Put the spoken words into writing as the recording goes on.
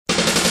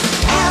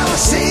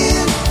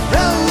Allison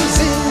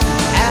Rosen.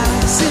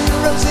 Allison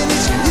Rosen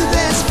is your new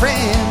best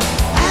friend.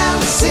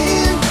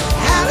 Allison,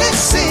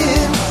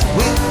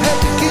 with her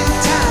the good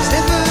times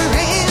never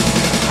end.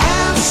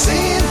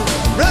 Allison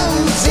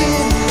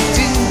Rosen,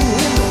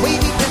 doing the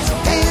wavy pencil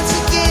dance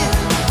again.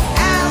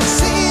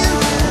 Allison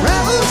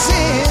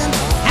Rosen.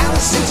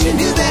 Allison's your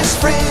new best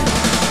friend.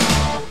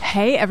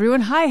 Hey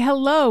everyone. Hi.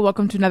 Hello.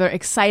 Welcome to another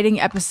exciting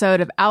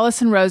episode of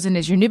Allison Rosen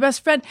is your new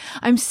best friend.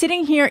 I'm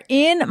sitting here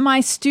in my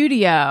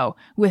studio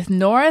with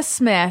Nora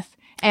Smith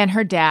and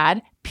her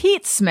dad,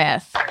 Pete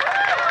Smith.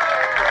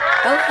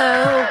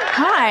 Hello.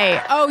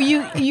 Hi. Oh,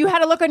 you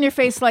had a look on your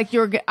face like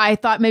I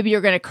thought maybe you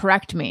were going to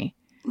correct me.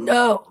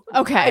 No.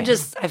 Okay. I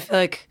feel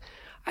like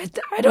I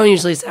don't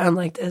usually sound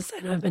like this.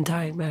 I know I've been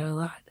talking about it a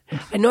lot.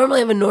 I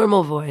normally have a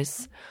normal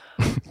voice,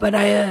 but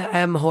I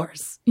am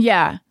hoarse.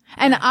 Yeah.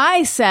 And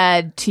I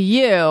said to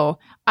you,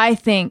 I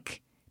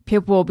think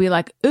people will be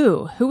like,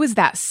 ooh, who is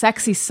that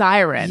sexy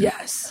siren?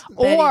 Yes.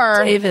 Or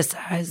Betty Davis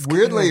has.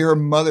 Weirdly, her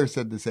mother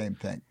said the same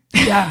thing.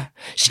 Yeah.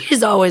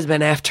 She's always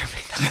been after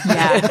me.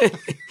 Yeah.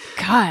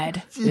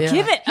 God,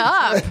 give it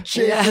up.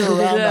 She's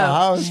around the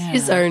house.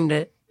 She's earned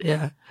it.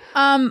 Yeah.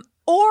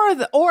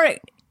 Or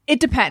it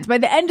depends. By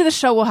the end of the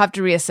show, we'll have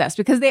to reassess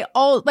because they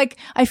all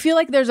I feel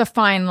like there's a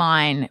fine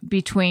line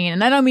between,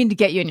 and I don't mean to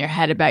get you in your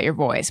head about your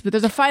voice, but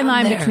there's a fine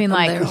line between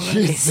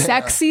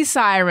sexy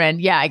siren.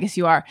 Yeah, I guess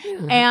you are.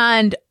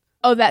 And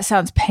oh, that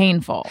sounds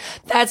painful.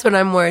 That's what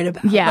I'm worried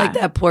about. Yeah. Like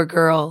that poor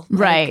girl.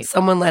 Right.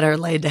 Someone let her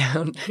lay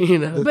down,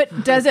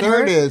 But does it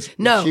hurt? Third is,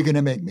 No. is she going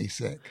to make me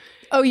sick?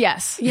 Oh,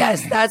 yes.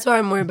 Yes, that's what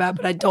I'm worried about,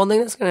 but I don't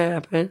think that's going to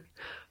happen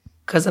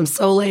because I'm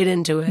so late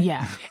into it.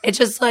 Yeah. It's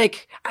just I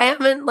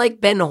haven't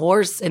been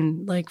hoarse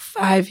in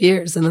 5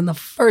 years, and then the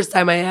first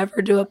time I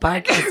ever do a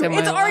podcast in my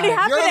It's already life.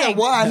 happening. You're the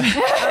one. It's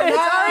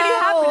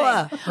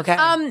already happening. Okay.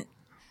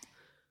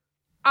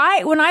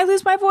 When I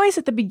lose my voice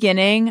at the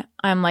beginning,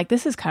 I'm like,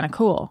 this is kind of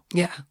cool.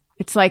 Yeah.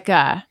 It's like,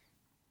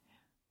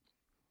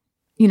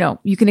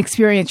 you can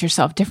experience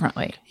yourself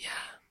differently. Yeah.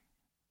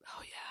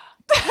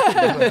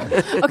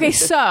 Okay,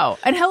 so,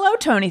 and hello,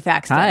 Tony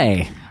Thaxton.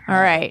 Hi. All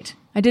right.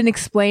 I didn't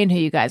explain who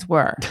you guys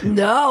were.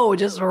 No,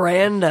 just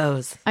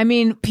randos. I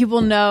mean, people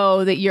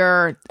know that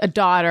you're a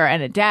daughter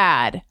and a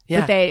dad,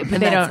 Yeah. but they And don't.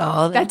 that's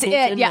all they That's need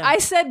it. to Yeah, know. I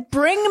said,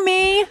 bring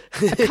me a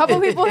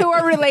couple people who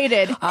are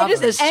related. Off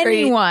Just the street.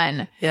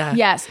 anyone. Yeah.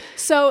 Yes.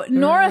 So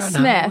Nora On Hollywood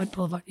Smith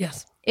Boulevard.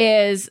 Yes.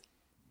 is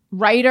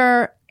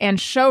writer and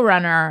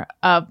showrunner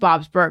of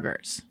Bob's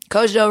Burgers.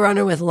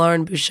 Co-showrunner with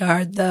Lauren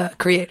Bouchard, the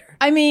creator.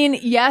 I mean,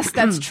 yes,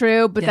 that's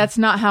true, but that's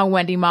not how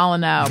Wendy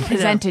Molyneux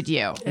presented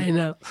you. I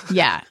know.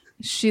 Yeah.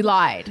 She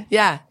lied.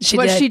 Yeah, she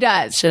What did. she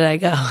does. Should I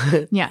go?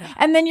 Yeah.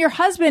 And then your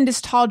husband is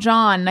Tall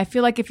John. And I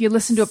feel like if you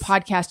listen to a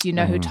podcast, you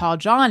know who Tall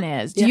John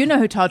is. Do you know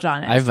who Tall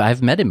John is?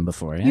 I've met him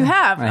before. Yeah. You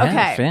have? I Okay.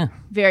 have, yeah.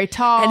 Very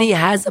tall. And he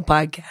has a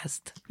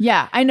podcast.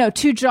 Yeah, I know.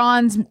 Two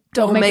Johns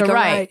don't make a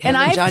right. Him and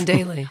I John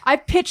Daly. I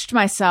pitched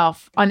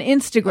myself on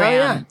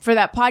Instagram for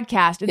that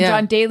podcast. And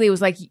John Daly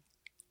was like,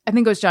 I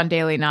think it was John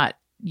Daly, not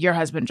your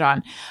husband,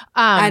 John.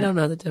 I don't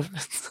know the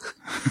difference.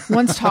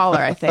 One's taller,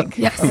 I think.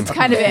 Yes. It's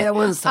kind of Yeah, it.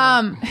 one's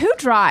taller. Who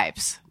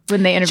drives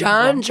when they interview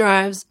John people?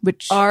 drives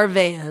our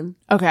van.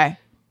 Okay.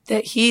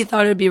 That he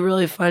thought it'd be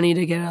really funny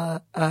to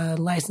get a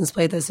license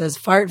plate that says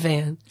fart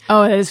van.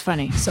 Oh, it is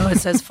funny. So it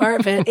says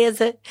fart van. Is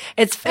it?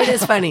 It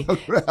is funny.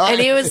 And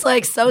he was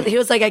like,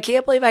 I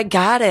can't believe I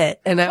got it.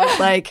 And I was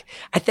like,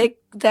 I think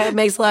that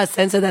makes a lot of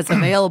sense that that's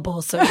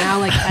available. So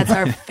now that's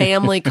our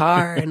family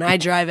car and I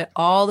drive it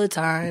all the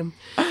time.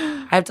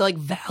 I have to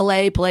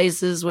valet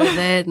places with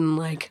it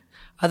and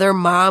other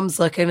moms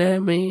looking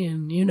at me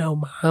and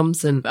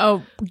moms and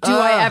Oh, do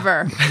I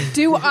ever?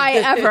 Do I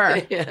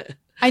ever? Yeah.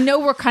 I know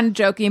we're kind of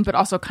joking, but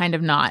also kind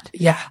of not.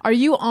 Yeah. Are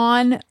you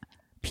on,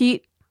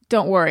 Pete?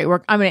 Don't worry.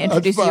 I'm going to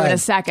introduce you in a fine.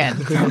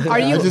 second. Are I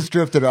you? just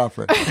drifted off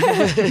it.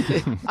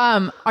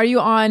 Are you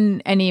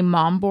on any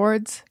mom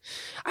boards?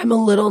 I'm a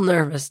little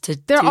nervous to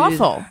They're do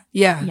awful. that.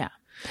 Yeah. Yeah.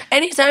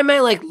 Anytime I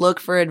look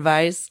for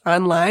advice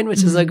online,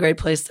 which is a great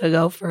place to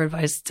go for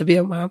advice to be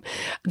a mom,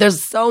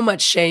 there's so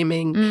much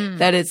shaming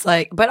that it's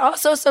but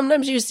also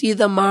sometimes you see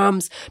the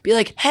moms be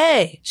like,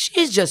 hey,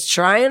 she's just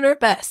trying her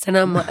best. And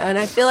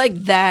I feel like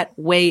that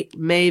weight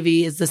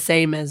maybe is the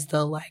same as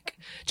the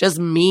just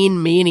mean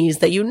meanies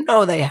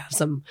that they have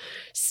some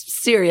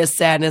serious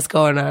sadness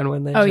going on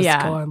when they go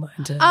online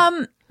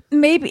to.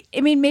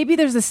 Maybe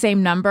there's the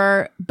same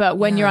number, but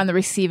when you're on the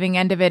receiving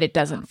end of it, it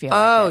doesn't feel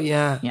like it.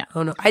 Yeah. Yeah.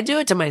 Oh no. I do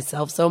it to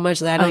myself so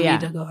much that I don't need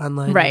to go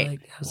online Right.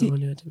 to have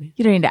someone do it to me.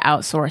 You don't need to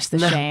outsource the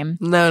shame.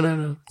 No.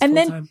 It's And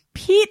then full-time.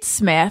 Pete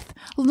Smith,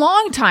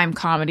 longtime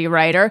comedy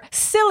writer,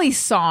 silly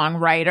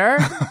songwriter.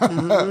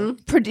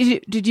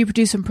 Did you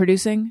do some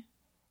producing?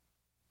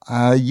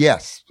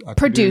 Yes. I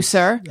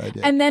Producer. produced- I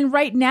did. And then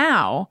right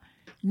now,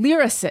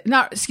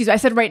 lyricist. I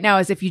said right now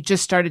as if you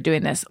just started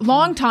doing this.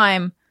 Long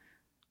time.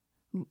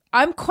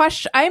 I'm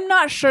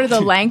not sure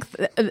the length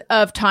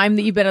of time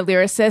that you've been a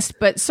lyricist,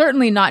 but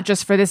certainly not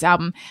just for this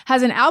album.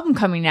 Has an album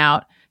coming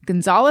out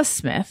Gonzalez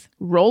Smith,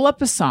 Roll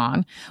Up a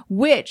Song,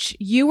 which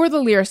you were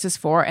the lyricist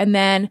for, and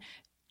then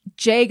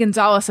Jay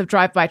Gonzalez of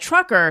Drive By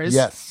Truckers,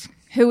 Yes.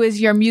 who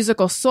is your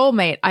musical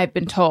soulmate, I've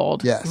been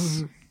told.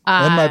 Yes.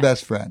 And my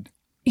best friend.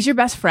 He's your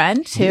best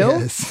friend, too?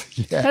 Yes.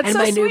 Yeah. That's And so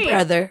my sweet. new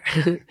brother.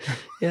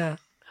 Yeah.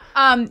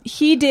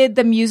 He did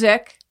the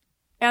music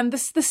and the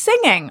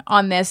singing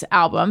on this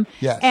album.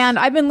 Yes. And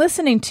I've been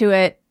listening to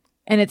it,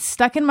 and it's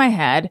stuck in my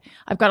head.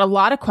 I've got a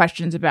lot of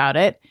questions about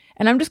it.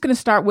 And I'm just going to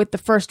start with the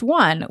first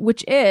one,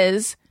 which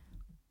is,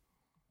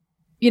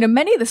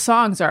 many of the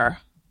songs are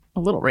a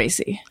little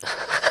racy.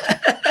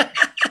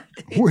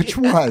 Which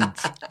ones?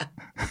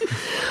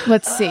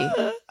 Let's see.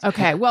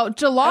 Okay. Well,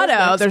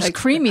 gelato, there's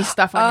creamy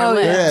stuff on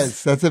your lips.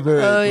 Yes. That's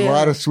a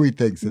lot of sweet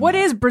things. What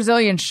is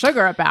Brazilian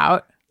sugar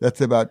about?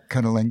 That's about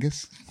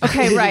cunnilingus.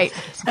 Okay, right.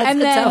 That's and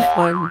a then tough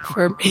one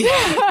for me.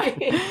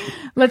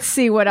 let's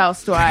see, what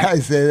else do I? I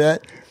say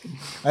that.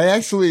 I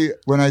actually,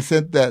 when I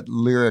sent that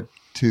lyric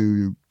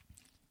to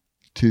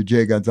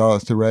Jay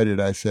Gonzalez to write it,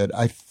 I said,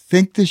 I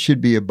think this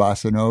should be a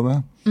bossa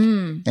nova.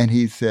 And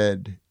he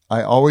said,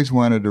 I always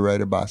wanted to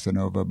write a bossa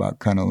nova about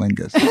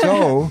cunnilingus.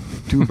 So,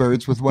 two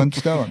birds with one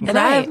stone. And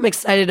I'm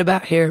excited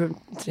about hearing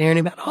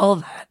about all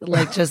of that.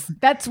 Like just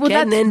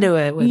getting into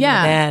it with my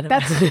dad.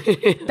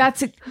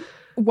 That's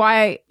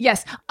why.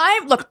 Yes,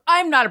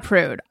 I'm not a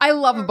prude. I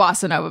love a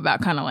bossa nova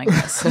about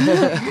cunnilingus.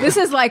 This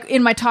is like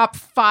in my top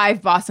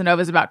 5 bossa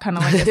novas about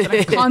cunnilingus that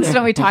I'm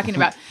constantly talking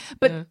about.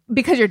 But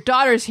because your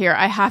daughter's here,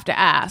 I have to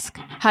ask,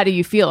 how do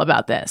you feel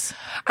about this?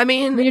 I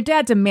mean, your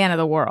dad's a man of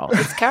the world.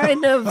 It's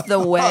kind of the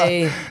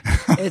way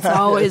it's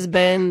always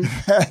been.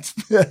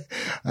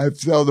 I've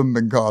seldom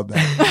been called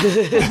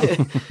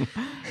that.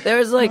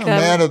 There's like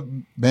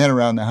man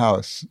around the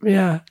house.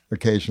 Yeah.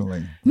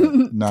 Occasionally.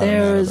 Not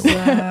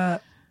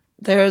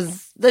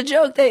There's the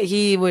joke that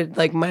he would,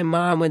 like, my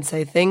mom would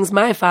say things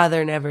my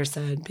father never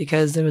said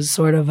because there was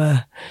sort of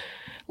a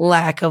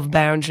lack of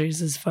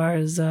boundaries as far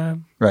as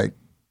right.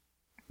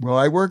 Well,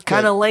 I worked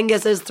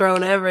cunnilingus is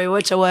thrown every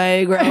which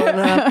way growing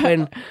up,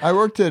 and I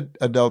worked at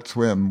Adult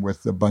Swim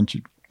with a bunch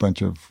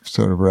of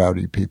sort of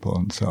rowdy people,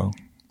 and so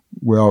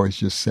we always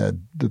just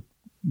said the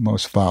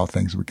most foul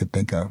things we could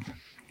think of.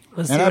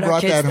 Let's and see what I brought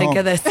our kids that think home.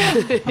 of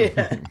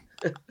this.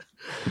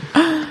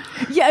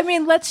 Yeah, I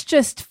mean, let's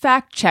just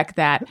fact check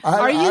that.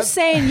 Are you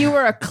saying you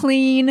were a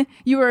clean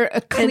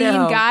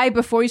guy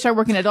before you started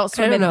working at Adult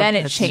Swim and then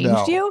it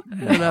changed you? I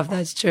don't know if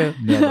that's true.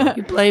 Never.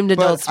 You blamed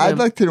Adult Swim. I'd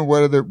like to know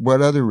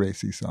what other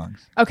racy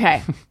songs.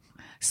 Okay.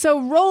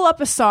 So roll up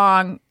a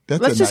song.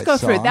 That's let's a just nice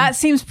go through. song.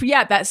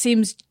 That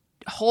seems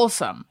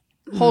wholesome.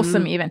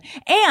 Wholesome even.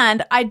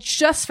 And I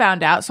just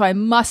found out, so I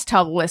must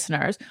tell the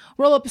listeners,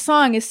 roll up a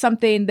song is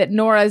something that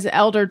Nora's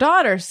elder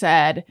daughter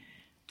said,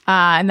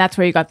 and that's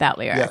where you got that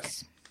lyric.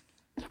 Yes.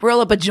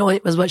 Roll up a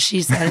joint was what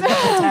she said.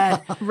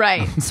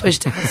 Right.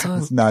 Switched out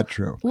songs. It's not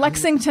true.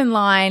 Lexington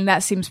line,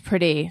 that seems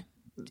pretty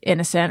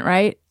innocent,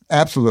 right?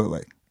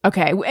 Absolutely.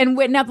 Okay. And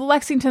now the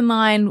Lexington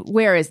line,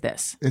 where is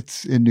this?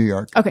 It's in New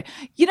York. Okay.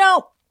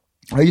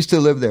 I used to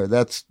live there.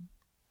 That's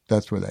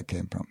where that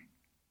came from.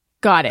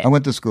 Got it. I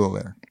went to school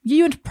there.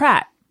 You went to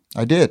Pratt.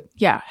 I did.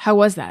 Yeah. How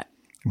was that?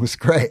 It was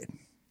great.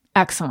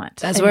 Excellent.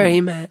 That's where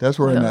he met. That's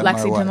where I The met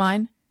Lexington my wife.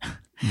 line?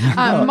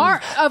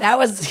 That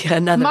was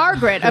another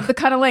Margaret of the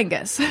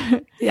Cunnilingus.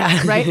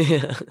 Yeah. Right?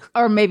 Yeah.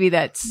 Or maybe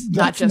that's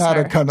not just not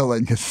her. a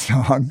cunnilingus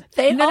song.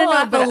 They No, all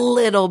have but a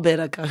little bit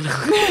of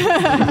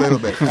cunnilingus. A little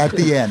bit. At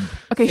the end.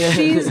 Okay,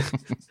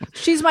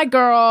 she's my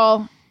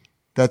girl.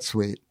 That's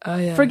sweet. Oh,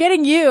 yeah.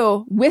 Forgetting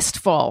you,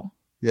 wistful.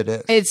 It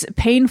is. It's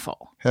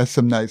painful. Has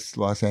some nice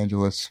Los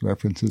Angeles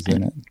references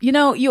in it.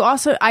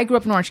 I grew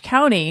up in Orange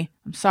County.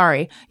 I'm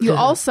sorry. You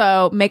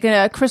also make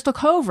a Crystal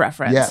Cove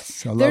reference.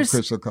 Yes, I love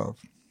Crystal Cove.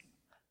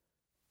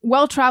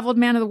 Well-traveled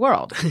man of the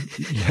world.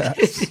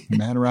 Yes.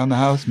 Man around the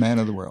house, man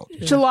of the world.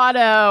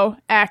 Gelato,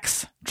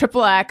 X,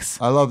 Triple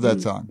X. I love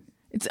that song.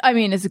 It's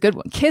a good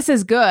one. Kiss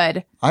is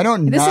good. I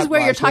don't This not is where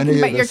like you're talking any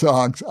about of the your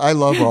songs. I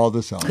love all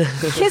the songs.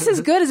 Kiss is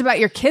good is about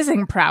your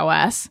kissing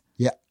prowess,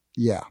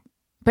 Yeah.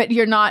 but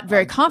you're not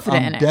very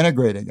confident I'm in it.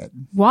 denigrating it.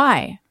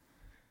 Why?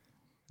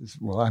 It's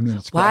Why,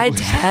 probably-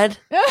 Dad?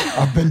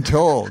 I've been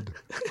told.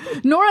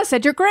 Nora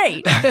said you're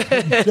great.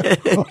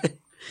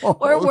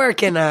 We're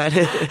working on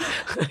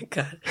it.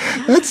 God.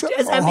 That's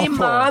Does that mean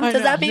awful. Mom?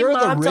 Does that mean You're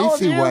Mom the told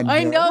racy you? one.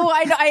 I here. know,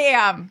 I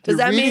am. Does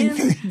that You're reading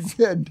mean? things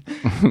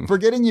and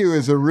Forgetting You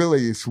is a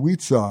really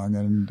sweet song,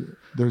 and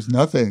there's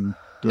nothing.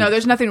 No,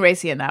 there's nothing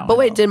racy in that one. But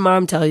wait, did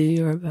Mom tell you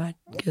you were a bad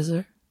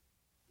kisser?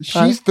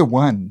 She's the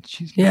one.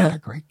 She's not a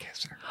great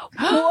kisser.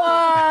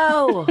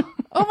 Whoa!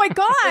 Oh my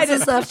God.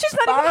 This is a She's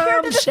not even here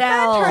to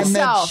bombshell. defend I meant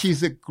herself.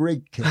 she's a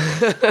great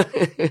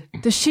kisser.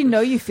 Does she know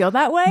you feel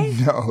that way?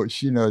 No,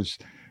 she knows.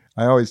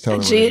 I always tell her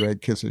what a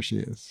great kisser she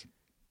is.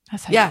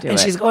 That's how Yeah, you do and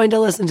it. she's going to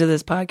listen to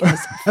this podcast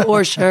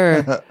for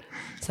sure.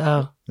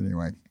 So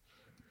Anyway,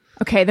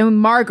 Okay, then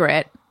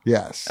Margaret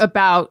yes.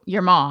 about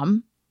your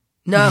mom.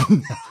 no,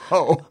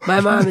 Oh, my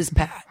mom is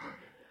Pat.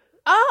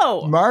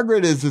 Oh,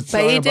 Margaret is a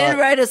song But he did about-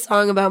 write a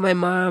song about my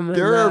mom.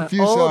 There are a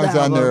few songs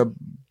on there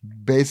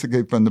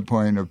basically from the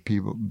point of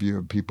view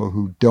of people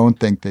who don't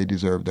think they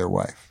deserve their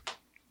wife.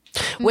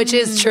 Which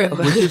is true.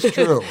 Which is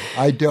true.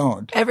 I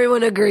don't.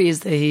 Everyone agrees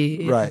that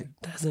he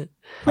doesn't.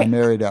 I'm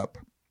married up.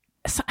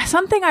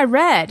 Something I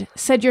read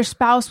said your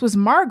spouse was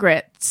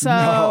Margaret. So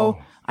No.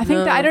 I think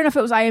that I don't know if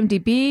it was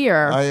IMDb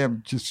or. I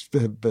am just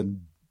have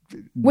been.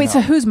 Wait, no.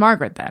 so who's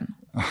Margaret then?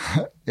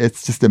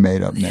 It's just a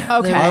made up name.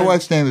 Okay. My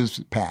wife's name is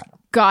Pat.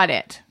 Got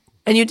it.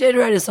 And you did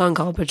write a song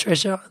called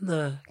Patricia on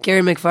the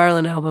Gary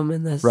McFarlane album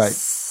in this. Right.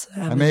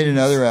 I made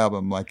another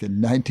album like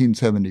in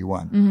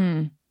 1971.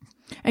 Mm-hmm.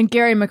 And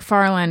Gary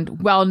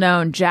McFarlane,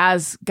 well-known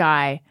jazz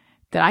guy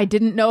that I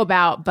didn't know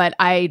about, but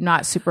I'm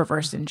not super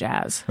versed in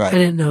jazz. I Right.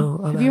 didn't know.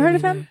 About Have you heard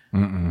of either.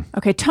 him?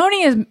 Okay,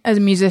 Tony is a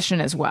musician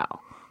as well.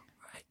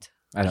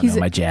 I don't know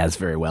my jazz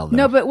very well, though.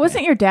 No, but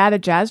wasn't your dad a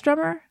jazz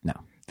drummer? No.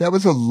 That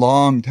was a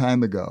long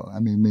time ago. I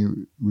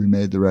mean, we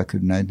made the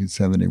record in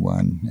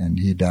 1971, and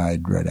he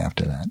died right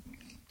after that.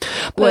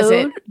 Was Well,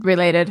 it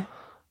related?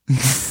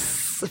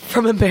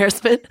 from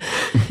embarrassment?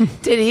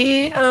 Did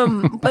he?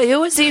 But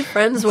who was he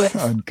friends with?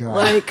 Oh, God.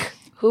 Like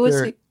who was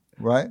There- he?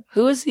 Right?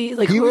 Who was he?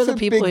 Like He who were was the a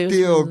people? big he was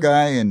deal friends with?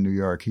 guy in New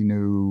York. He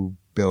knew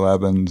Bill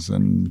Evans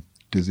and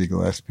Dizzy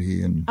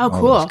Gillespie and Oh, all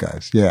cool. those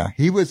guys. Yeah,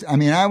 he was. I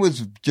mean, I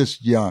was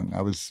just young.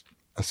 I was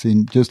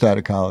just out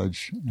of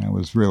college. I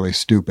was really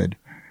stupid.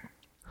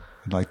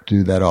 I'd like to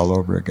do that all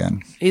over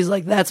again. He's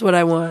like, that's what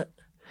I want.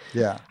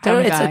 Yeah. I don't,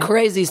 Dumb it's a guy.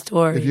 crazy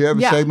story. If you have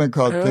a Yeah. segment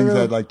called I don't "Things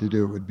know. I'd Like to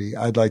Do," it would be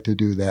I'd like to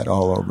do that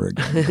all over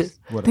again. That's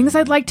what Things I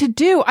I'd like to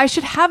do. I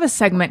should have a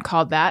segment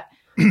called that.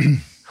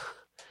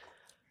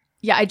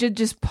 Yeah, I did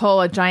just pull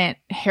a giant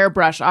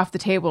hairbrush off the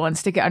table and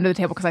stick it under the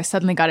table because I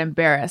suddenly got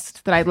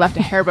embarrassed that I left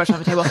a hairbrush on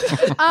the table.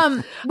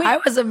 I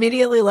was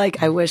immediately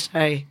like, I wish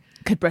I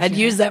Could brush had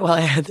your used that while I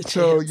had the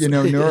chance. So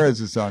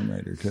Nora's a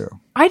songwriter too.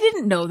 I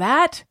didn't know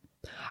that.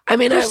 I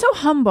mean, You're so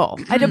humble.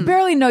 I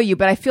barely know you,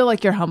 but I feel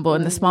like you're humble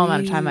in the small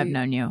amount of time I've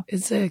known you.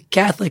 it's a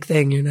Catholic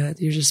thing.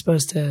 You're just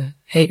supposed to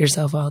hate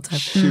yourself all the time.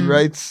 She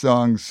writes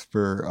songs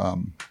for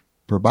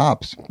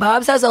Bob's.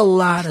 Bob's has a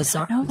lot of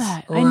songs. I know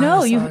that. A I lot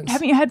know. of You songs.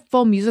 haven't you had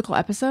full musical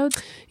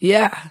episodes?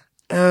 Yeah.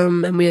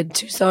 And we had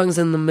 2 songs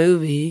in the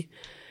movie.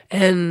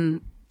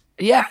 And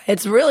yeah,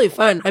 it's really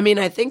fun. I mean,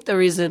 I think the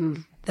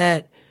reason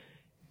that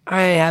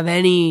I have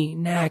any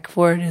knack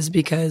for it is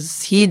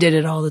because he did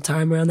it all the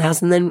time around the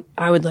house. And then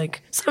I would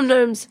like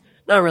sometimes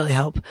not really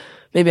help.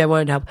 Maybe I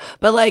wanted to help.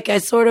 But like I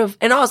sort of,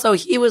 and also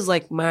he was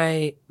like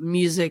my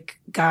music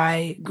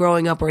guy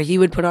growing up where he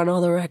would put on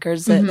all the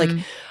records that like,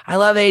 I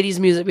love 80s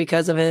music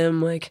because of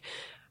him. Like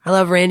I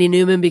love Randy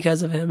Newman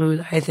because of him,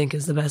 who I think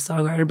is the best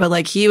songwriter. But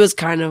like he was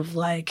kind of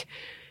like,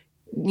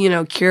 you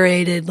know,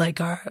 curated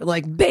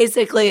like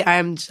basically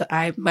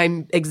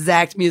my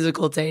exact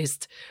musical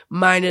taste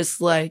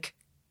minus like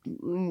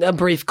a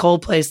brief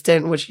Coldplay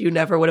stint, which you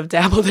never would have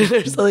dabbled in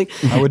or something.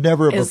 I would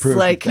never have Is approved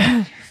like of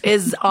that.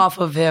 is off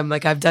of him.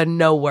 Like I've done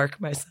no work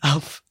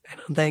myself. I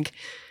don't think,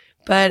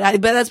 but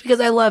that's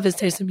because I love his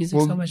taste in music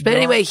so much. But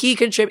anyway, he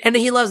contributes and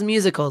he loves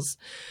musicals.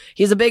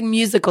 He's a big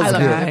musicals I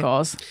love guy.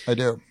 musicals. I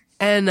do.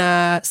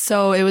 And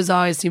so it was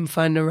always seemed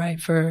fun to write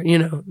for, you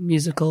know,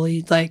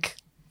 musical-y, like,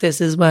 this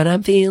is what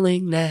I'm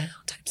feeling now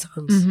type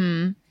songs.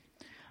 When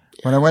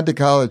I went to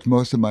college,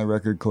 most of my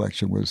record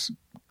collection was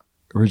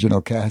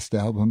original cast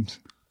albums.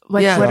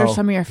 Like, Yeah. what are So-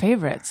 some of your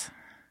favorites?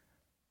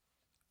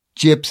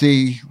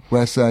 Gypsy,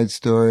 West Side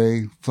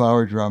Story,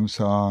 Flower Drum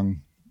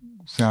Song,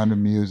 Sound of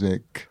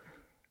Music.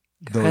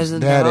 Guys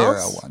and That era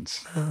Dolls?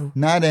 ones. Oh.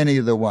 Not any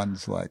of the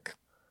ones like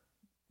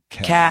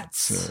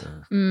Cats.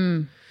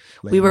 or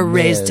We were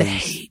raised to Les.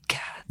 hate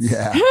cats.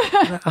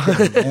 Yeah.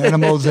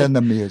 Animals and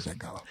the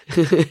Musical.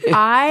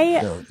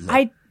 I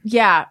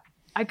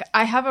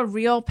have a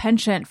real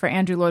penchant for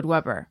Andrew Lloyd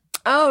Webber.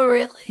 Oh,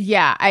 really?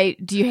 Yeah,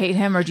 do you hate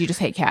him or do you just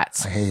hate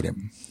cats? I hate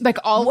him. Like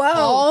all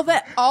the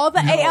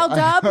AL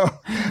dub?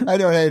 I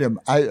don't hate him.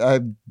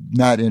 I'm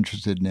not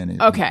interested in any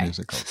of Okay. his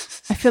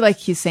musicals. I feel like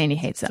he's saying he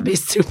hates them. Be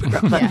super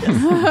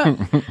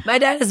honest. My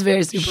dad is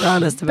very super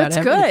honest about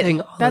That's everything.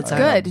 good. all the That's time.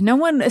 good. No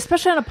one,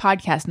 especially on a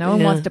podcast, no one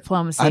Yeah. wants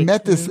diplomacy.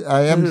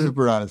 I am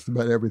super honest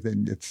about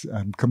everything.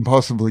 I'm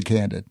compulsively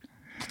candid.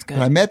 good.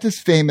 But I met this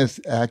famous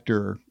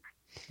actor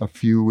a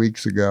few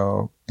weeks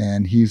ago,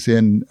 and he's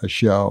in a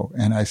show,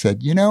 and I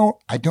said,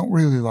 I don't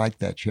really like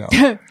that show.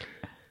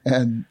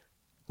 And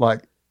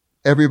like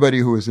everybody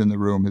who was in the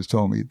room has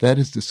told me that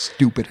is the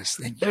stupidest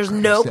thing. There's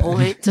you've no ever said."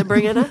 point to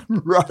bring it up.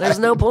 Right. There's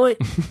no point.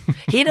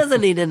 He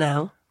doesn't need to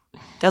know.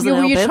 Doesn't Were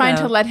help you him trying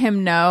out. to let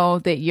him know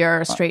that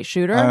you're a straight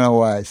shooter? I don't know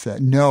why I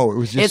said no. It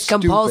was just It's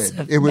compulsive.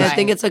 Stupid. It was. I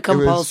think it's a It was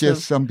compulsive.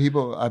 just some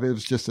people. It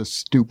was just a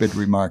stupid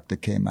remark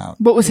that came out.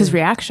 What was his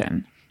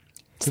reaction?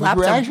 Slapped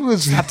His reaction him.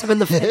 was Slapped him in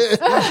the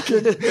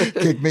face.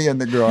 kicked me in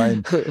the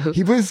groin.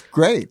 He was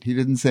great. He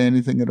didn't say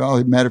anything at all.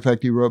 As a matter of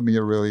fact, he wrote me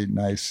a really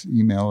nice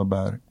email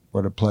about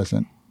what a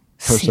pleasant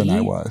person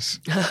I was.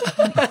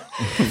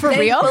 For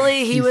real?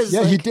 Thankfully, he was.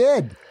 Yeah, like, he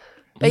did.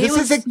 But he this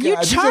was- is a you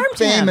this is a charmed him.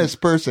 famous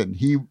person.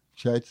 Can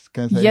I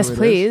say Yes, who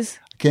it is?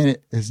 please.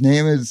 His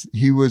name is.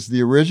 He was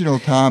the original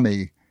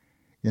Tommy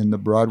in the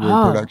Broadway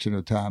Oh. production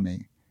of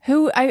Tommy,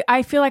 Who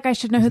I feel like I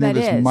should know who that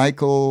His name is.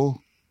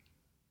 Michael.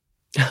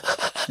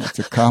 It's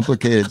a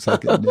complicated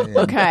second name.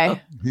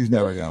 Okay. He's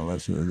never going to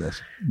listen to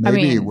this.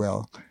 Maybe he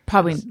will.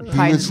 Probably.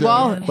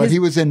 But he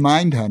was in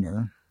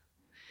Mindhunter.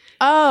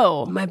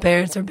 Oh, My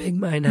parents are big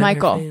Mindhunter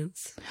Michael.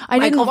 fans. I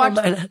didn't Michael watch.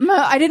 from Mindhunter. No,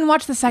 I didn't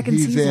watch the second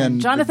He's season. in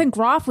Jonathan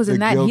Groff was in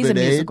that. And he's a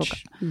musical.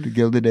 The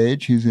Gilded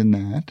Age. He's in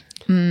that.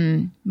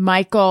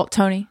 Michael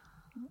Tony.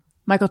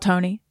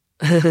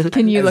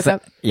 Can you look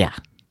up? Yeah.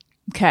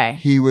 Okay.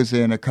 He was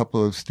in a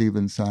couple of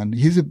Stephen's Son.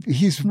 He's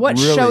What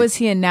really, show is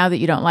he in now that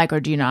you don't like, or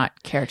do you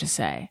not care to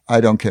say?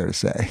 I don't care to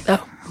say.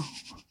 Oh.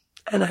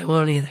 And I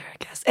won't either, I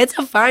guess. It's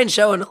a fine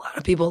show and a lot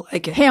of people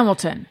like it.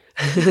 Hamilton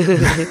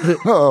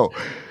Oh,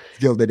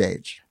 Gilded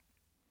Age.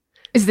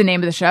 is the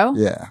name of the show.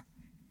 Yeah.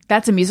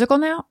 That's a musical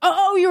now.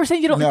 Oh, you were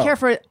saying you don't No. care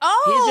for it. He's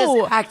Oh,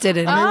 just acted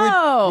in it.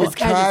 oh. This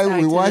guy just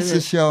acted We watched in the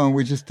it. show and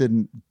we just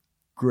didn't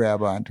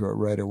grab onto it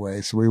right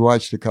away. So we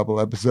watched a couple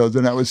episodes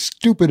and I was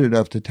stupid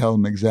enough to tell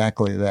him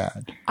exactly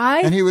that.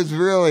 And he was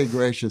really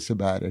gracious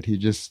about it. He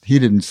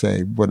didn't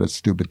say what a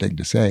stupid thing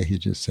to say. He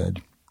just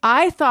said,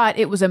 I thought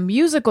it was a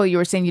musical you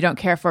were saying you don't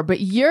care for,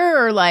 but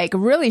you're like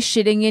really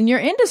shitting in your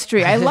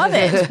industry. I love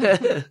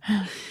it.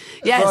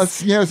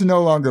 Yes. well, it's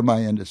no longer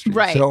my industry.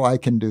 Right. So I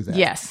can do that.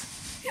 Yes.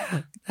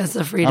 That's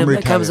the freedom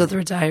that comes retired. with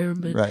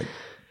retirement. Right.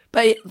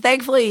 But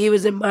thankfully, he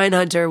was in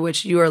Mindhunter,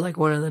 which you are like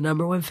one of the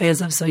number one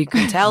fans of, so you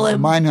can tell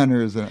him.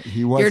 Mindhunter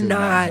he was You're in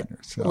not.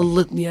 Mindhunter. So.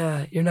 Well,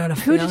 yeah, you're not a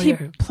Who failure.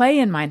 did he play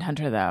in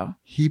Mindhunter though?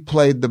 He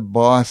played the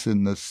boss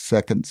in the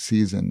second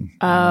season.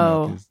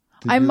 Oh.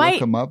 Did you look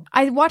him up?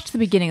 I watched the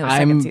beginning of the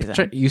second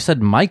season. You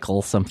said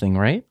Michael something,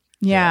 right?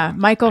 Yeah,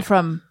 Michael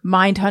from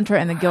Mindhunter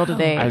and the Gilded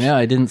Age. I know.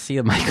 I didn't see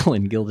a Michael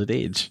in Gilded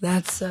Age.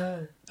 That's not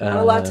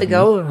a lot to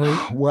go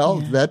on. Well,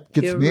 that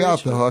gets You're me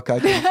off the hook. I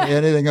can say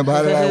anything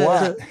about it I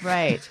want.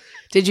 Right.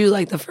 Did you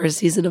like the first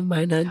season of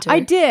Mindhunter?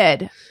 I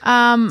did.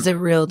 Is it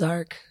real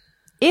dark?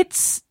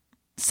 It's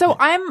so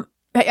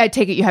I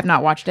take it you have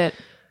not watched it.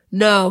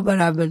 No, but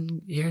I've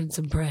been hearing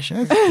some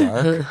pressure. It's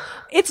dark.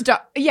 It's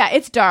dark. Yeah,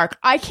 it's dark.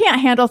 I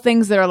can't handle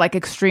things that are like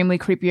extremely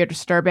creepy or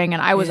disturbing,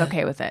 and I was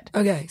okay with it.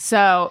 Okay.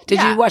 So Did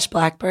yeah. you watch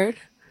Blackbird?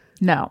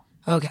 No.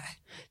 Okay.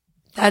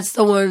 That's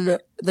the one,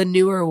 the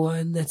newer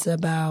one that's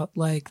about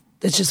like,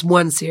 it's just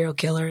one serial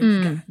killer.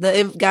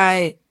 The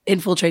guy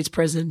infiltrates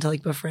prison to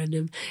like befriend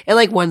him. And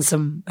like won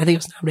some, I think it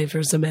was nominated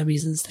for some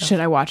Emmys and stuff. Should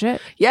I watch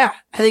it? Yeah,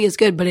 I think it's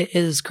good, but it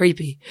is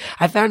creepy.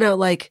 I found out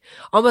like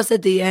almost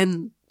at the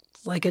end,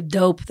 like a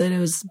dope that it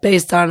was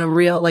based on a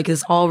real, like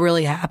this all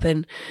really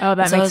happened. Oh,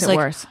 that So I makes was it like,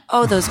 worse.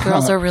 Oh, those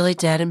girls are really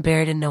dead and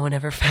buried and no one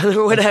ever found them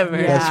or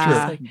whatever. Yeah.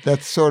 That's true.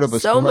 That's sort of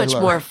a So spoiler. much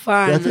more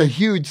fun. That's a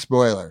huge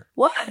spoiler.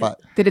 What? But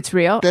That it's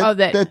real?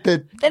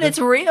 that It's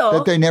real.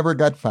 That they never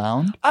got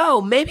found. Oh,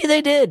 maybe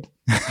they did.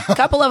 A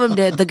couple of them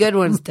did. The good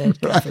ones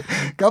did. A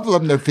couple of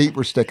them, their feet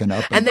were sticking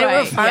up. And they were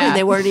Right, fine. yeah.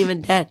 They weren't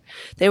even dead.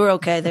 They were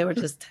okay. They were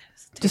just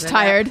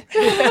tired.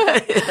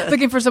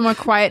 Looking for someone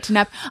quiet to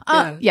nap.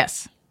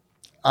 Yes.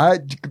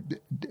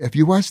 Have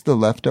you watched The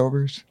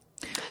Leftovers?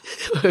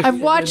 I've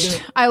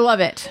watched. I love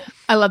it.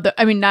 I love the.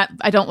 I mean, not.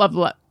 I don't love.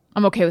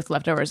 I'm okay with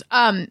Leftovers.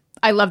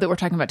 I love that we're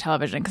talking about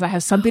television because I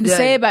have something to Good.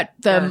 say about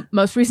the Yeah.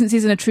 most recent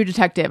season of True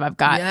Detective. I've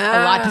got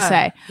a lot to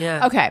say.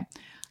 Yeah. Okay.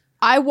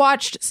 I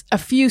watched a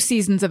few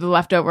seasons of The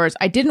Leftovers.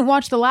 I didn't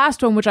watch the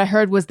last one, which I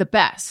heard was the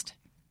best.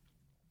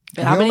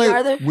 How many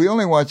are there? We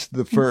only watched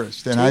the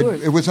first, and Two or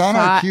it was on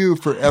our queue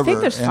forever.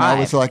 think there's and I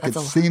was 5. like, That's a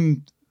it lot.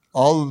 seemed.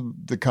 All of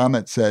the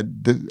comments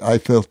said that I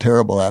feel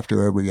terrible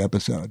after every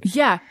episode.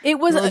 Yeah, it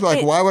was. I was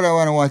like, why would I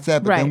want to watch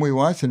that? But then Right. we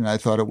watched it, and I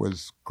thought it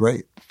was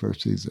great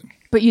first season.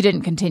 But you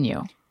didn't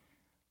continue.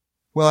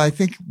 Well, I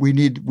think we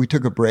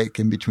took a break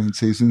in between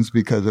seasons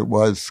because it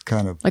was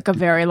kind of Like a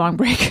very long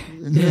break.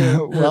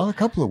 well, a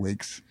couple of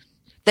weeks.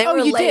 They Oh, were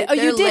you late. did- oh,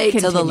 you They're did late to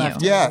the continue.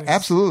 left. Yeah,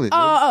 absolutely.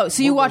 Oh,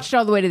 so you watched it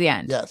all the way to the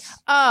end. Yes.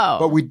 Oh,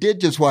 But we did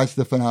just watch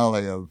the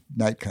finale of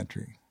Night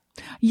Country.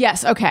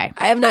 yes. Okay.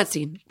 I have not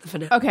seen the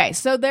finale. Okay.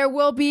 So there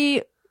will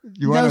be.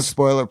 You want to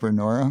spoil it for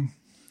Nora?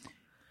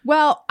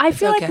 Well, I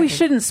feel like okay. we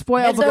shouldn't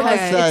spoil It's because Go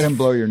okay. outside and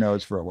blow your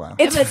nose for a while.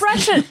 it's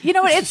fresh. You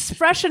know what? It's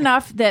fresh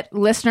enough that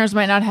listeners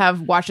might not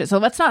have watched it. So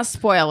let's not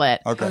spoil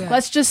it. Okay.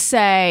 Let's just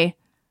say,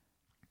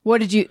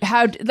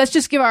 let's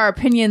just give our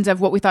opinions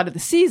of what we thought of the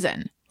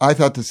season. I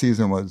thought the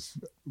season was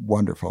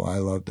wonderful. I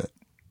loved it.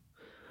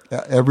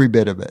 Every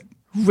bit of it.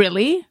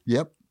 Really?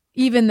 Yep.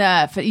 Even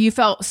you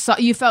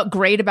felt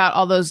great about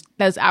all those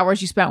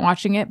hours you spent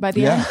watching it by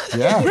the Yeah.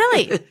 end? Yeah.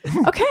 Really?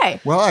 Okay.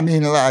 Well, I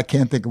mean, I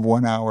can't think of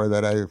 1 hour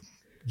that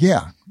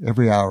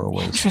every hour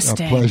was a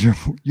Interesting. pleasure.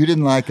 You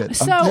didn't like it.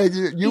 So,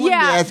 you wouldn't be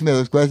asking me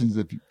those questions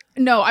if you.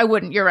 No, I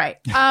wouldn't. You're right.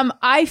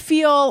 I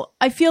feel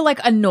like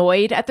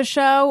annoyed at the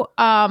show.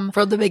 From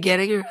the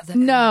beginning or the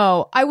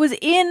No, I was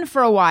in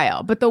for a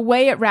while, but the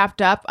way it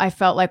wrapped up, I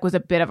felt like was a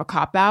bit of a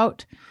cop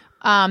out.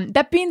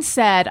 That being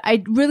said,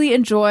 I really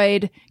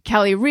enjoyed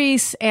Kelly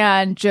Reese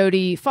and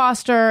Jodie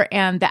Foster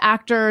and the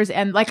actors,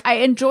 and like I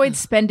enjoyed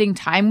spending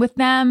time with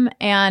them.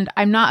 And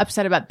I'm not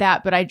upset about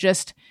that, but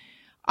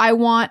I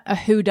want a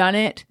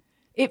whodunit.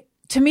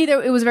 to me,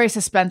 it was very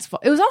suspenseful.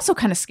 It was also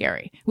kind of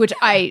scary, but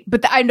I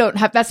don't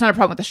have, that's not a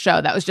problem with the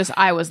show. That was just,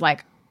 I was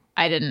like,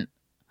 I didn't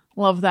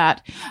love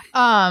that.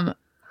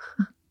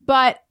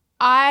 But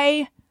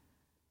I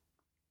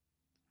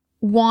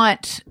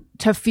want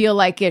to feel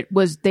like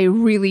they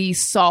really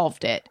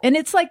solved it. And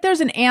it's like,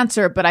 there's an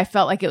answer, but I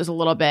felt like it was a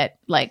little bit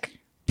like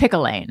pick a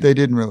lane. They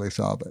didn't really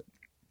solve it.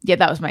 Yeah,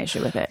 that was my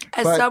issue with it.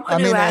 As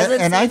someone who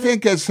hasn't and I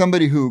think as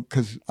somebody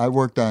because I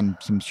worked on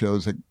some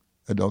shows at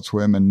Adult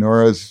Swim and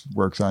Nora's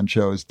works on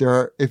shows,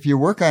 if you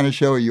work on a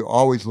show, you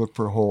always look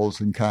for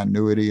holes in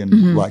continuity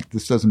and like,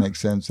 this doesn't make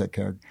sense, that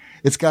character.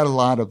 It's got a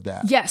lot of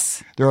that.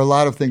 Yes. There are a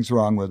lot of things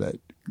wrong with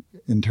it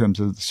in terms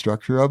of the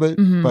structure of it,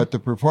 but the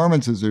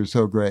performances are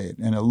so great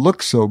and it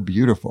looks so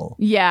beautiful.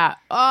 Yeah.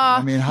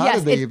 I mean, how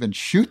did they even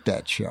shoot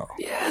that show?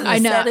 Yeah, I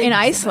know, in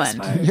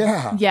Iceland.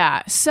 Yeah.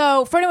 Yeah.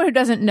 So for anyone who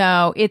doesn't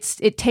know,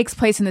 it takes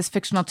place in this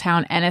fictional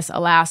town, Ennis,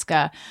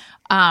 Alaska.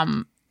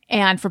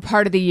 And for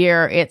part of the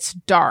year, it's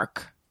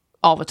dark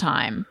all the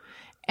time.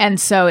 And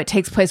so it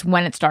takes place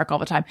when it's dark all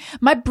the time.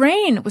 My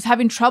brain was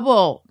having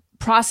trouble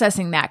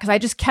processing that because I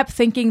just kept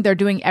thinking they're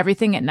doing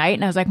everything at night.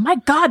 And I was like, my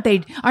God,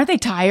 aren't they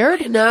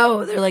tired?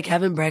 No, they're like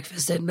having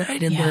breakfast at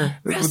night in the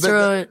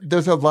restaurant.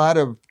 There's a lot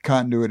of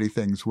continuity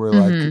things where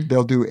like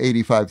they'll do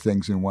 85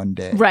 things in one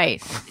day.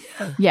 Right.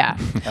 Yeah.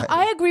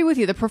 I agree with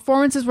you. The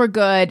performances were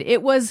good.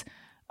 It was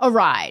a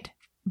ride,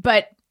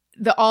 but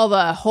all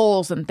the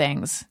holes and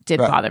things did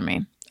bother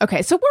me.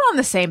 Okay, so we're on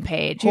the same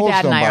page. Your Holes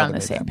dad and don't I are on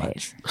bother the me same that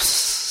page.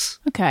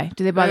 Okay,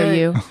 do they bother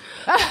you?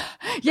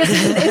 Yes,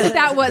 isn't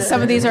that what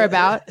some of these are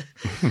about?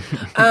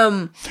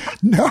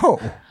 No.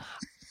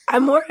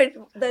 I'm worried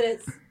that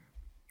it's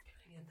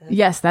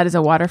Yes, that is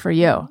a water for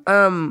you.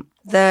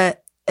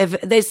 that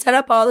if they set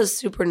up all this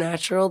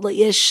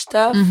supernatural-ish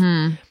stuff,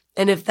 and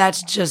if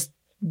that's just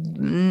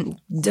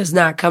does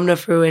not come to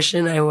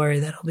fruition, I worry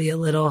that'll be a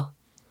little.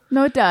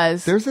 No, it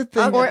does. There's a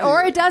thing.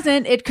 Or it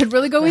doesn't. It could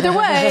really go either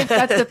way.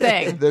 That's the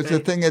thing. There's a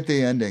thing at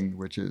the ending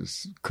which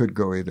could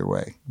go either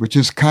way, which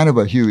is kind of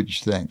a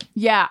huge thing.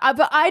 Yeah,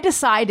 but I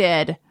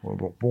decided.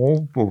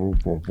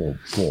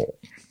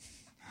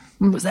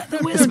 Was that the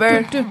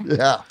whisper?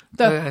 Yeah.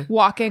 The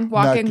walking.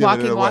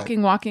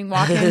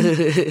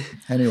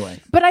 Anyway.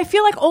 But I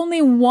feel like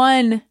only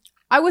one.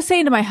 I was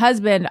saying to my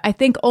husband, I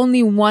think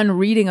only one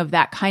reading of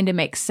that kind of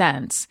makes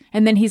sense.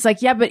 And then he's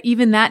like, yeah, but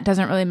even that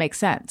doesn't really make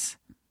sense.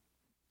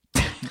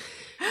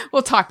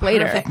 We'll talk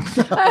later.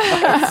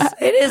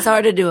 It is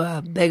hard to do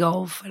a big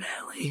old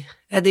finale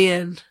at the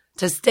end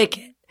to stick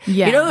it.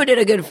 Yeah. You know who did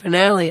a good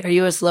finale? Are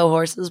you a Slow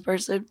Horses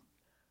person?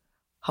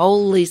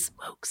 Holy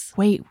smokes.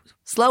 Wait,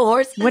 Slow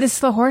Horses? what is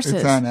Slow Horses?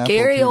 It's on Apple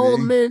Gary TV.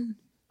 Oldman.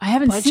 I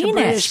haven't Bunch of seen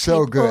it. British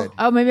So people. good.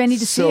 Oh, maybe I need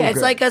to So see it. It's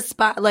good. like a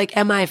spot, like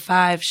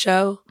MI5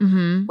 show,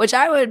 which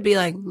I would be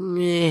like,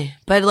 meh.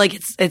 But like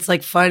it's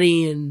like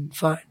funny and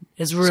fun.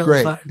 It's really It's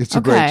great. fun. It's a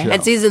Okay. great show.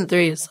 And season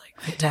 3 is like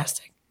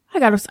fantastic. I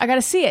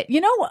gotta see it.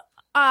 You know,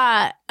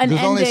 an There's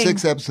ending. only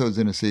 6 episodes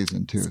in a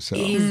season too, so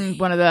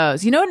One of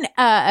those. You know,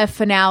 a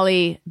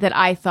finale that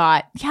I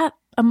thought, yeah,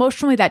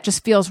 emotionally that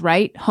just feels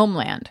right.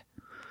 Homeland.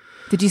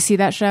 Did you see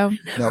that show?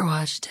 Never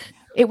watched it.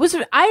 It was.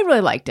 I really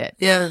liked it.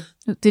 Yeah.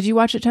 Did you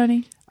watch it,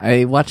 Tony?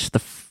 I watched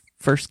the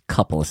first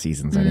couple of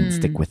seasons. I didn't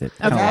stick with it.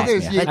 Okay. now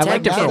there's I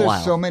liked it for a there's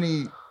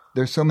while.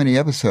 there's so many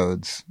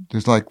episodes.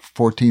 There's like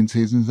 14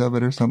 seasons of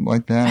it or something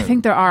like that. I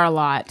think there are a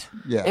lot.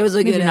 yeah. It was a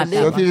Maybe good not ending.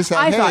 so that if you decide,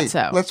 I hey, thought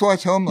so. let's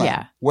watch Homeland.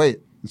 Yeah.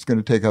 Wait, it's going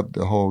to take up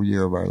the whole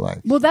year of our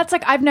life. Well, that's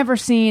like I've never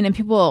seen, and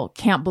people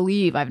can't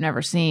believe I've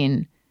never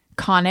seen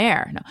Con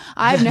Air. No,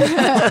 I've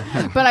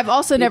never, but I've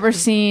also never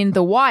seen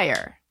The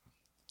Wire.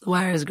 The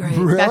Wire is great.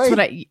 Really? That's what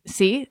I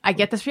see. I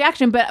get this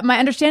reaction, but my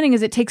understanding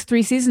is it takes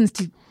 3 seasons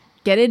to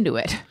get into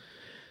it.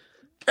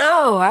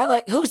 No, I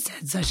like. Who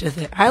said such a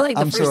thing? I like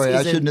the I'm first sorry, season.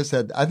 I shouldn't have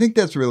said. I think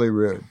that's really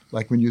rude.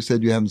 Like when you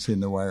said you haven't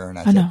seen The Wire, and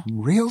I said, know.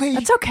 "Really?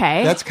 That's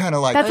okay. That's kind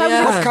of like, That's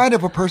what kind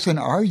of a person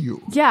are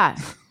you?" Yeah,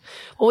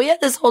 Well, we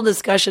had this whole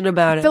discussion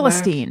about it.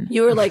 Philistine. Mark.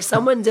 You were like,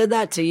 someone did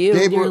that to you.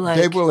 Dave, and you were like,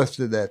 Dave Willis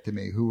did that to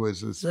me, who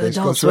was a space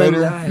Adult Ghost Swim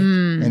writer, guy.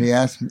 and he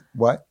asked me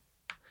what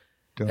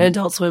an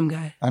Adult Swim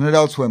guy. an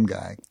Adult Swim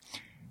guy,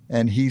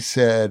 and he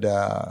said,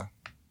 "Are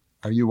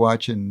you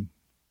watching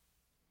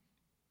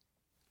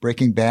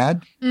Breaking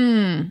Bad?"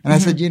 And I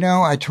said,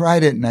 I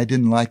tried it and I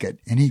didn't like it.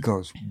 And he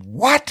goes,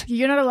 "What?"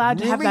 you're not allowed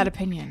to have Really? that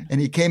opinion.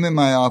 And he came in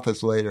my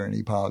office later and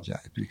he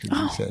apologized because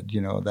he said,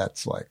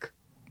 that's like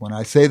when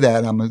I say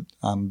that,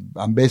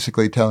 I'm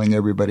basically telling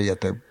everybody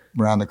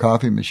around the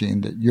coffee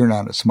machine that you're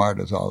not as smart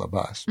as all of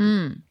us.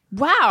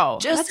 Wow,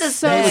 Just that's to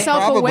so say-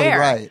 self-aware.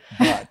 Probably right,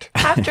 but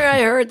After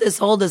I heard this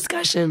whole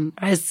discussion,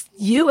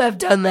 you have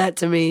done that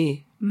to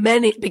me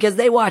because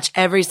they watch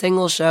every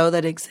single show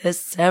that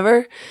exists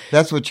ever.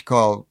 that's what you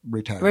call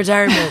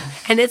retirement.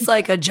 And it's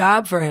like a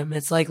job for him.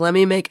 It's like, let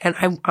me and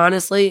I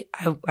honestly,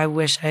 I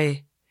wish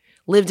I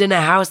lived in a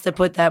house that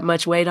put that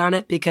much weight on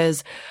it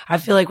because I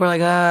feel like we're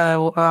like,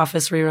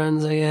 office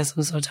reruns. I guess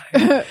I'm so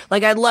tired.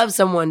 Like I'd love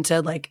someone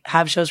to like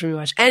have shows for me to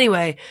watch.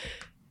 Anyway,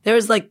 There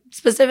was like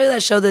specifically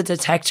that show, The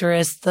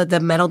Detectorist, the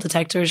metal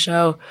detector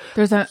show.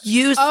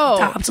 You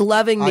stopped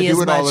loving me as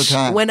do it all the much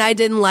time. when I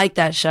didn't like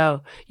that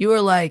show. You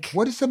were like,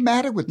 What is the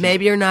matter with you?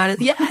 maybe you're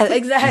not. Yeah,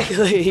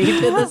 exactly. You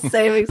did the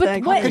same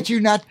exact How thing. could you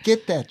not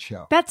get that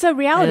show? That's a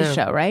reality Yeah.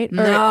 show, right?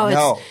 No,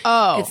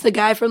 No. it's the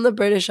guy from the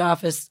British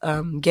Office,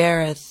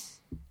 Gareth,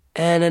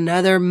 and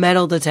another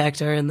metal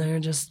detector in there.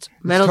 Just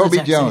metal Toby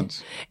detector.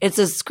 Jones. It's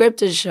a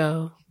scripted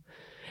show,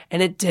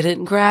 and it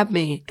didn't grab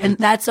me, and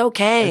that's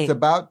okay. It's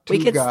about We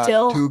could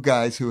still- two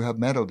guys who have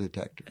metal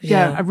detectors.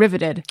 Yeah, I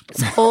riveted.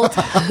 Sold.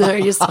 There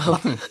you sold.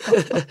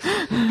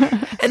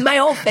 And my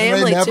whole And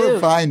family they never too.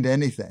 find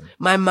anything.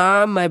 My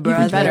mom, my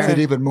brother. better. Makes it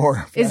even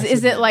more.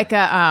 Is it like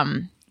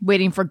a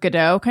Waiting for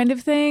Godot kind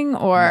of thing,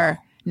 or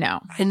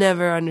no? I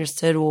never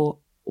understood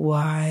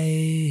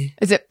why.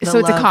 Is it The so?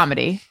 It's a love.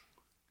 comedy.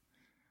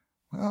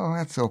 Oh,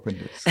 that's open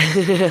to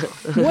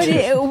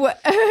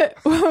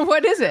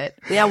What is it?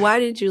 Yeah, why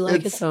did you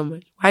like it so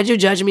much? Why'd you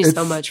judge me so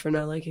it's- much for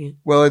not liking it?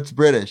 Well, it's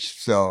British,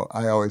 so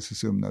I always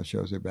assume those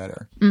shows are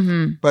better.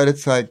 Mm-hmm. But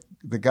it's like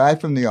the guy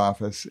from The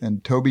Office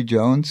and Toby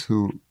Jones,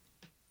 who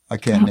I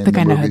can't name think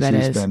the I know who movies that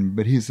he's is. been,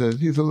 but he's a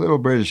little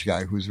British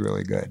guy who's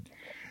really good.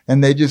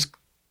 And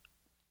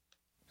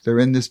they're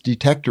in this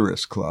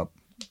detectorist club,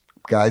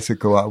 guys that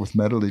go out with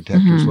metal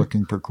detectors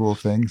looking for cool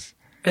things.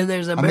 And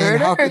there's a I murder. mean,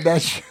 how could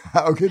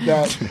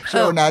that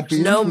show not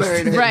be no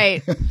interesting? murder.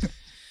 Right.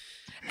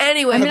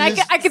 Anyway, I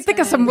mean, I could think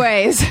of some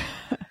ways.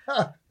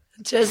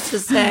 just to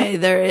say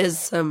there is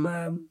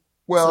some.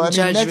 Well,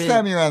 some I mean, next judgment.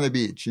 time you're on the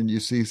beach and you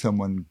see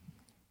someone,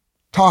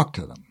 talk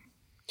to them.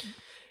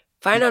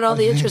 Find out all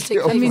the interesting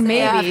I things mean, they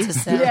have maybe. to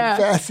say. Yeah.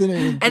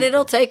 Fascinating. And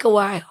it'll take a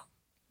while.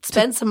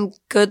 Spend some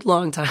good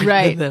long time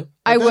Right. with them.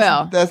 I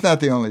will. That's not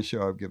the only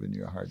show I've given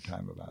you a hard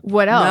time about.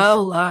 What else?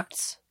 No,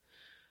 lots.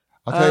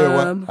 I'll tell you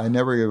what, I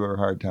never give her a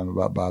hard time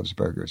about Bob's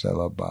Burgers. I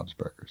love Bob's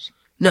Burgers.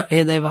 No,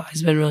 and they've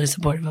always been really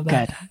supportive about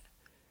Good. that.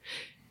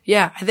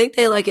 Yeah, I think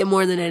they like it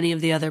more than any of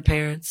the other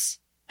parents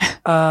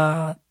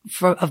of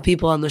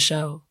people on the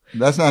show.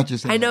 That's not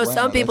just in I know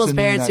Atlanta. some That's people's in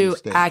the parents who United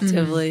States.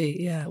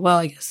 actively, well,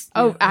 I guess.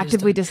 Oh, they just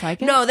actively don't-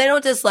 dislike it? No, they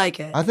don't dislike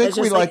it. I think It's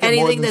we just like it more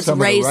anything than that's some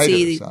of the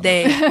racy. writers on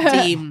They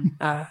deem,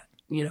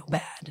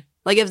 bad.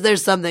 Like if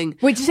there's something.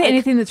 Wait, did you say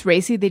anything that's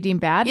racy they deem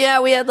bad?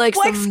 Yeah, we had like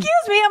Well, some. excuse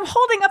me, I'm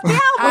holding up the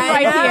album I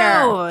right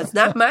know. here. It's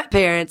not my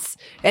parents.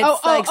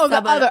 It's like the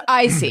some other.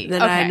 I see.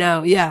 that Okay. I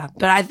know. Yeah,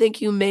 but I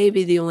think you may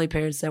be the only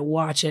parents that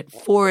watch it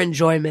for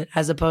enjoyment,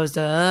 as opposed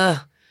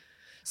to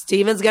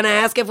Steven's gonna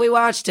ask if we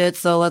watched it,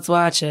 so let's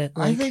watch it.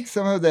 I think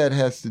some of that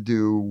has to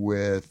do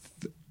with,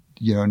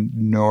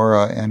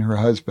 Nora and her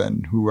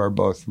husband, who are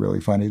both really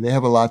funny. They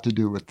have a lot to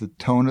do with the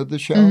tone of the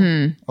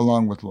show,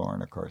 along with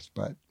Lauren, of course.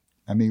 But,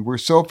 I mean, we're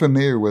so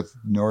familiar with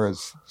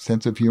Nora's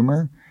sense of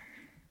humor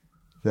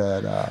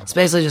that it's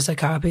basically just a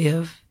copy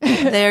of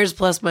theirs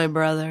plus my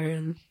brother,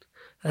 and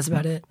that's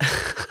about it.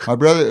 my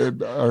brother,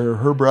 or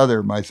her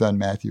brother, my son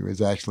Matthew,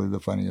 is actually the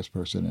funniest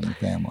person in the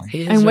family.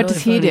 He is And what really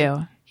does he funny.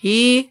 do?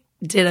 He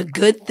did a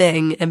good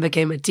thing and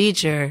became a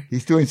teacher.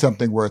 He's doing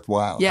something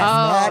worthwhile. Yeah.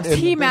 Not in the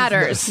he business.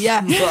 matters.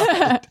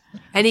 Yeah.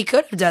 And he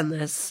could have done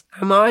this.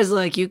 I'm always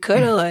like, you could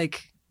have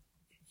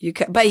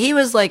but he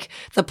was like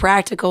the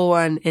practical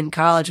one in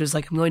college. Was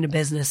like, I'm going to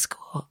business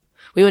school.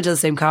 We went to the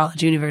same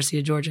college, University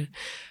of Georgia.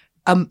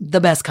 The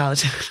best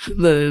college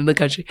in the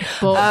country.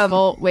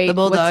 The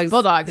Bulldogs.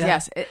 Bulldogs, Yeah.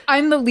 yes.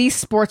 I'm the least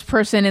sports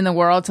person in the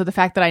world, so the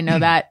fact that I know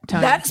that,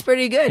 Tony. That's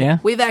pretty good. Yeah.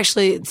 We've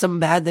actually, some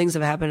bad things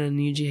have happened on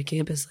the UGA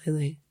campus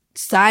lately.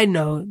 Side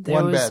note, there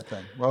One was bad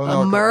thing. Well, no, a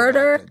okay,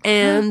 murder one bad thing.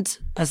 and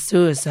a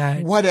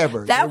suicide.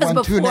 Whatever. That They was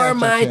won 2 before national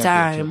my time.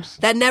 championships.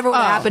 That never would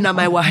happen on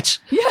my watch.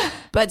 Yeah.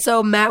 But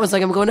so Matt was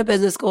like, I'm going to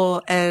business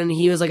school. And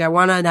he was like, I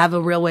want to have a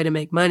real way to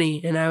make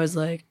money. And I was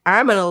like,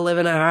 I'm going to live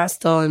in a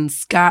hostel in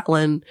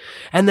Scotland.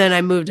 And then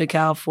I moved to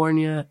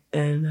California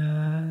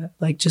and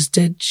just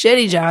did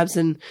shitty jobs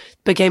and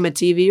became a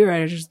TV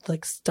writer, just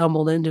like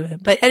stumbled into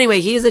it. But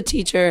anyway, he's a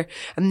teacher.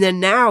 And then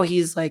now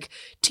he's like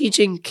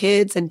teaching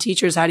kids and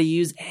teachers how to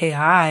use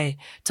AI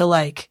to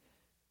like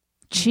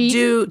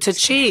cheat.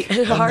 cheat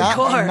And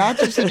hardcore. Not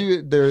just to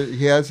do there.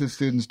 He has his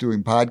students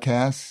doing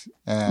podcasts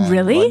and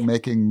Really? like,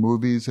 making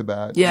movies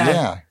about.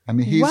 Yeah. I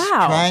mean, he's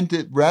Wow. trying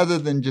to rather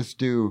than just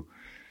do.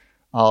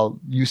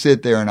 You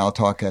sit there and I'll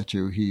talk at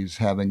you. He's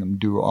having them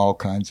do all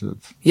kinds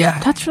of. Yeah.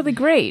 That's really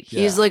great.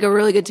 He's like a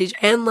really good teacher.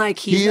 And like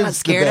he's He not is the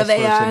scared of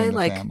best person AI. in the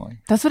Like family.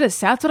 That's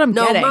what I'm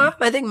no, getting. mom,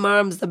 I think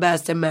mom's the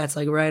best and Matt's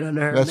like right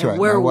under her. That's right.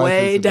 We're My wife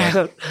way is the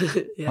down. best.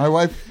 Yeah. My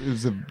wife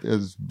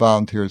is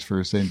volunteers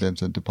for St.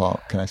 Vincent de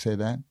Paul. Can I say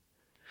that?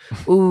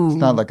 Ooh. It's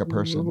not like a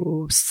person.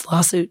 Ooh,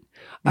 lawsuit.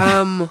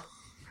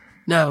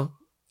 No.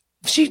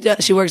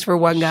 She works for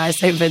one guy,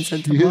 St.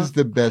 Vincent. de She Paul. is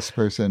the best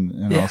person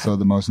and Yeah. also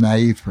the most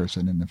naive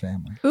person in the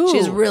family. Ooh.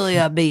 She's really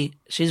upbeat.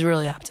 She's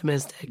really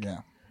optimistic. Yeah.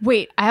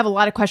 Wait, I have a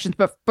lot of questions,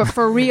 but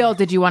for real,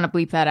 did you want to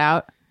bleep that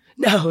out?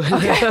 No. St.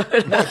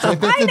 Vincent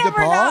de Never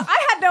know. Paul?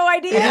 I had no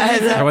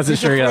idea. I wasn't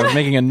sure. I was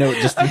making a note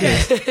just in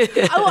case.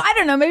 Oh, I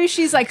don't know. Maybe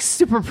she's like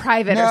super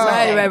private or No.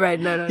 something. Right.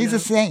 No. He's a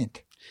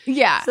saint.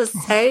 Yeah. It's the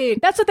same.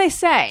 That's what they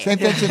say. St.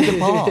 Vincent de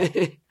Paul.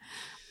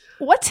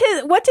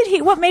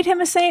 What made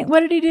him a saint? What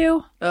did he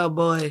do? Oh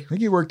boy. I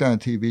think he worked on a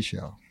TV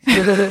show.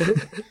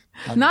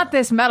 Not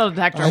this metal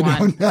detector I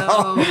one.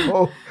 don't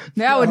know.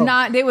 They would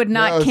not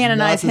That was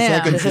canonize not the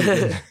him. second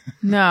season.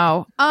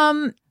 No.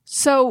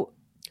 So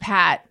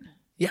Pat,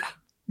 Yeah.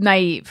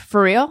 naive.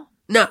 For real?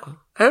 No.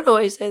 I don't know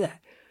why you say that.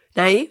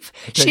 Naive?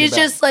 take She's it back.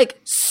 just like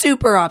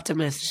super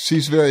optimistic.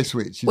 She's very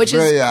sweet. She's Which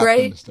very is great.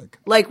 optimistic.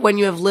 Like when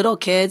you have little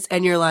kids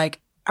and you're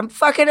like, I'm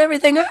fucking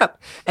everything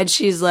up. And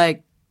she's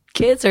like,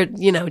 kids are,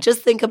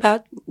 just think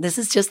about this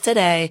is just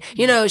today.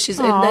 She's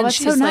and Aw, then that's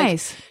she's so like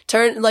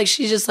nice.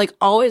 she just like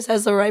always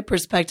has the right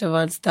perspective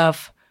on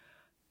stuff.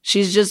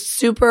 She's just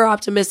super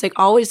optimistic,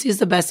 always sees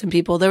the best in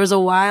people. There was a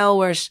while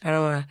where I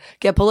don't want to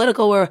get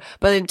political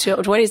but in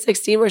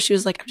 2016 where she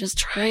was like, I'm just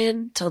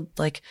trying to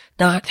like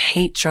not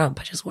hate Trump.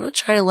 I just want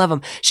to try to love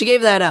him. She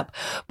gave that up.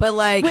 But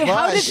like, Wait,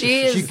 how did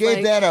she gave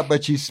like, that up,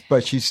 but she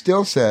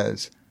still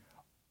says,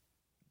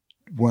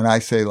 when I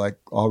say like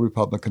all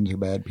Republicans are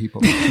bad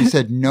people, she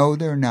said, no,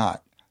 they're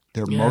not.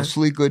 They're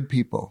mostly good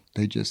people.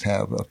 They just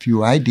have a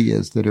few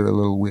ideas that are a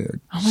little weird.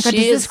 Oh my God, She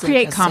does this is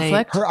create a saint.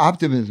 conflict? Her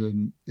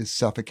optimism is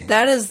suffocating.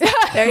 That is,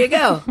 there you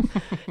go.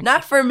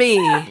 Not for me.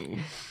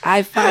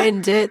 I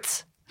find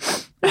it,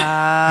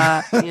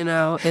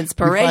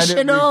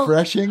 inspirational.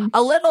 Refreshing.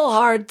 A little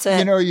hard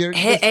to you're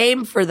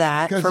aim for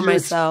that because for you're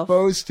myself.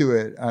 exposed to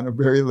it on a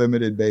very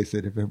limited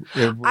basis. If it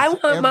I was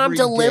want mom every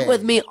to live day.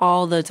 with me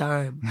all the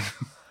time.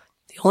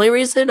 The only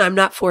reason I'm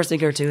not forcing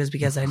her to is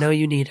because I know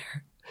you need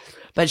her.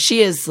 But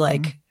she is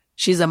like,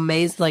 she's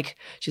amazing. Like,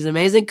 she's an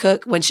amazing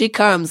cook. When she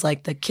comes,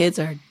 like, the kids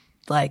are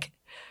like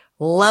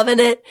loving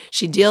it.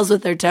 She deals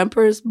with their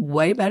tempers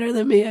way better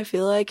than me, I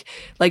feel like.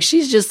 Like,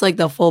 she's just like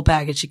the full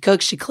package. She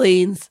cooks, she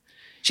cleans.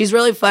 She's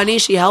really funny.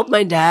 She helped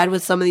my dad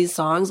with some of these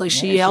songs. Like,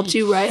 she helped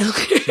you write.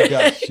 She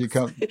does. She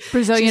comes.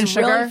 Brazilian She's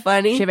sugar. really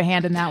funny. She have a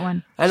hand in that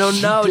one. I don't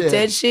know. did.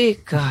 Did she?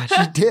 God,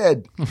 She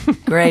did.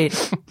 great.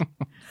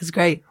 That's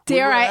great.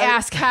 Dare I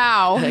ask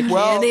how?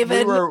 Well,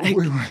 even- we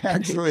were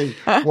actually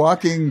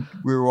walking.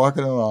 We were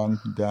walking along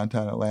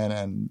downtown Atlanta,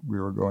 and we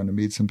were going to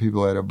meet some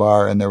people at a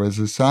bar. And there was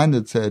a sign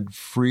that said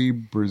 "Free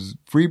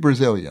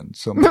Brazilian,"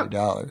 so many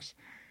dollars.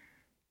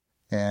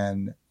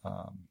 And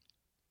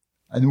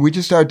we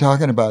just started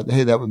talking about,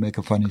 hey, that would make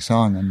a funny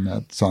song, and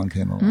that song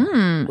came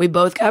along. We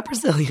both got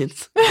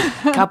Brazilians.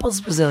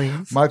 Couples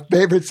Brazilians. My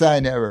favorite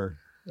sign ever.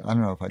 I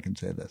don't know if I can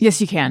say this.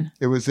 Yes, you can.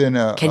 It was in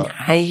a. Can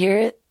I hear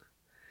it?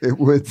 It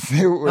was.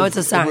 it's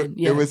a sign,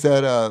 It was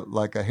at a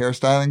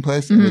hairstyling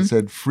place, and it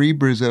said "Free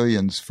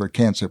Brazilians for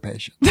cancer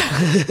patients."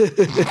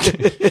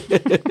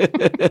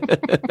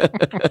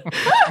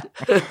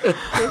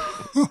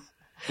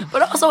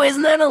 But also,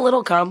 isn't that a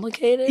little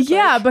complicated?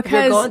 Yeah, Like, if because-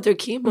 you're going through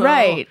chemo.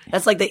 right.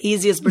 That's like the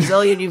easiest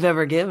Brazilian you've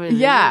ever given.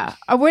 Yeah.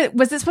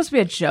 Was it supposed to be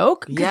a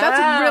joke? 'Cause Yeah.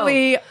 that's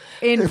really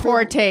in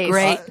poor taste.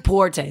 Great.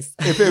 Poor taste.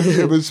 If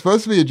it was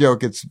supposed to be a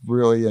joke, it's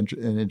really an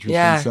interesting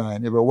Yeah.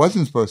 sign. If it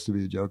wasn't supposed to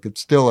be a joke,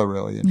 it's still a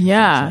really interesting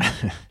Yeah.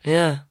 sign.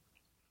 Yeah.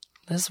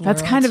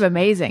 That's kind of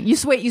amazing. You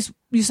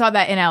saw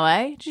that in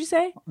LA, did you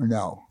say?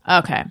 No,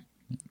 Okay.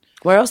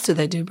 Where else do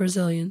they do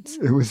Brazilians?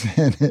 it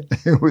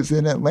was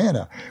in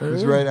Atlanta. It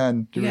was right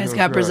on. You guys Doritos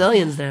got Road.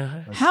 Brazilians now.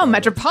 How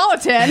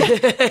metropolitan.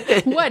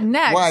 What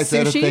next? Why is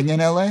that a Sushi? thing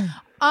in LA?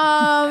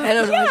 I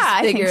don't know. Yeah,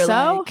 I think figure,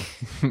 so.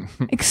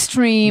 like-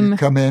 Extreme.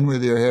 Come in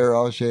with your hair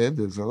all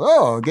shaved. It's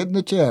like, get in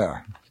the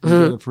chair. You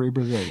get a free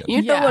Brazilian.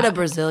 You know Yeah. what a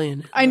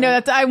Brazilian is. I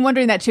know I'm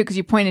wondering that too because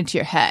you pointed to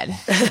your head.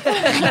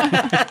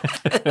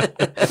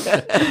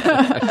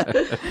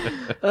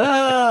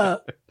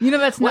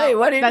 That's not. Wait,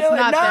 what are you that's doing?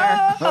 not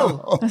their.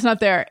 No! That's not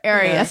their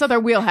area. That's not their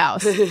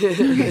wheelhouse.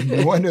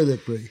 No wonder they're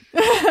free.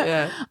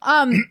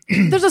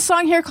 There's a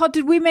song here called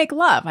 "Did We Make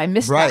Love?" I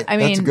missed Right. that. I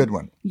mean, that's a good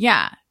one.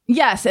 Yeah.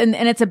 Yes, and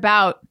it's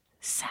about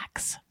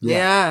sex.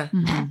 Yeah.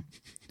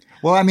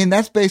 Well, I mean,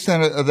 that's based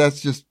on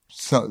that's just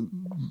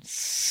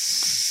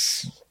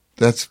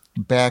that's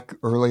back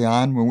early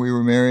on when we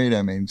were married.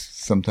 I mean,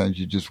 sometimes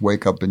you just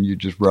wake up and you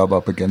just rub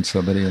up against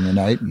somebody in the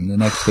night, and the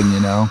next thing you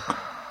know,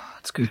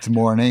 it's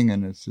morning,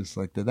 and it's just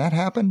like, did that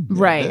happen? Yeah,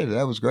 Right. it did.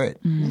 That was great.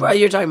 Well,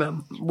 you're talking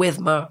about with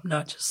mom,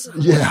 not just.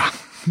 Yeah,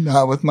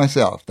 not with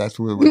myself. That's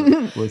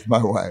with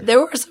my wife. There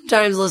were some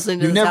times listening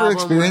to You this never album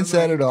experienced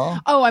where I'm that at all,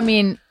 Oh, I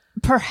mean,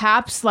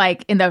 perhaps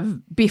like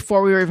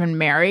before we were even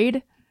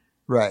married,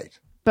 right?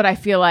 but I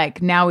feel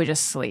like now we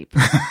just sleep.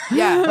 like,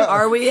 yeah.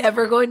 Are we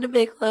ever going to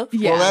make love?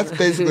 Yeah. Well, that's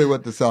basically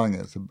what the song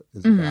is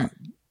about.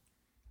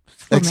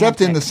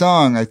 Except in the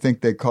song, I think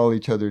they call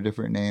each other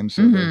different names.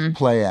 So there's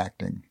play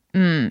acting.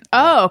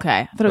 Oh,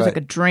 okay. I thought it was Right. like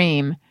a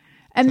dream.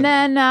 And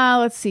then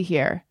let's see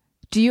here.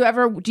 Do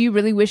you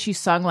really wish you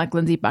sung like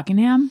Lindsey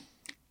Buckingham?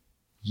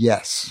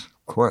 Yes,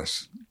 of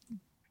course.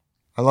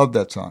 I love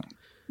that song.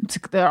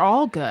 They're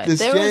all good. This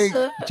There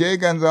was Jay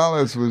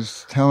Gonzalez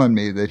was telling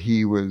me that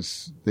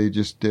they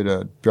just did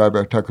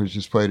Drybar Tucker's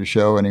just played a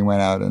show and he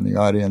went out in the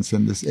audience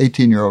and this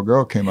 18-year-old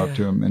girl came up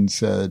to him and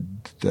said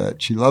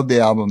that she loved the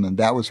album and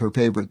that was her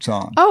favorite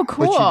song. Oh,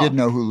 cool. But she didn't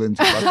know who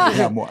Lindsay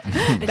Buckingham was.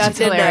 That's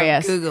She did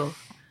hilarious. Google.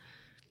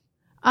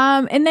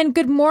 And then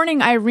Good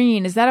Morning,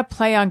 Irene. Is that a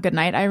play on Good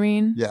Night,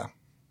 Irene? Yeah.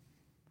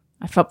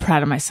 I felt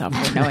proud of myself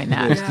for knowing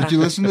that. Did you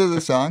listen to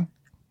the song?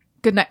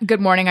 Good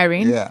Morning,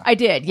 Irene? Yeah. I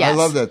did, yes. I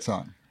love that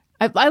song.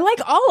 I like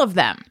all of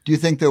them. Do you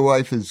think the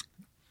wife has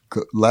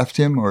left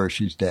him or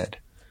she's dead?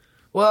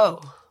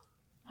 Whoa.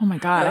 Oh my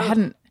God, I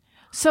hadn't.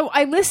 So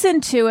I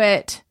listened to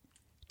it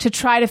to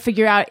try to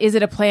figure out, is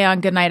it a play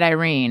on Good Night,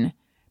 Irene?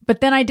 But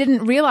then I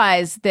didn't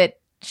realize that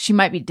she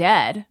might be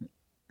dead.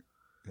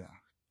 Yeah.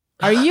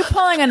 Are you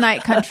pulling a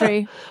Night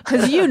Country?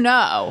 Because you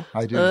know.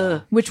 I do.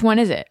 know. Which one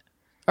is it?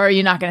 Or are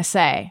you not going to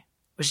say?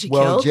 Was she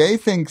Well, killed? Jay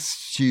thinks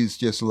she's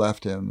just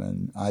left him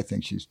and I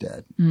think she's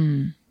dead.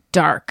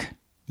 Dark.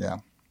 Yeah.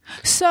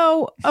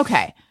 So,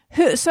 okay.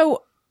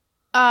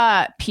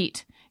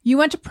 Pete, you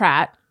went to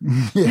Pratt.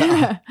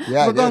 Yeah.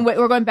 Yeah.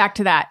 We're going back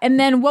to that. And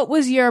then what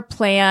was your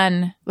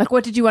plan? Like,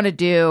 what did you want to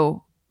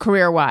do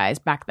career-wise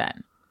back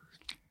then?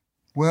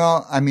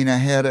 Well, I mean, I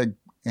had an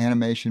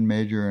animation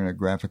major and a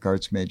graphic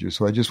arts major,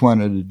 so I just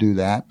wanted to do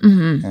that.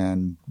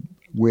 And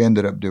we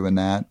ended up doing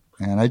that.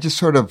 And I just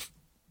sort of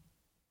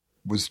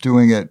was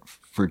doing it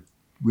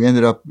we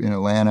ended up in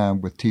Atlanta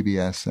with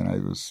TBS, and I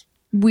was...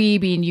 We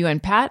being you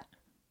and Pat?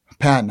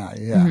 Pat and I,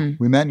 yeah.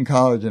 We met in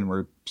college and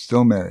we're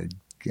still married.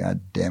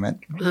 God damn it.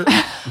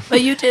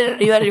 But you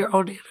had your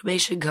own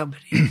animation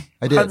company.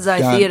 I did.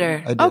 Hanzai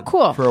Theater. I did Oh,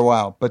 cool. For a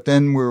while. But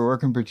then we were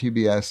working for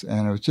TBS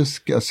and it was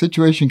just a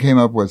situation came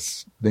up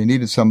with they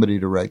needed somebody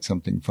to write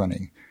something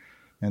funny.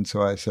 And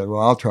so I said,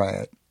 well, I'll try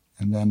it.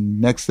 And then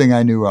next thing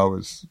I knew, I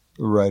was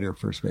a writer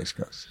for Space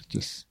Ghost.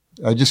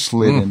 I just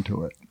slid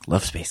into it.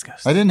 Love Space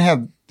Ghost.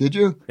 Did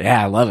you?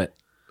 Yeah, I love it.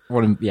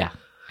 Yeah.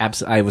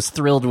 Absolutely. I was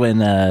thrilled when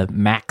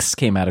Max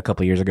came out a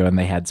couple years ago and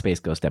they had Space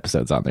Ghost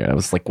episodes on there. That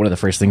was like one of the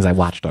first things I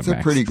watched on It's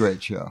Max. a pretty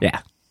great show.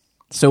 Yeah.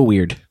 So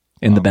weird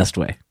in the best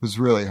way. It was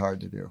really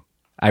hard to do.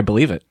 I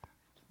believe it.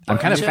 I'm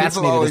kind of People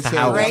fascinated as always to say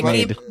how that. it's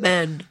Cranky made.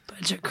 men.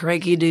 Bunch of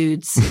cranky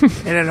dudes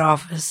in an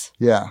office.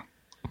 Yeah.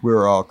 We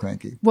were all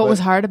cranky. What But- was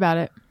hard about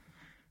it?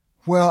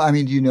 Well, I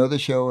mean, do you know the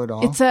show at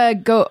all? It's a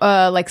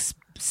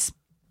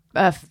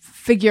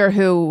figure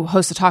who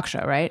hosts a talk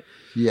show, right?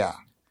 Yeah.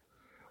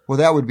 Well,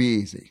 that would be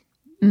easy.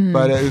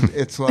 But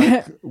it's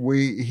like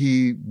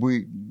we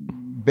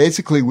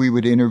basically we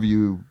would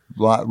interview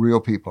real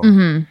people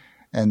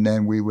and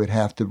then we would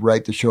have to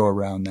write the show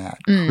around that,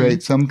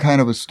 create some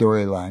kind of a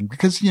storyline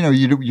because,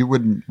 you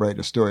wouldn't write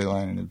a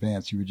storyline in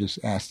advance. You would just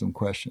ask them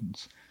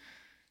questions.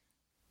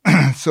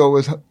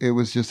 So it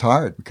was just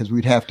hard because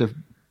we'd have to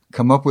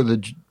come up with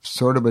a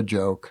sort of a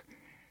joke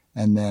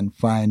and then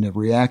find a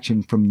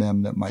reaction from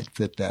them that might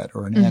fit that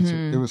or an answer.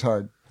 It was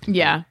hard.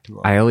 Yeah.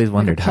 I always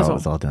wondered how it puzzle.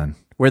 was all done.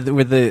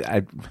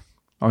 I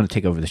want to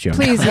take over the show.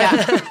 Please,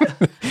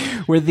 yeah.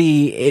 Were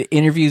the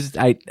interviews?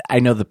 I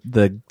know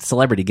the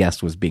celebrity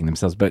guest was being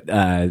themselves, but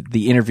were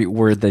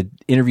the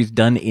interviews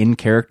done in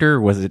character?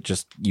 Or was it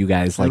just you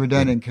guys? They were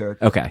done in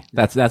character. Okay,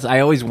 that's.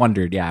 I always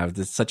wondered. Yeah,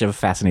 it's such a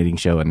fascinating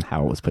show and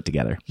how it was put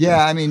together.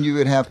 Yeah, I mean, you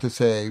would have to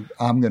say,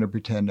 I'm going to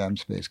pretend I'm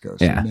Space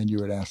Ghost. Yeah. And then you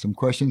would ask them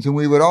questions. And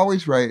we would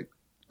always write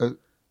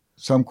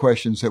some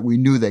questions that we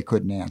knew they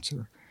couldn't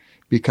answer.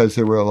 Because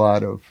there were a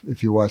lot of,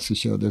 if you watch the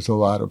show, there's a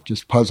lot of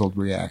just puzzled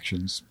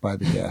reactions by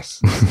the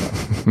guests. And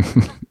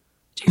stuff.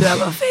 Do you have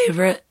a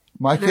favorite?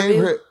 My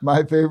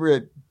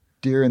favorite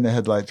deer in the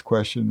headlights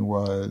question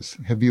was,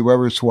 have you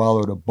ever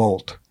swallowed a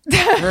bolt?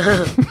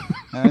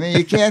 I mean,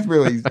 you can't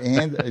really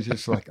answer. It's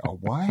just like, a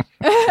what?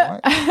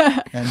 What?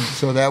 And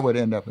so that would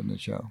end up in the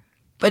show.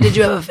 But did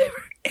you have a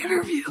favorite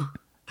interview?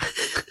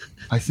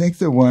 I think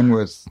the one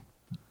with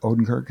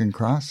Odenkirk and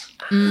Cross.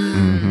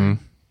 Mm-hmm.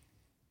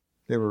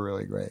 They were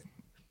really great.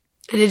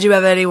 And did you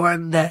have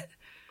anyone that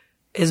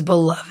is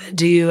beloved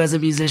to you as a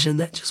musician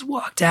that just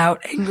walked out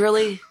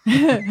angrily?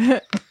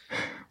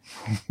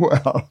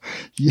 Well,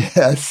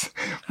 yes.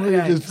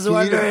 Okay, just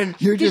wondering.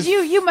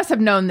 You must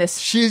have known this.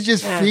 She's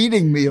just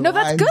feeding me. No,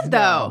 that's lines good though.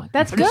 now.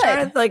 That's I'm just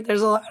trying good. to, like,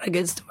 there's a lot of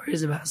good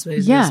stories about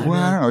Space Yeah. Ghost.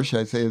 Well, I don't know. Should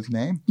I say his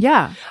name?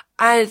 Yeah.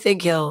 I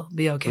think he'll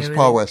be It okay was with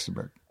Paul it.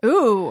 Westerberg.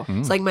 Ooh.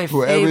 It's like my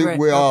Who favorite.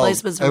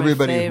 Replacements are my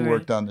everybody favorite. who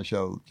worked on the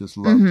show just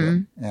loved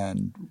him.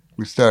 And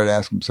we started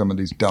asking him some of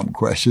these dumb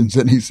questions,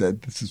 and he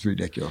said, "This is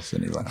ridiculous,"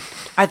 and he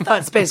left. I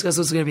thought Space Ghost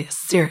was going to be a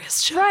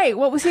serious show. Right.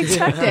 What was he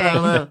expecting? I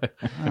don't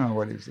know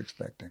what he was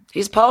expecting.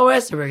 He's Paul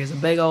Westerberg. He's a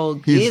big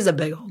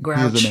old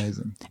grouch. He's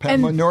amazing.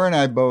 And- Nora and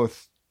I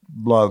both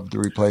loved the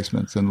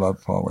Replacements and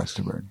loved Paul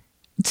Westerberg.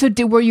 So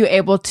were you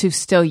able to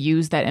still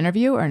use that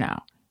interview or no?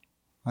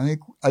 I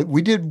think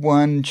we did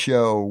one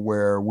show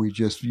where we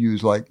just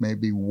used like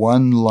maybe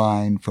one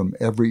line from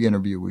every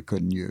interview we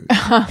couldn't use,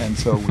 and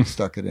so we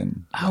stuck it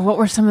in. Oh, what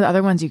were some of the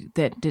other ones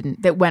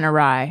that went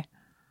awry?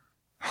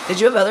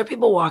 Did you have other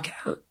people walk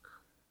out?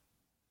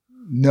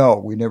 No,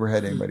 we never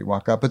had anybody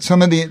walk out. But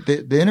some of the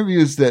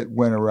interviews that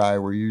went awry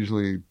were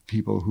usually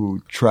people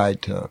who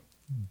tried to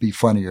be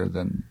funnier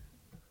than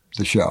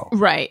the show.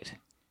 Right.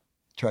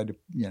 Tried to,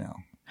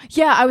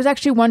 Yeah, I was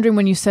actually wondering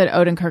when you said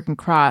Odenkirk and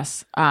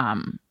Cross,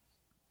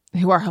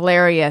 who are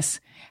hilarious,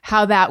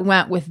 how that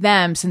went with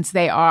them since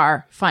they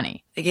are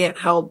funny. They can't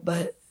help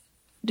but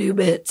do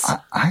bits.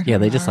 Yeah,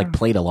 they just like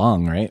played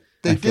along, right?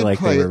 They I feel did like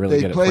play. they were really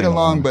They good at played playing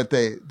along, but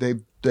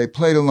they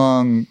played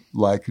along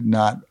like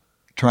not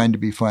trying to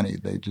be funny.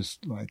 They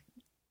just like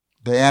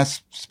they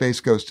asked Space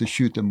Ghost to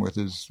shoot them with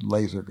his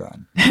laser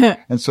gun,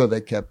 and so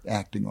they kept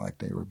acting like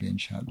they were being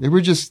shot. They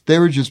were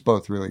just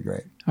both really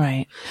great.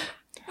 Right.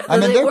 I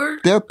mean,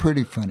 they're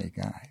pretty funny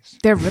guys.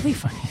 They're really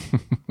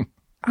funny.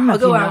 I'll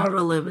go out on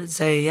a limb and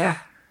say, yeah,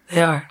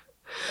 they are.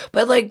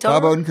 But like,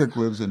 Bob Odenkirk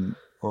lives in.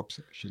 Oops,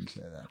 I shouldn't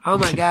say that. Oh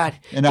my God.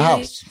 In a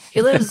house.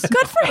 He lives.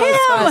 Good for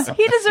him.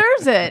 He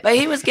deserves it. But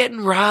he was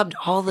getting robbed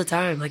all the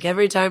time. Like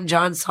every time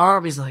John saw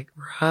him, he's like,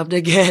 robbed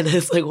again.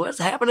 It's like, what's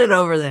happening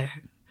over there?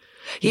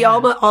 He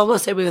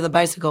almost hit me with a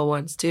bicycle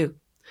once too.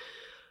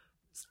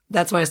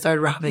 That's why I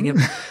started robbing him.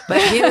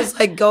 But he was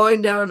like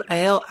going down a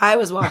hill. I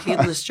was walking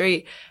in the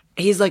street.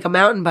 He's like a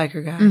mountain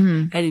biker guy.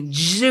 And he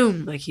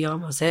zoomed, like he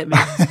almost hit me.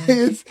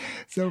 It's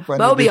so funny.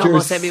 Moby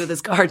almost hit me with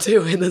his car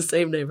too in the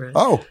same neighborhood.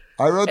 Oh,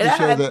 I wrote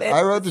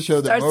the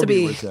show that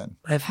Moby was in.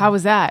 How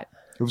was that?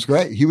 It was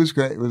great. He was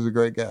great. It was a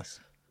great guest.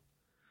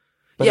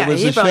 But Yeah, it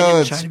was he a probably show.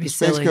 didn't try to be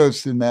Space silly.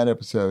 Ghost in that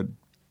episode.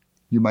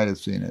 You might have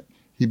seen it.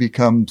 He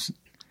becomes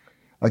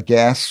a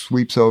gas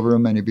sweeps over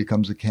him, and he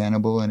becomes a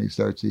cannibal, and he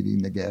starts eating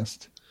the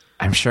guest.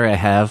 I'm sure I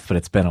have, but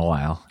it's been a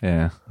while.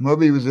 Yeah.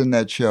 Moby was in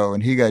that show,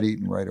 and he got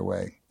eaten right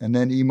away. And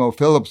then Emo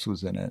Phillips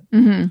was in it,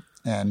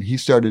 and he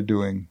started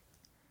doing,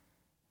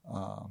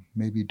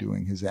 maybe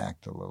doing his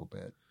act a little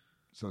bit.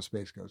 So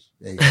Space Ghost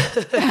ate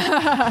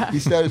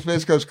him.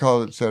 Space Ghost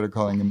started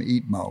calling him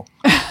Eat Mo.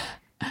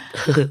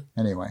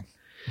 Anyway.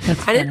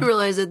 I didn't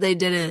realize that they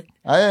did it.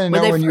 I didn't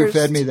When know they when you first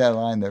fed me that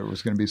line there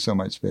was going to be so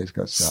much Space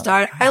Ghost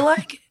stuff. I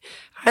like it.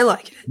 I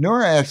like it.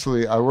 Nora,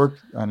 actually, I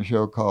worked on a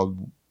show called,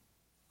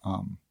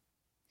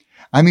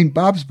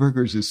 Bob's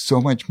Burgers is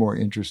so much more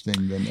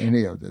interesting than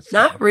any of this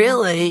Not stuff.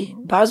 really.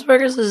 Bob's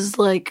Burgers is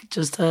like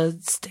just a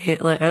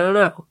like I don't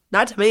know.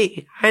 Not to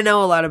me. I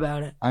know a lot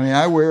about it.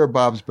 I wear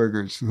Bob's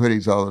Burgers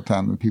hoodies all the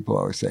time, and people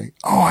always say,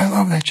 "Oh, I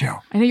love that show."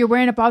 I know you're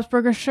wearing a Bob's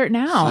Burgers shirt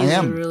now. I He's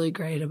am. really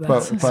great about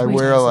But it. if I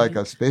wear like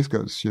a Space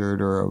Ghost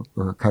shirt or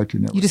a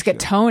Cartoon Network, You just get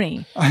shirt,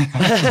 Tony.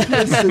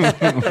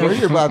 wear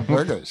your Bob's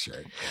Burgers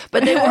shirt.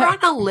 But they were on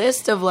a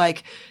list of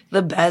like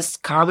the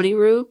best comedy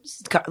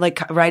rooms,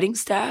 like writing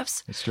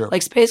staffs. It's true.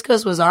 Like Space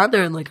Ghost was on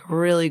there and like a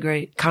really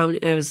great comedy.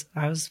 I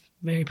was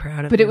very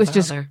proud of. But it my was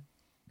just- father.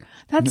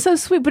 That's so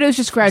sweet. But it was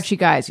just grouchy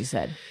guys, you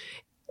said.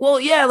 Well,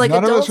 yeah, like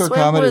None of Adult us were Swim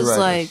comedy was writers.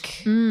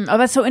 like. Oh,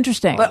 that's so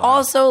interesting. But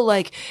also,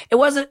 like, it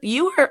wasn't,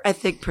 you were, I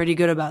think, pretty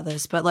good about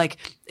this, but like,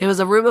 it was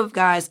a room of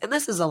guys, and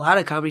this is a lot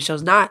of comedy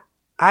shows.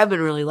 I've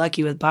been really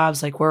lucky with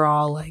Bob's, like, we're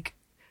all like,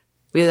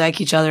 we like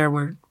each other, and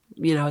we're,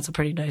 it's a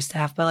pretty nice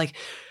staff, but like,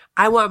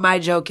 I want my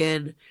joke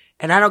in,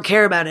 and I don't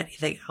care about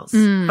anything else. I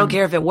don't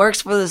care if it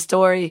works for the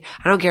story.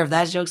 I don't care if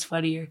that joke's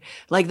funnier.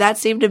 Like, that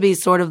seemed to be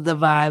sort of the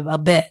vibe, a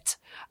bit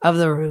of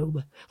the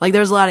room. Like,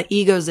 there's a lot of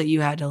egos that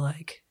you had to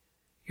like,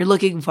 you're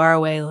looking far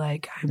away,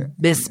 like I'm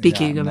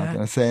misspeaking I'm not about.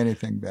 going to say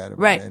anything bad about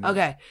Right. it.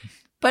 Okay.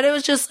 But it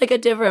was just like a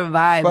different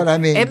vibe. But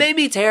it made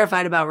me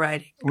terrified about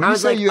writing. When I you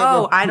was say like, you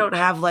have I don't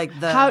have like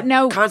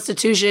the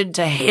constitution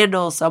to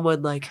handle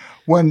someone like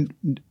When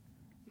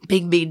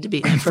being mean to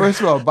me. ever. First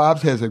of all,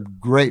 Bob's has a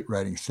great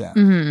writing staff,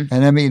 and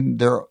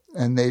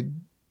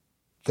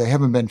they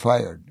haven't been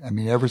fired.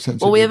 Ever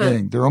since the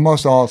beginning, they're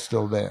almost all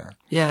still there.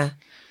 Yeah.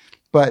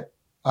 But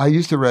I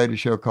used to write a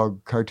show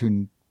called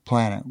Cartoon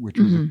Planet, which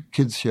was a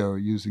kids show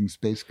using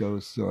Space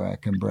Ghost,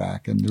 Zorak, and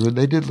Brack, and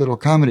they did little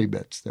comedy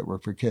bits that were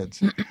for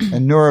kids.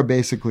 And Nora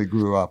basically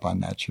grew up on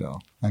that show.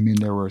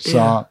 There were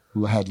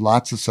had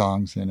lots of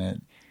songs in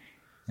it.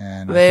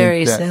 And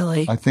Very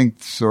silly. I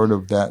think sort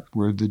of that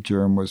where the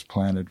germ was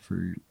planted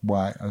for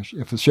why,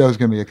 if a show is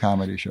going to be a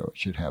comedy show, it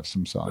should have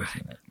some songs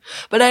in it.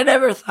 But I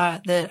never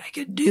thought that I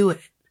could do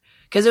it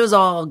because it was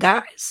all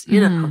guys,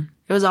 It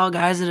was all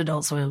guys at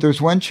Adult Swim.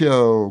 There's one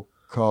show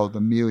called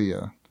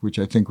Amelia, which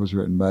I think was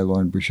written by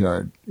Lauren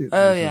Bouchard. There's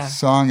a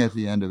song at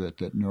the end of it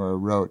that Nora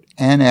wrote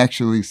and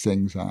actually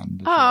sings on.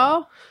 The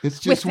show. It's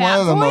just with one that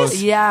of the voice?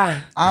 most.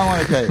 Yeah. I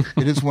want to tell you,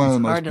 it is one of the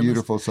most hard to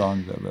beautiful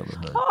songs I've ever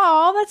heard.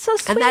 Oh, that's so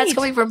sweet. And that's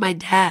coming from my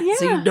dad,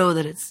 so Yeah. you know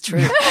that it's true.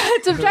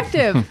 It's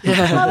objective. Oh,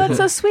 that's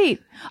so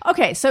sweet.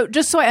 Okay, so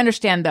just so I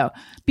understand though,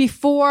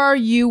 before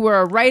you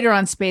were a writer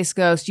on Space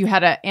Ghost, you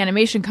had an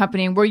animation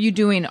company. Were you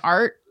doing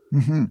art?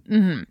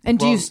 Mm-hmm. And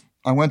do you?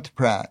 I went to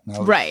Pratt. And I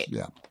was, Right.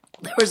 Yeah.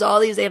 There was all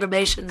these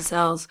animation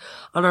cells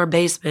on our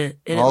basement.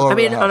 All over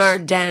the house. on our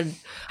den.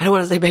 I don't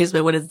want to say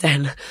basement when it's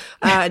den.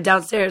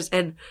 Downstairs.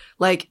 And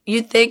Like,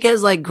 you'd think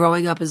as like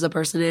growing up as a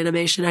person in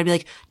animation, I'd be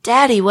like,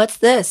 Daddy, what's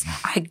this?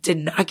 I did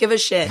not give a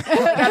shit.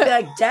 Like, I'd be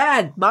like,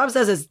 Dad, Mom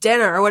says it's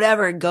dinner or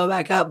whatever, and go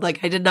back up.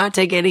 Like, I did not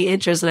take any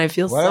interest, and I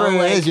feel Whatever so it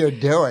like is you're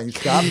doing,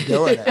 stop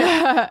doing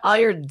it. all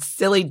your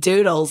silly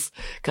doodles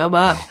come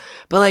up.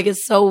 But like,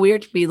 it's so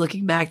weird to me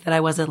looking back that I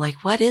wasn't like,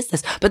 what is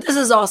this? But this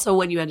is also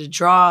when you had to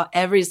draw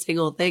every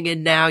single thing,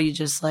 and now you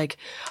just like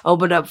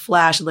open up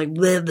Flash and like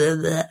blah, blah,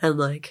 blah, and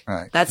like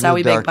Right. that's The how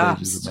we make dark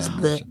ages pops. of Just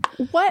bleh.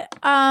 animation. What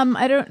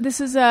I don't this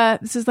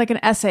is like an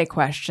essay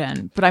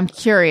question, but I'm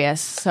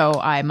curious, so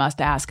I must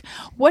ask.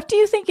 What do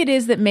you think it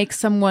is that makes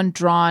someone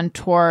drawn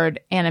toward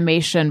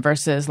animation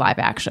versus live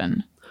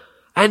action?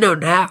 I know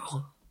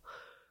now.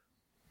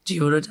 Do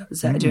you want to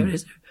say? Do you want to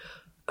say?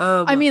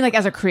 I mean, like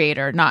as a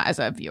creator, not as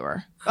a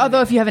viewer.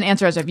 Although if you have an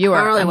answer as a viewer, I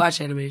don't really watch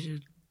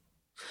animation.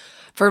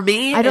 For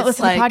me, I don't it's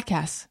listen like, to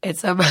podcasts.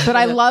 It's But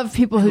I love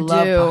people who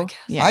love do. podcasts.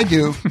 Yeah. I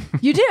do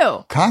You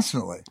do?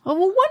 constantly. Oh,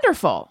 well,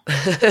 wonderful.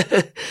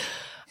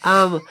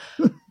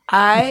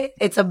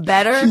 It's a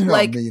better You don't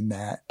like mean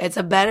that. it's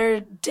a better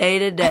day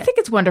to I day. think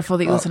it's wonderful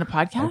that you listen to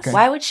podcasts. okay.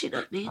 Why would she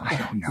not mean I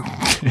that? don't know.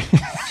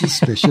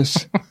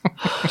 Suspicious.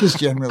 Just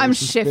generally I'm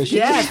suspicious. shifty.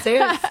 Yeah,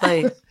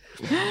 seriously.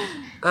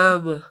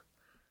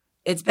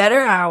 It's better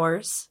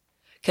hours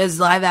because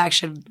live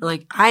action.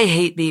 Like, I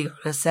hate being on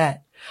a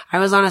set. I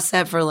was on a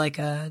set for like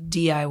a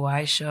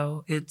DIY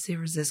show in San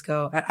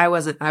Francisco. I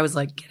was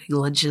like getting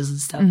lunches and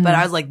stuff, but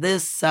I was like,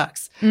 this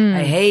sucks.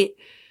 I hate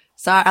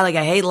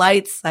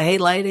lights. I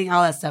hate lighting,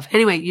 all that stuff.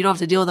 Anyway, you don't have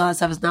to deal with all that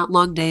stuff. It's not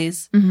long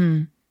days.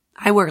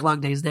 I work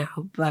long days now,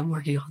 but I'm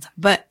working all the time.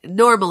 But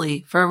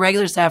normally for a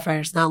regular staff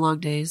writer, it's not long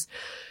days.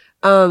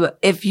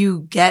 If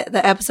you get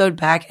the episode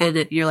back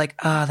and you're like,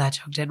 oh, that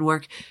joke didn't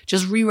work,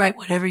 just rewrite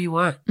whatever you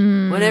want.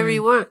 Whatever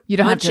you want. You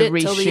don't have Punch to it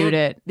till the reshoot end.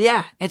 it.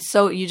 Yeah. It's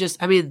so,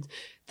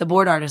 the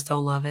board artists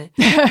don't love it,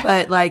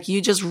 but like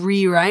you just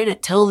rewrite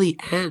it till the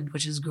end,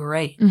 which is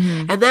great.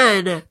 And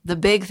then the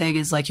big thing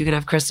is like you can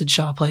have Kristen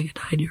Shaw playing a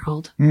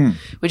 9-year-old,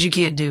 which you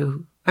can't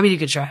do. I mean, you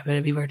could try, but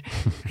it'd be weird.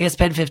 I guess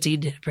Pen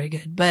 15 did it pretty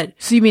good, but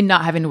So you mean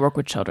not having to work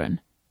with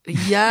children?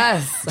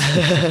 yes,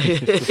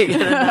 get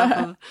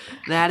enough of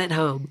that at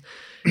home.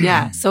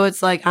 Yeah, so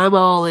it's like I'm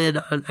all in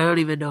on. I don't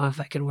even know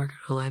if I can work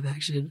on a live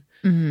action.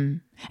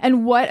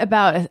 And what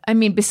about, I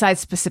mean, besides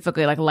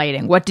specifically like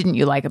lighting, what didn't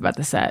you like about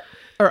the set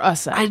or a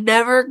set? I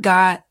never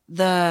got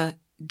the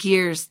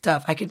gear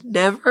stuff. I could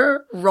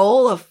never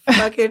roll a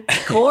fucking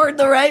cord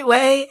the right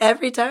way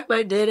every time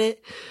I did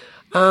it.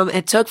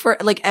 It took for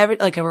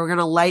we're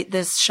gonna light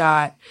this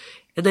shot,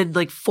 and then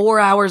like 4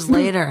 hours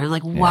later, and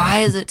like,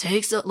 why does it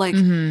take so like?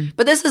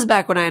 But this is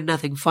back when I had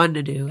nothing fun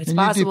to do. It's And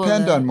you possible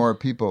depend that- on more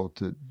people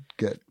to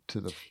get to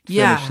the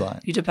finish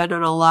line. you depend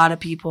on a lot of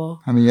people.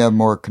 I mean, you have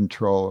more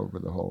control over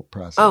the whole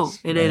process. Oh,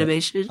 in right?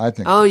 animation? I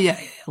think. Oh, yeah.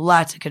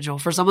 Lots of control.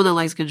 For someone that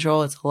likes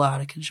control, it's a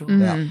lot of control.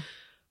 Yeah.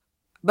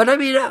 But I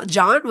mean,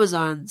 John was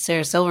on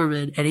Sarah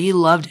Silverman and he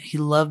loved it. He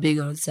loved being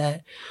on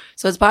set.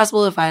 So it's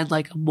possible if I had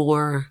like a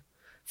more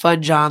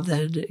fun job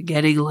than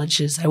getting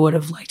lunches, I would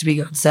have liked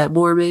being on set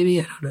more, maybe.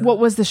 I don't know. What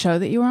was the show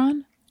that you were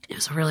on? It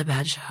was a really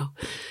bad show.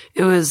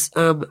 It was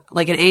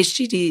like an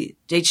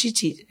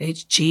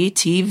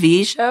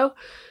HGTV show,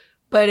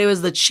 but it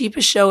was the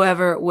cheapest show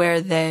ever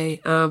where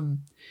they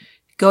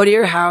go to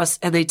your house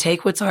and they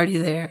take what's already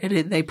there and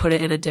they put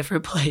it in a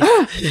different place.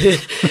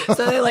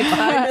 So they like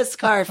find a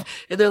scarf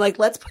and they're like,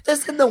 let's put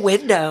this in the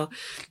window.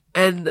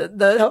 And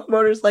the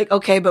homeowner's like,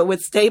 okay, but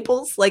with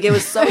staples, like it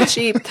was so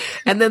cheap.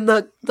 And then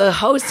the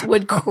host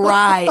would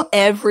cry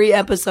every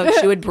episode.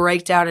 She would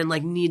break down and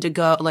like need to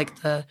go, like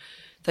the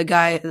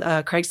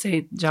guy, Craig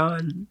St.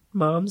 John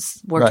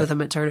Moms worked Right. with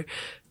him at Turner.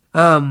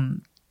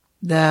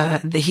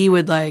 He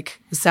would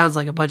like, it sounds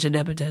like a bunch of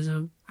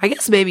nepotism. I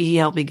guess maybe he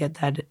helped me get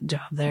that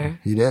job there,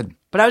 He did.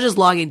 but I was just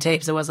logging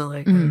tapes. It wasn't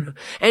like, I don't know.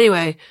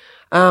 Anyway,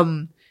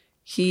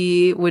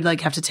 he would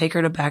like have to take her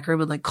in a back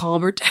room and like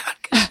calm her down.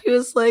 'Cause she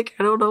was like,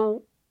 I don't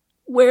know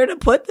where to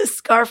put this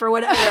scarf or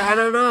whatever. I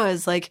don't know.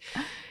 It's like,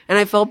 and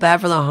I felt bad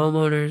for the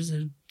homeowners,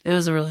 and it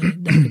was a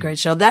great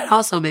show. That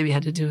also maybe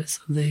had to do with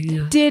something.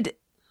 You know. Did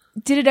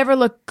it ever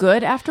look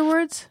good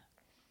afterwards?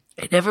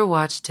 I never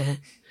watched it.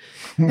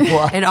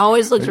 Why? It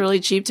always looked really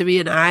cheap to me,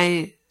 and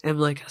I am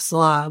like a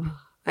slob.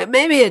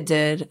 Maybe it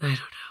did. I don't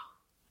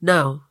know.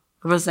 No.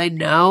 I'm going to say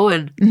no,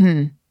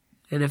 and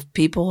if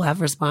people have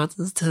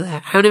responses to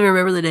that. I don't even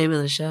remember the name of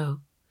the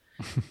show.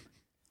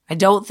 I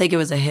don't think it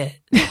was a hit.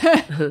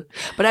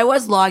 But I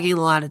was logging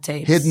a lot of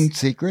tapes. Hidden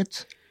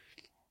Secrets?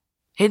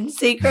 Hidden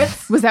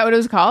Secrets? Was that what it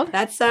was called?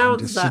 That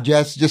sounds...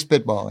 Just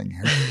spitballing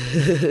here.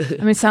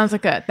 I mean,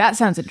 that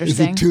sounds Is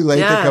interesting. it too late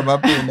Yeah. to come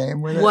up with a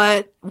name with it?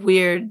 what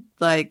weird,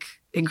 like,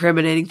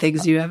 incriminating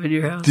things do you have in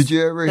your house? Did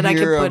you ever that I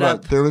hear could put about,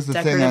 up there was a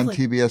thing on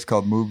decoratively? TBS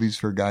called Movies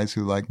for Guys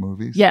Who Like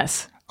Movies?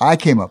 Yes. I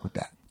came up with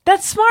that.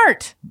 That's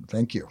smart.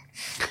 Thank you.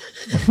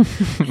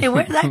 Hey,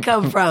 where did that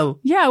come from?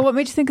 Yeah, what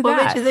made you think of What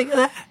that? made you think of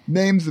that?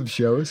 Names of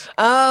shows.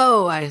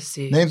 Oh, I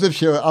see. Names of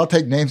shows. I'll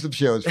take names of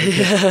shows. For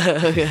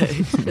sure.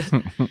 Okay.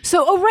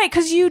 So, right,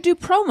 because you do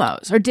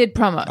promos or did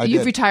promos.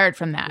 You've did. retired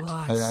from that.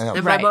 I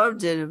And Right. my mom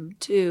did them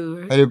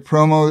too. I did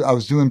promos. I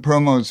was doing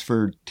promos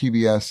for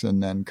TBS,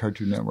 and then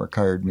Cartoon Network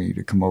hired me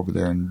to come over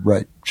there and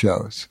write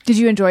shows. Did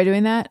you enjoy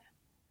doing that?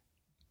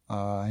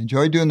 I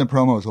enjoyed doing the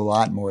promos a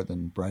lot more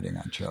than writing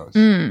on shows.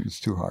 Mm. It's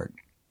too hard.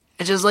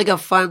 It's just like a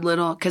fun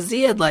little, because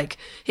he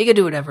could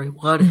do whatever he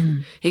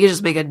wanted. He could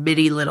just make a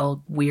mini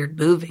little weird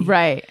movie.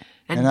 Right.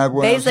 And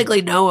And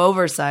basically no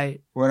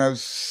oversight.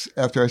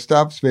 After I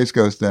stopped Space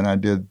Ghost, then I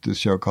did this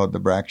show called The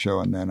Brack Show,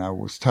 and then I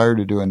was tired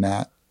of doing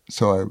that.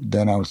 So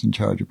then I was in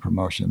charge of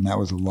promotion. That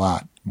was a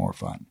lot more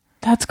fun.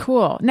 That's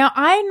cool. Now,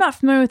 I'm not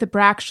familiar with the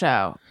Brack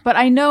Show, but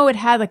I know it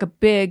had like a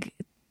big,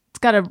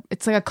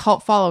 it's like a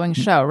cult following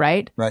show,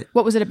 right? Right.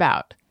 What was it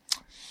about?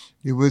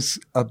 It was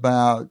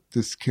about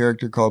this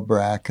character called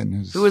Brack,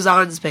 and Who was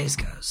on Space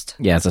Ghost.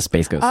 Yeah, it's a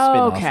Space Ghost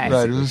Oh, spin-off. okay.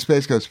 right. It was a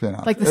Space Ghost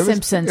spinoff. Like The It was-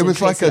 Simpsons It and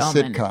was like Tracy a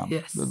Ullman. sitcom.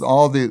 Yes.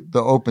 All the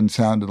open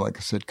sounded like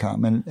a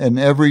sitcom, and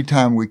every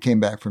time we came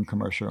back from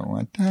commercial, it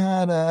went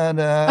da da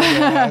da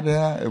da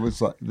da. It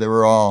was like they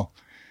were all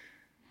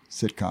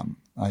sitcom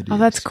ideas. Oh,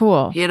 that's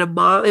cool. He had a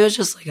mom. It was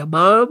just like a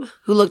mom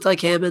who looked like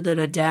him, and then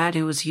a dad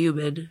who was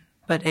human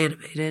but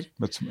animated.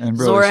 And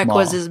really Zorak small.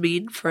 was his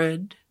mean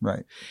friend,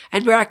 Right.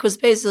 and Brack was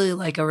basically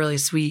like a really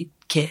sweet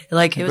kid.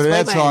 Like it was But it played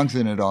had by songs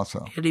in it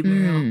also. Andy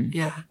Barrow.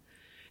 Yeah,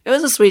 it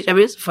was a sweet. I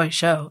mean, it's a funny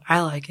show.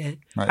 I like it.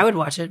 Right. I would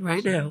watch it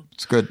right now.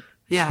 It's good.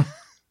 Yeah.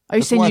 Are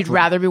you saying you'd wonderful.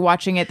 rather be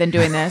watching it than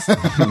doing this?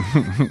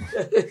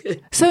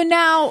 So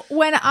now,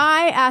 when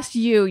I asked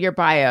you your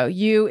bio,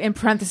 you in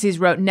parentheses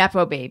wrote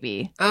Nepo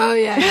baby. Oh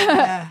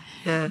yeah.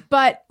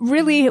 But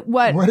really,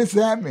 What does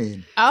that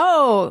mean?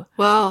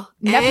 Well,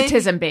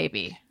 nepotism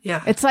baby.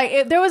 Yeah. It's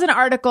like there was an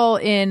article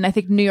in, I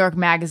think, New York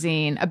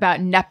Magazine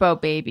about Nepo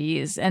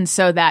babies. And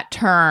so that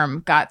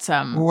term got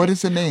some. Well, what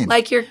does it mean?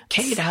 like your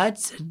Kate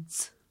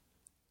Hudson's.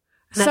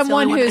 That's the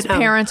Someone only one I whose know.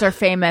 parents are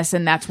famous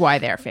and that's why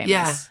they're famous.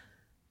 Yeah.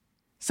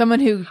 Someone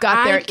who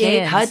got their I'm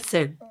Kate ins.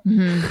 Hudson.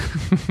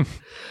 Mm-hmm.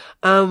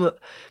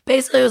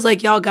 Basically, it was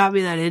like y'all got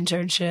me that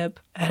internship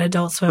at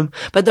Adult Swim.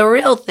 But the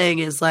real thing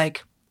is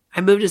like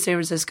I moved to San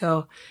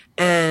Francisco,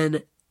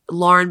 and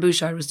Lauren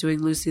Bouchard was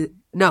doing Lucy.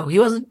 No, he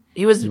wasn't.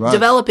 He was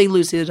developing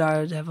Lucy the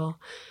Daredevil,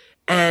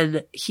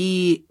 and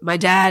my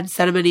dad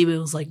sent him an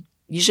email. Was like,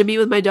 "You should meet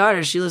with my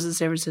daughter. She lives in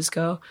San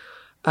Francisco."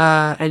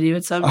 And he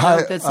had some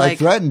joke that's I like,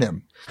 threatened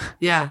him.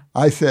 "Yeah,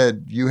 I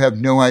said, "You have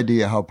no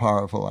idea how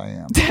powerful I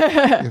am.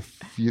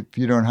 if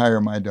you don't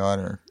hire my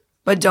daughter."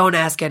 but don't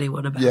ask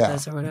anyone about Yeah.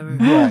 this or whatever."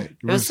 Right.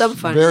 It was some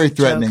funny very joke.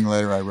 threatening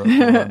letter I wrote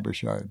to Lauren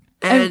Bouchard.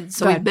 And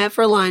so go we ahead. met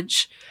for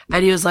lunch,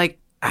 and he was like,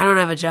 "I don't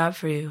have a job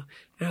for you."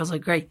 And I was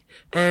like, "Great."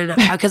 And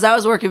because I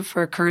was working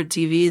for Current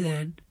TV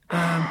then,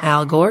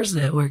 Al Gore's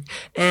network,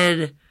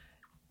 and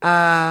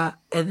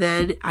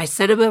then I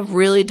sent him a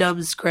really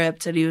dumb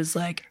script, and he was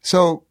like,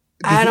 So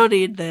 "I don't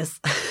need this."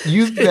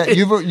 you've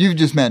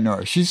just met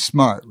Nora. She's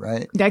smart,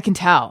 right? I can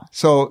tell.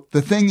 So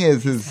the thing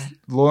is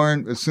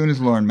Lauren, as soon as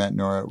Lauren met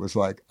Nora, it was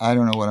like, I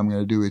don't know what I'm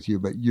going to do with you,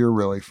 but you're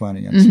really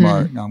funny and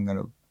smart, and I'm going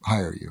to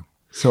hire you.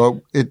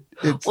 So it's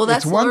Well,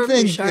 that's it's one Lauren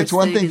thing. Bouchard's It's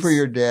one thing thing for is-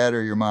 your dad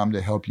or your mom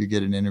to help you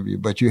get an interview,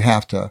 but you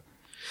have to.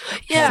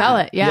 Yeah. Sell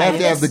it. Yeah. you have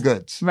to have it's- the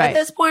goods. At Right.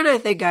 this point, I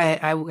think I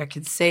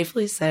can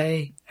safely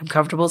say I'm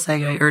comfortable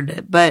saying I earned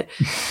it. But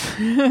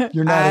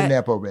You're not a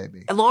nepo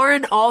baby.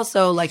 Lauren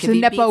also like She's if a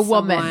he nepo meets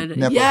woman. someone,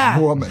 Nepo yeah.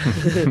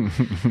 woman.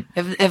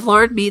 If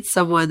Lauren meets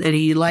someone and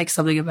he likes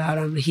something about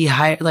him, he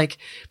hired like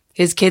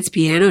his kid's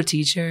piano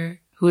teacher,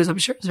 who is I'm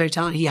sure is very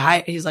talented.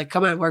 He's like,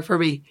 "Come on, work for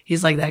me."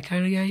 He's like that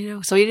kind of guy, you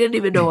know. So he didn't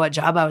even know what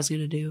job I was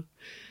going to do.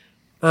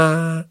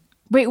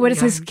 Wait, what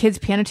does his kid's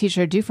piano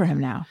teacher do for him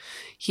now?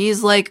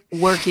 He's like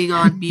working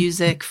on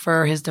music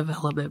for his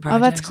development projects.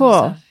 Oh, that's and cool.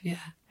 stuff. Yeah.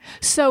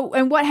 So,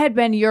 and what had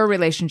been your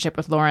relationship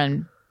with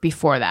Lauren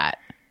before that?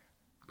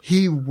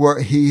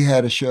 He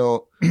had a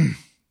show. We're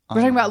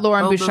talking about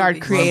Lauren Oh, Bouchard,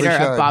 movies. creator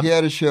Lauren of Bouchard. Bob He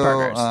had a show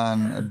Burgers.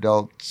 on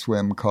Adult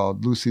Swim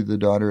called Lucy the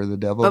Daughter of the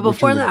Devil, But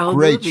before which was that, a home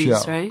great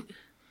movies, show. right?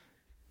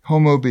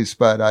 Home movies,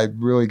 but I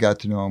really got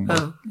to know him.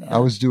 Oh, I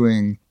was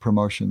doing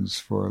promotions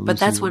for Lucy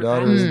that's the when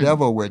Daughter of the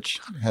Devil, which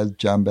has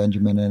John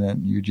Benjamin in it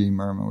and Eugene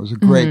Merman. It was a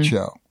great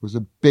show. It was a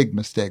big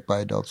mistake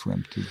by Adult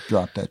Swim to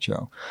drop that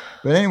show.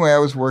 But anyway, I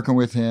was working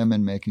with him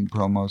and making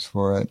promos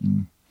for it,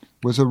 and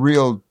was a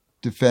real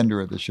defender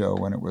of the show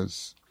when it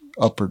was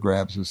up for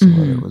grabs as to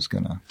whether it was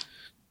going to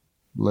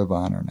live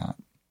on or not.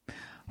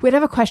 Wait, I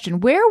have a question.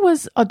 Where were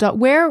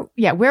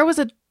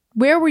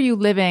you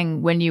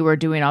living when you were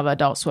doing all the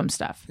Adult Swim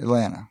stuff?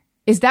 Atlanta.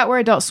 Is that where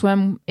Adult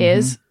Swim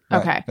is? Right.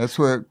 Okay. That's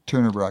where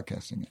Turner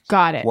Broadcasting is.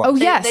 Got it. What? Oh,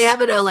 yes. They have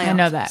an LA I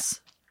know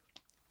office.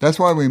 That's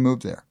why we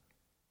moved there.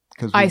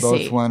 Because we I both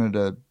see. wanted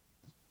to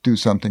do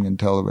something in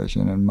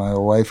television. And my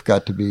wife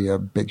got to be a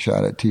big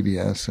shot at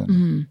TBS.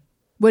 And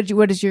what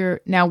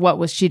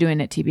was she doing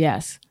at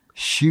TBS?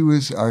 she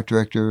was art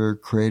director,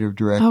 creative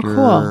director.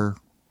 Oh, cool.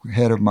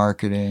 head of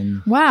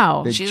marketing.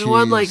 Wow. Big She's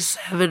won like cheese.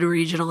 7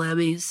 regional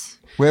Emmys.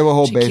 We have a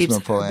whole She keeps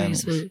basement full of her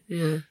Emmys. basement,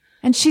 yeah.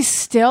 And she's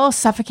still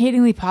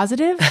suffocatingly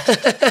positive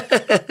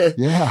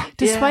Yeah.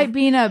 despite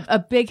being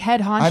a big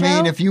head honcho. I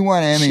mean, if you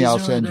want Emmy, She's I'll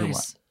really send you one.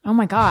 nice. oh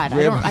my God,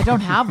 I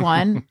don't have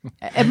one.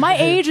 At my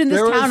age in this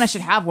There was- town, I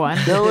should have one.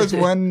 There was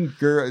one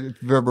girl, if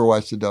you've ever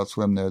watched Adult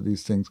Swim, there are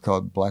these things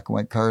called black and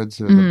white cards,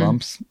 or the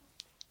bumps.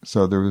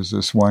 So there was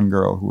this one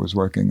girl who was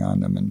working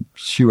on them, and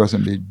she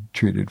wasn't being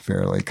treated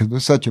fairly because it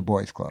was such a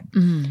boys' club.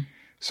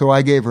 So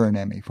I gave her an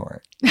Emmy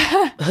for it.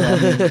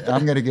 So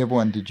I'm going to give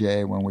one to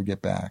Jay when we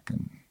get back.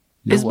 And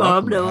you're Does Mom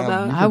welcome to know have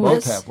about one. You I can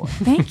both will- have one.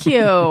 Thank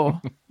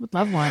you. Would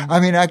love one. I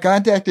mean, I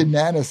contacted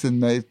Nanis,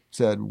 and they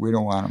said, we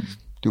don't want them.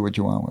 Do what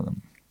you want with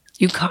them.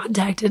 You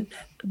contacted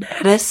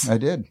Nanis I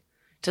did.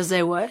 to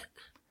say what?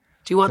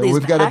 Do you want So these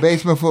we've got a back?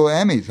 basement full of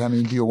Emmys. I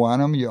mean, do you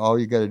want them? All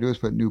you got to do is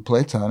put new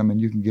plates on them, and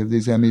you can give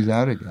these Emmys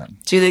out again.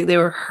 Do you think they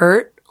were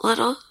hurt a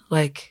little?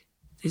 Like,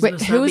 these Wait,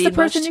 must who not was the mean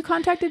person much you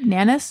contacted?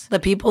 Nanis? The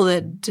people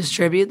that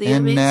distribute the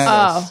And Emmys?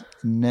 NATS,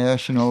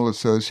 National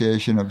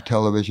Association of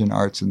Television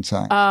Arts and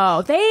Science.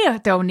 Oh, they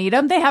don't need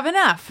them. They have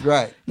enough.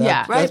 Right.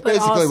 Yeah. That's Right, but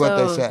basically what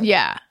they also- said.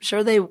 Yeah. I'm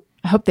sure they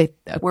I hope they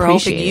were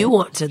appreciate hoping it. you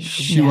wanted them.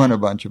 She won a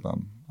bunch of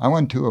them. I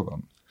won 2 of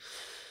them.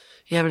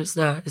 Yeah, but it's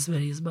not as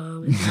many as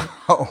Mom. is it?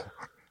 Oh.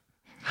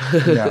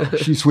 No,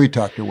 she sweet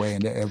talked her way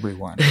into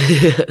everyone.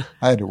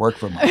 I had to work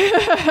for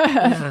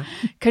her.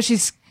 Because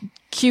she's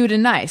cute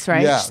and nice,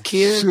 right? Yeah,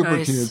 cute and super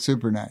nice. cute,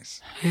 super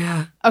nice.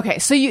 Yeah. Okay,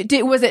 so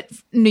was it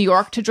New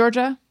York to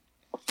Georgia?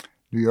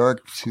 New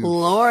York to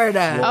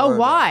Florida. Oh,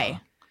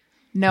 why?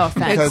 No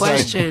offense. Good because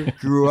question. I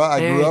grew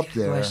Very up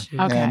good there, question.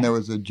 Okay. and there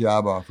was a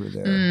job offer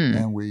there,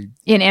 and we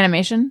In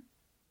animation?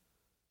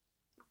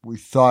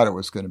 thought it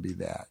was going to be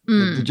that.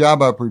 The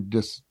job offer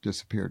just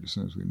disappeared as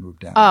soon as we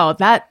moved down. Oh,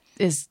 that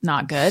is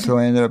not good. So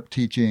I ended up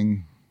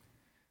teaching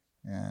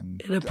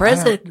and In a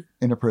prison.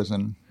 in a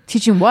prison,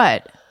 Teaching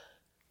what?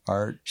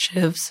 art,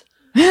 Shivs.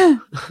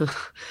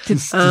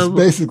 just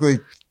basically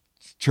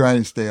trying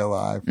to stay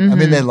alive. I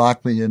mean, they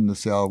locked me in the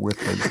cell with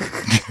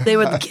the. They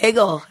would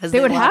giggle as They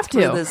they would have walked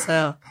through to. the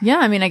cell. Yeah,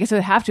 I mean, I guess it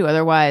would have to.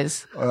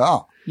 Otherwise,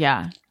 Oh,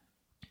 yeah.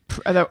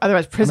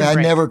 Otherwise, I prison mean, I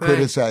break. never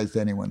criticized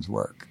anyone's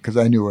work because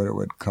I knew what it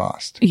would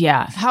cost.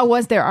 Yeah. How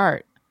was their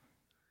art?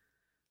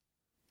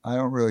 I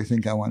don't really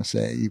think I want to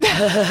say.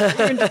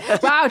 Even.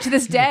 Wow, to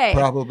this day.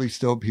 Probably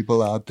still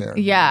people out there.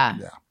 Yeah.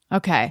 Yeah.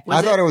 Okay.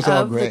 I thought it was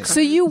all of the great. So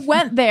you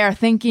went there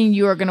thinking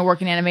you were going to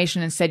work in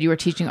animation. Instead, you were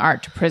teaching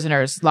art to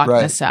prisoners locked in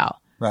a Right. cell.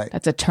 Right.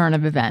 That's a turn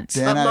of events.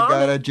 Then I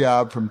got a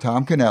job from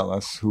Tom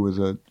Canellis, who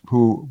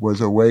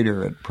was a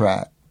waiter at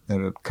Pratt at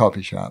a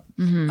coffee shop,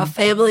 A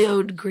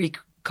family-owned Greek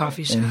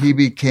coffee shop. and he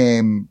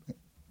became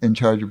in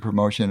charge of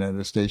promotion at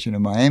a station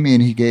in Miami,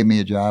 and he gave me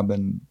a job,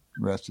 and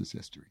the rest is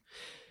history.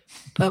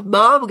 But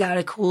Mom got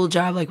a cool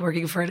job, like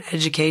working for an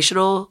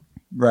educational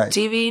Right.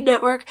 TV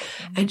network,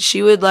 and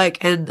she would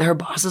and her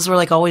bosses were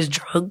like always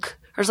drunk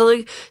or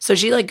something. So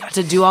she like got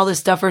to do all this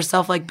stuff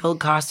herself, like build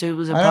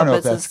costumes and I don't know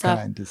if puppets and that's stuff.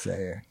 kind to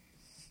say.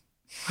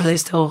 Are they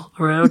still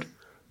around?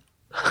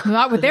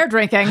 Not with their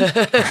drinking.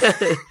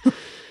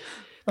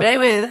 But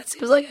anyway, that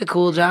seems like a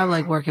cool job,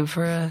 like working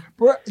for a.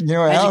 Well, Allison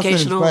is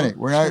Educational funny.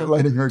 We're not show.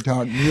 letting her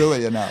talk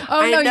nearly enough.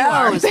 Oh, I no, know, you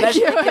are. Thank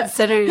especially you.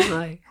 considering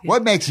like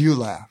What makes you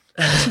laugh?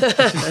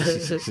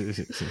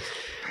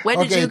 when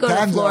did Okay, you go to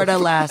time's Florida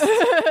up. last?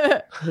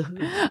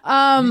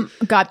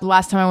 God, the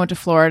last time I went to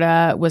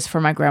Florida was for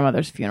my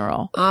grandmother's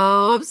funeral.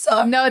 Oh, I'm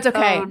sorry. No, it's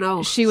okay. Oh,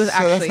 no. She was So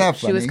that's actually, not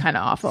she was funny. kind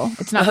of awful.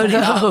 It's not Oh funny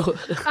at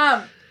all.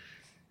 no.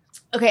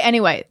 Okay,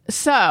 anyway,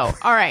 so,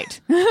 all right.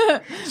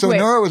 So Wait,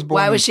 Nora was born.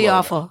 Why in was she Florida.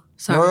 awful?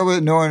 Sorry.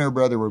 Nora and her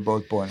brother were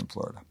both born in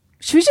Florida.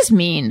 She was just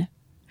mean.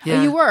 Yeah.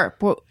 Oh, you were.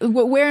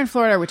 Where in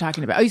Florida are we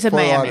talking about? Oh, you said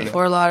Fort Miami. Lauderdale.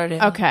 Fort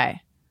Lauderdale.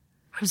 Okay.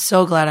 I'm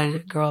so glad I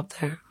didn't grow up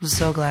there. I'm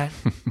so glad.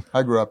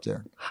 I grew up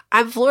there.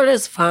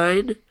 Florida's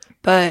fine,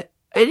 and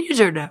you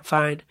turned out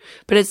fine.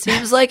 But it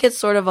seems like it's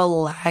sort of a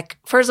lack.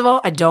 First of all,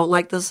 I don't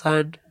like the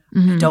sun.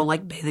 I don't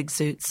like bathing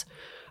suits.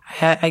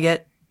 I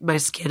get my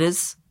skin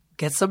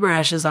get some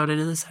rashes on it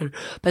in the sun.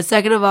 But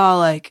second of all,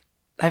 like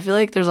I feel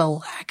like there's a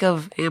lack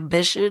of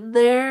ambition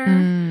there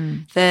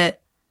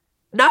that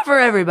not for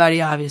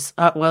everybody, obviously.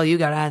 Well, you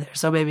got out of there,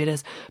 so maybe it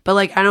is. But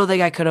like, I don't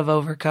think I could have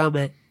overcome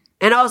it.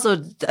 And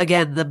also,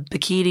 again, the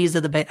bikinis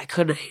and I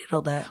couldn't have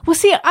handled that. Well,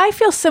 see, I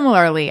feel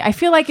similarly. I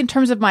feel like in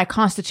terms of my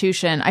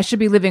constitution, I should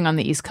be living on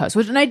the East Coast,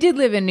 and I did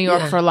live in New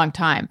York Yeah. for a long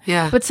time.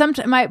 Yeah. But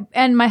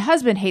my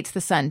husband hates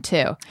the sun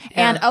too.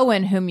 And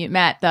Owen, whom you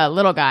met, the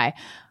littler guy,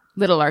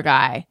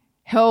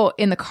 he'll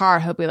in the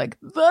car, he'll be like,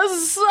 the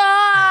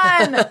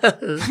sun,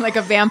 like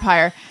a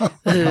vampire.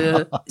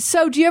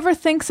 So do you ever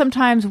think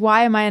sometimes,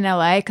 why am I in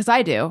LA? Because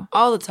I do.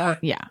 All the time.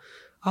 Yeah.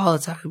 All the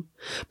time.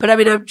 But I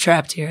mean, I'm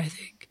trapped here, I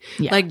think.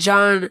 Yeah. Like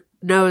John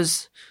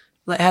has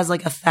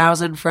like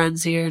 1,000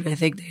 friends here, and I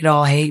think they'd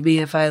all hate me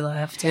if I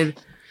left. And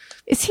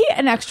Is he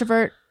an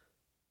extrovert?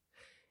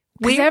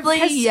 'Cause weirdly,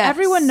 'cause yes.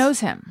 everyone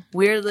knows him.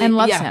 Weirdly, and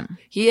loves yeah, him.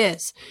 He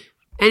is.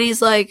 And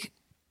he's like,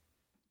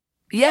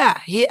 yeah,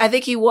 I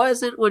think he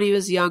wasn't when he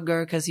was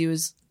younger because he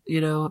was,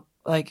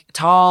 like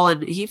tall,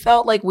 and he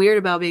felt like weird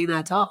about being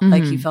that tall.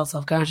 Like he felt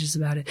self-conscious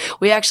about it.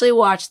 We actually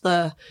watched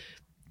the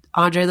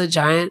Andre the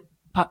Giant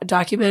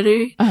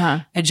documentary,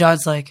 and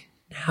John's like,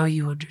 now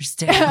you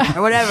understand,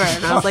 or whatever.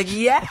 And I was like,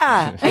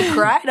 yeah, I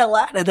cried a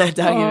lot in that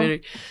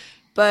documentary.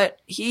 But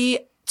he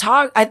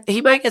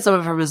might get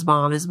something from his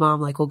mom. His mom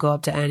like will go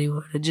up to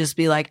anyone and just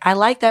be like, I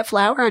like that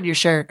flower on your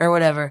shirt or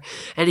whatever.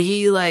 And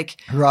he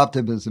like, her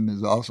optimism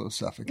is also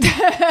suffocating.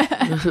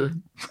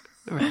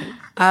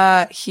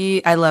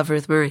 I love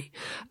Ruth Murray.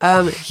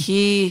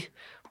 He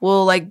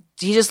will like,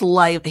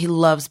 he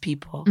loves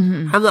people.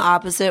 I'm the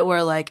opposite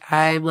where like,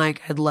 I'm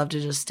like, I'd love to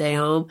just stay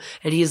home.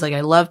 And he's like,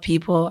 I love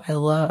people.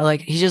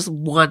 He just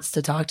wants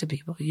to talk to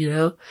people,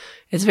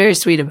 It's very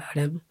sweet about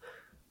him.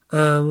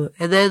 And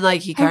then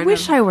like I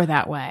wish I were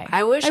that way.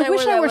 I wish I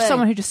were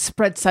someone who just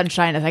spread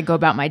sunshine as I go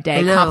about my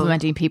day,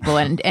 complimenting people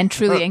and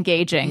truly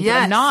engaging.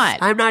 Yes,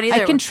 I'm not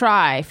either. I can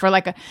try for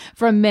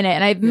a minute,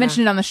 and I've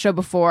mentioned it on the show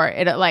before.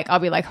 I'll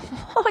be like,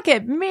 look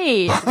at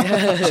me,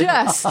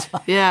 just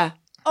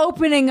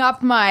opening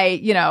up my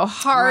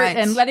heart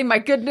and letting my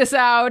goodness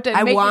out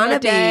and making my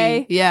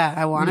day.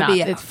 I want to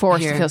be. It's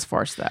forced. It feels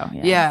forced though.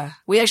 Yeah,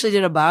 we actually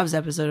did a Bob's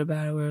episode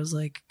about it where it was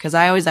like, because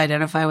I always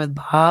identify with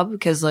Bob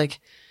because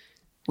like.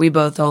 We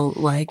both don't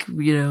like,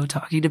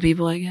 talking to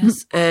people, I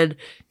guess. And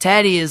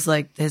Teddy is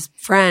like his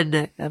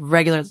friend, a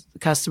regular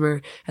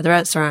customer at the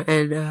restaurant.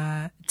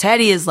 And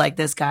Teddy is like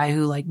this guy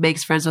who like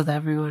makes friends with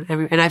everyone.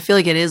 And I feel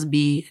like it is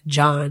me,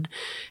 John.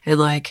 And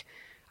like,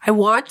 I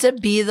want to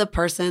be the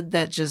person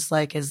that just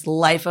like is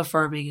life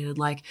affirming and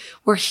like,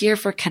 we're here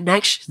for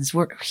connections.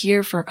 We're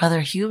here for other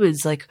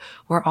humans. Like,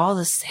 we're all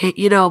the same,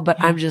 but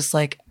I'm just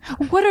like,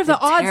 what are the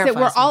odds that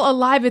we're all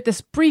alive at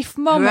this brief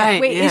moment? Right,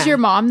 Wait, is your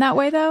mom that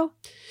way though?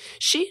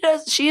 She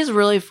is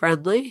really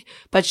friendly,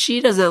 but she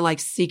doesn't like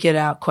seek it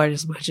out quite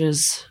as much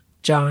as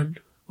John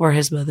or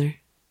his mother.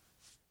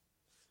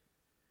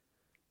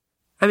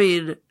 I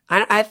mean,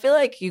 I feel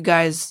like you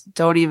guys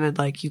don't even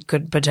like, you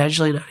could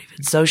potentially not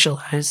even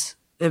socialize.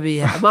 I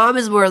mean, mom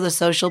is more of the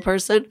social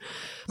person,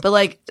 but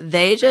like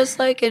they just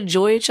like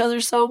enjoy each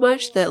other so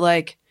much that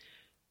like,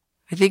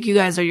 I think you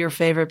guys are your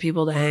favorite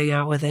people to hang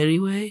out with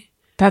anyway.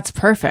 That's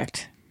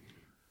perfect.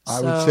 I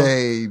would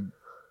say...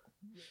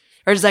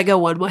 Or does that go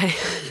one way?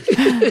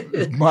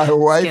 My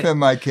wife and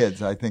my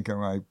kids, I think, are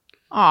my.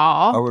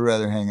 Aww. I would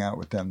rather hang out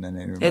with them than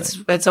anybody.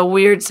 It's a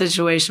weird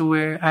situation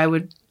where I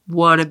would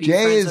want to be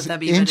friends with them.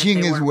 Jay is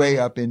inching his way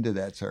up into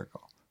that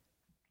circle.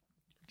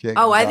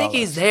 I think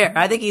he's there.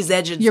 I think he's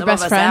edging your some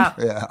best of us friend? out.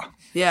 Yeah.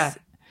 Yeah.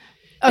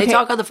 Okay. They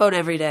talk on the phone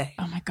every day.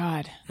 Oh my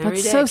God. Every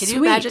That's day. so Can sweet.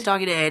 you imagine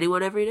talking to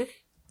anyone every day?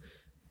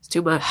 It's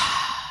too much.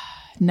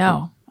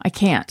 No, I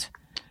can't.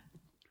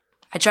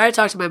 I try to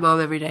talk to my mom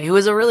every day, who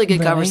is a really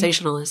good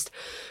conversationalist.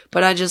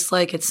 But I just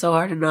like, it's so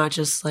hard to not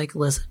just like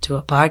listen to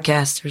a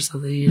podcast or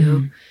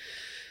something,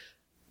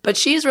 But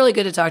she's really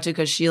good to talk to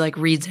because she like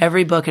reads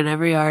every book and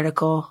every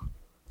article.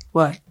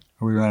 What?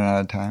 Are we running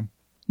out of time?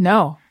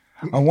 No.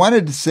 I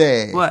wanted to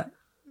say. What?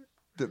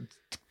 The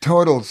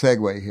total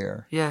segue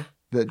here. Yeah.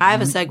 I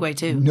have a segue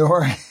too.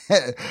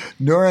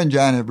 Nora and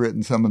John have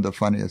written some of the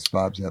funniest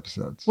Bob's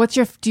episodes.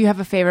 Do you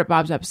have a favorite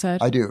Bob's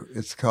episode? I do.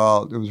 It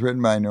was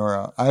written by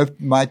Nora.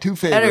 My two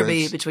favorites. Better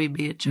be between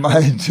me and John.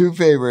 My two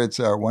favorites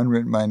are one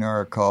written by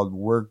Nora called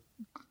Work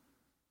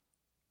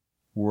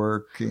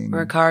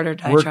Hard or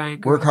Die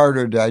Trying Girl. Work Hard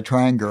or Die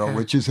Trying Girl,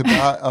 which is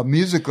about a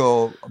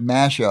musical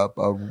mashup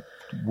of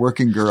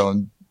Working Girl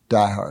and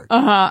Die Hard.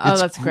 Oh,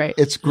 that's great.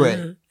 It's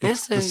great. The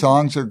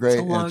songs are great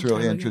and it's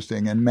really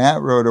interesting. And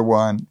Matt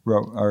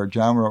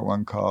John wrote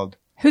one called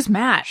Who's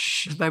Matt?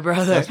 It's my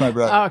brother. That's my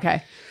brother. Oh,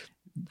 okay.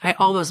 I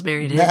almost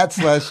married him.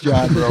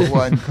 Matt/John wrote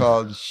one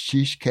called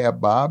Sheesh Cab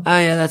Bob. Oh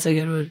yeah, that's a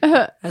good one.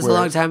 That's a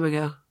long time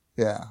ago.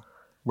 Yeah.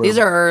 These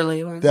are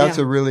early ones. That's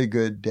a really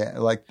good dad.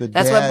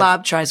 That's when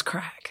Bob tries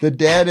crack. The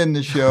dad in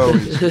the show,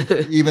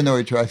 even though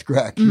he tries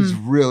crack, he's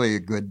really a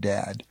good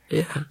dad.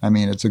 Yeah. I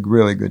mean, it's a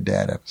really good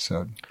dad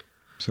episode.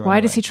 So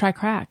Why does he try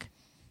crack?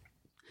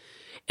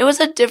 It was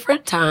a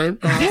different time.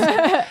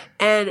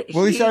 And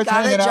he got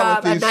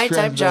a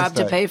nighttime job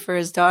to pay for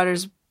his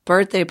daughter's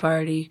birthday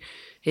party.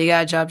 He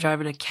got a job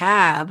driving a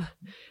cab,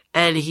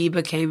 and he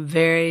became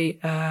very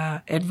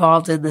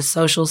involved in the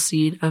social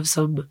scene of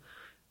some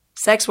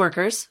sex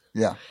workers.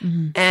 Yeah.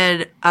 Mm-hmm.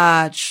 And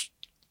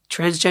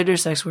transgender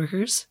sex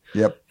workers.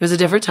 Yep. It was a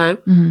different time.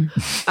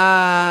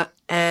 Mm-hmm.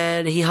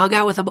 And he hung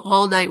out with them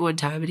all night one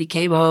time, and he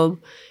came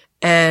home,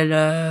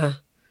 and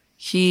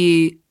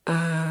he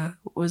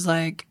was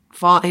like,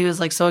 he was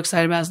like so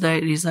excited about his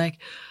night, and he's like,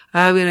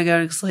 I'm gonna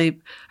go to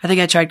sleep. I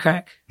think I tried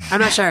crack. I'm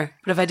not sure,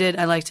 but if I did,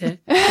 I liked it.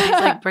 And he's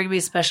like, bring me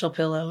a special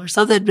pillow or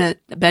something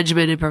that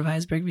Benjamin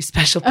improvised. Bring me a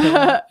special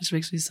pillow, which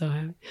makes me so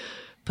happy.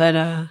 But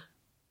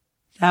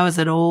that was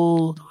an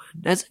old one.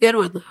 That's a good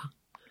one though.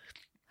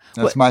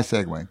 That's my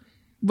segue.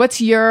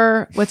 What's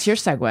your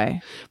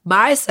segue?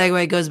 My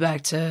segue goes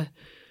back to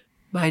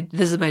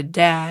this is my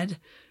dad.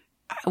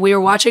 We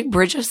were watching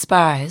Bridge of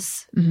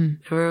Spies.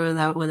 Mm-hmm.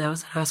 Remember when that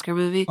was an Oscar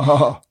movie?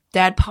 Oh.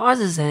 Dad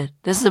pauses it.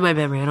 This is in my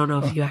memory. I don't know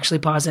if you actually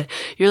pause it.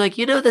 You're like,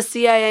 the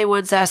CIA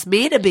once asked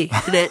me to be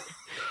in it.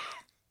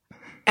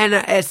 And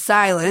it's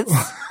silence.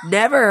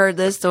 Never heard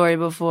this story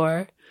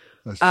before.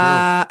 That's true.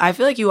 I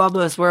feel like you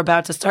almost were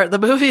about to start the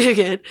movie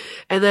again.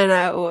 And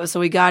then, so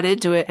we got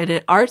into it. And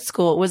at art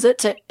school, was it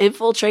to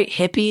infiltrate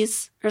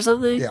hippies or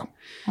something? Yeah.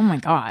 Oh my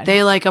God. They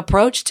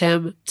approached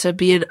him to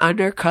be an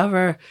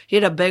undercover. He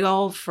had a big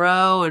old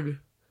fro, and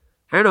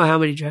I don't know how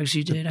many drugs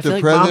you did. I feel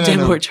like Mom did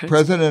more drugs.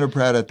 President of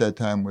Pratt at that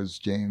time was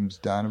James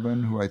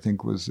Donovan, who I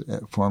think was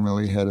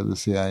formerly head of the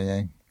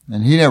CIA.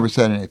 And he never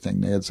said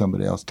anything. They had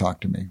somebody else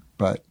talk to me.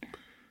 But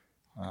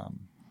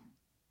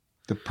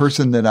the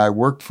person that I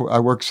worked for, I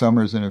worked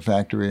summers in a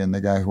factory, and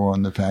the guy who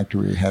owned the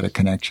factory had a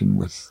connection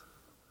with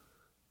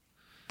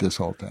this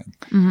whole thing.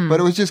 Mm-hmm. But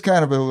it was just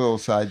kind of a little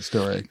side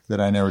story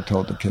that I never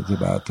told the kids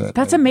about.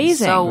 That's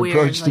amazing. So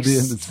weird. To be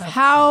in this.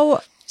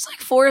 How... It's like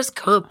Forrest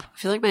Gump. I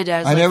feel like my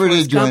dad's I never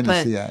Forrest did join Gump,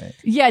 the CIA.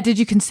 Yeah, did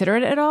you consider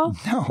it at all?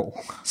 No.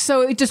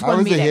 So it just I one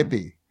was meeting. a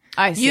hippie.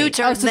 I see. You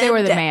turned so they them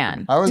were the down.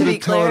 man. I was To a be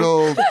clear.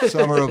 total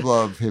summer of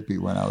love hippie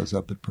when I was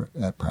up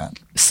at Pratt.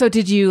 So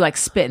did you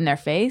spit in their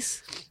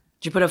face?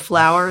 Did you put a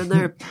flower in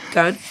their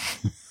gun?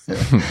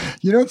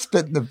 You don't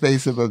spit in the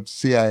face of a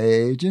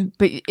CIA agent.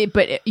 But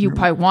you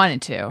probably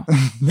wanted to.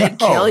 They'd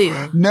kill you.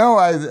 No,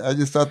 I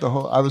just thought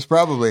I was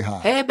probably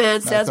high. Hey,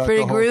 man, sounds thought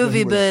pretty the whole thing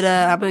groovy, was- but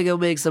I'm going to go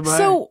make some art.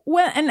 So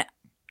and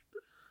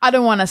I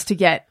don't want us to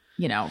get,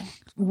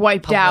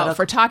 wiped out Political.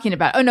 for talking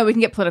about. Oh no, we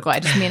can get political. I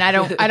just mean I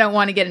don't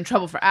want to get in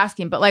trouble for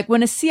asking. But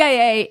when a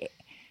CIA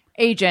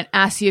agent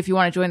asks you if you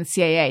want to join the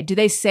CIA, do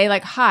they say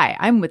 "Hi,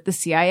 I'm with the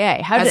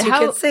CIA"? As you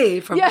can see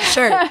from the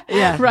shirt.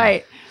 Yeah.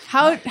 Right.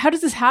 How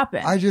does this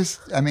happen?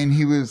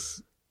 He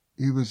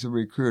was a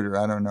recruiter.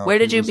 I don't know. Where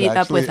if did he you was meet up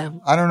actually- with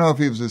him? I don't know if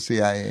he was a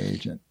CIA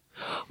agent.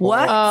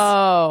 What?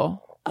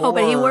 Oh,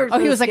 but he worked he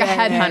for was the like a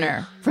CIA.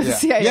 headhunter for the Yeah,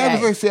 CIA. yeah, he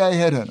was like a CIA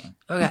headhunter.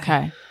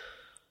 Okay.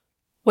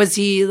 Was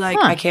he Huh.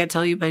 I can't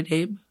tell you my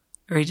name?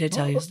 Or he did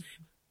tell you his name?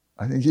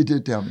 I think he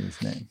did tell me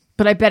his name.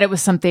 But I bet it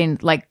was something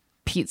like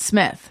Pete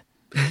Smith.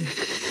 I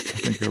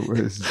think it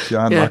was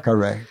John Yeah. Le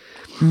Carre.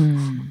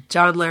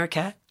 John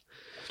Larroquette?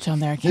 John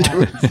there.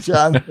 It was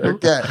John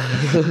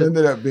Larroquette. It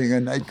ended up being a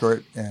night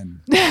court. And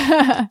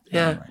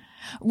Yeah.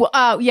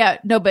 Well, yeah,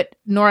 no, but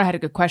Nora had a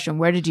good question.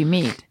 Where did you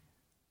meet?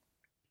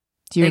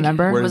 Do you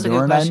remember? where was did a good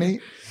Nora and I question.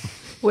 meet?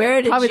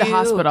 Where did Probably you the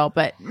hospital,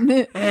 but and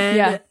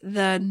yeah.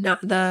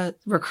 the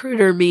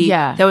recruiter meet?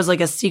 Yeah. That was like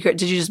a secret.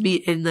 Did you just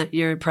meet in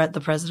the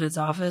president's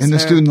office? In the or-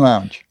 student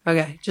lounge.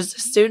 Okay. Just a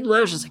student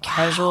lounge, just a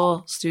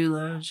casual student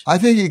lounge. I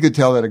think you could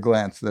tell at a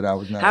glance that I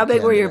was not. How a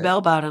big were your candidate.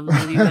 bell bottoms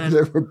when you met?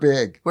 They were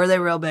big. Were they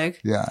real big?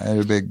 Yeah, I had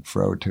a big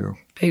fro too.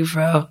 Big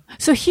fro.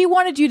 So he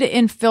wanted you to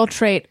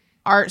infiltrate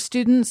art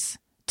students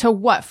to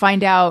what?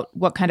 Find out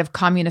what kind of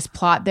communist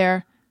plot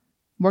they're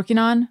working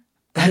on?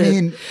 I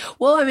mean,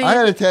 Well, I mean, I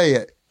got to tell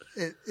you,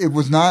 it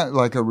was not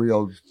like a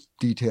real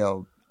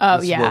detailed. Oh,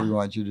 this is yeah. what we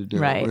want you to do.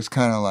 Right. It was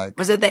kind of like,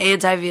 was it the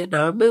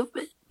anti-Vietnam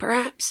movement,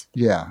 perhaps?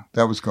 yeah,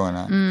 that was going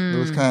on. It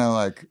was kind of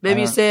like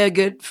Maybe you say a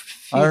good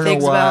few I don't know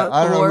things why. about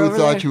I don't the know. war We over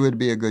thought there. you would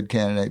be a good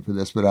candidate for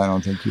this, but I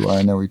don't think you are.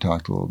 I know we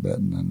talked a little bit,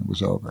 and then it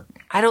was over.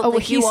 I don't Oh,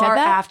 think he you said are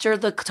that? after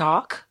the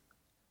talk.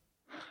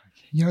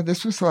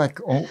 This was like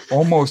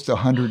almost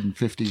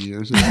 150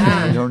 years ago.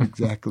 I don't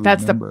exactly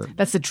remember.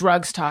 That's the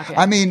drugs talking.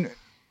 I mean,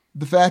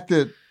 the fact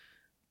that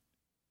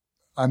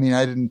I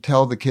didn't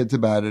tell the kids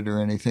about it or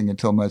anything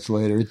until much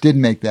later. It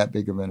didn't make that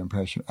big of an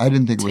impression. I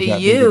didn't think it was To that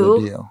big of you. a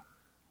deal.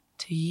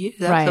 To you,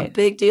 that's a Right.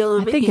 big deal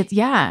to I me. think it's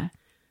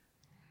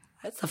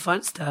That's the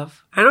fun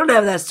stuff. I don't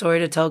have that story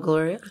to tell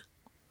Gloria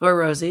or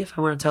Rosie if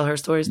I want to tell her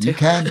stories too. You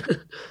can.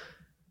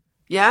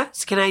 Yeah?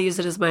 So can I use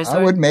it as my I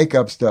story? would make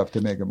up stuff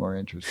to make it more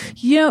interesting.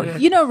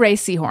 You know Ray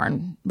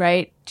Seahorn,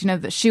 right? Do you know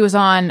that she was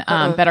on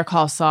Better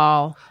Call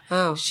Saul?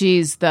 Oh.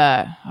 She's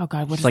the what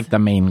is It's like the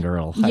main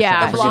girl.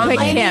 yeah, I forget she her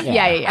played name. Kim.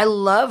 Yeah. I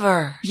love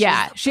her. She's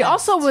Yeah, the she best.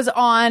 also was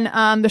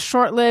on the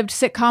short-lived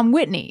sitcom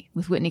Whitney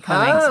with Whitney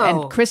Cummings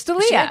Oh. and Chris Is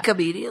she a D'Elia.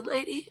 comedian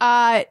lady?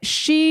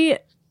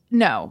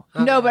 No,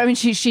 but I mean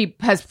she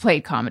has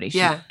played comedy.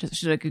 Yeah.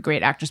 She's like a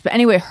great actress. But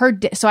anyway,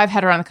 so I've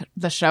had her on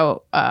the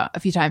show a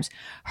few times.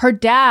 Her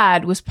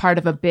dad was part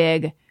of a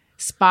big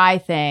spy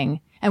thing,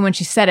 and when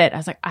she said it, I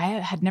was like, I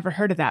had never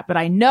heard of that, but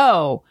I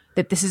know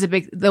that this is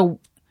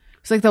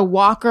it's like the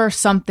Walker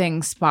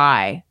something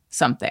spy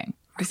something.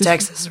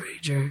 Texas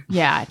Ranger.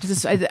 Yeah.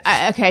 Okay,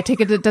 I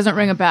take it. It doesn't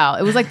ring a bell.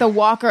 It was like the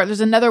Walker.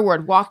 There's another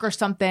word, Walker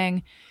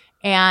something.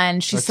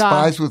 And she Like saw.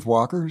 spies with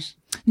walkers?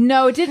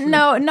 No, it didn't.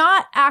 No,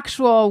 not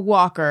actual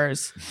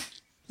walkers.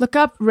 Look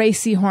up Ray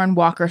Seahorn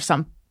Walker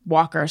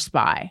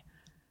spy.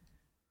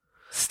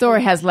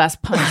 Story has less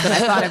puns than I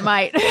thought it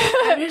might.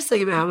 I'm just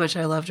thinking about how much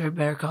I loved her in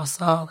Better Call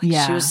Saul. Like,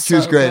 Yeah. She was She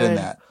was so great good. in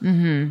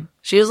that.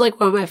 She was like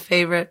one of my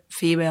favorite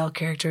female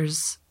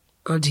characters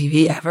on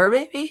TV ever,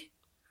 maybe.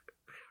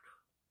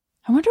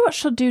 I wonder what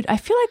she'll do. I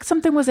feel like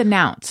something was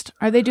announced.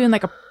 Are they doing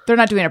they're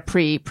not doing a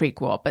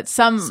prequel, but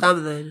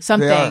Something.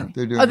 something. They are.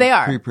 They're doing Oh, they a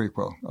are.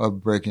 pre-prequel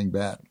of Breaking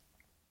Bad.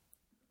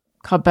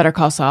 Called Better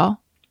Call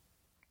Saul.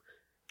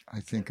 I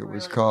think it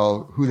was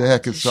called Who the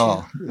Heck is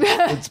Saul?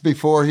 It's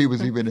before he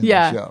was even in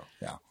Yeah. the show.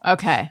 Yeah.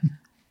 Okay.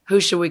 Who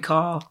should we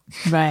call?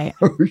 Right.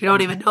 You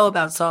don't even know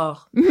about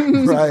Saul.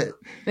 Right.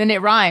 Then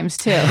it rhymes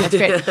too. That's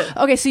great.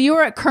 Okay, so you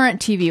were at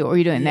Current TV. What were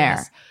you doing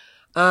there?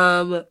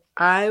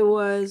 I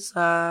was.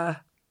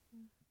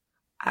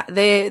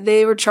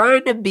 They were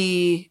trying to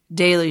be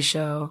Daily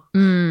Show,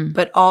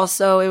 but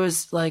also it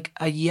was like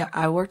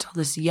I worked on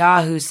this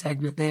Yahoo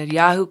segment. They had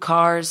Yahoo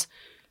Cars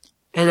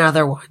and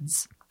other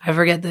ones. I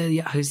forget the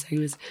Yahoo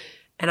segments.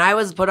 And I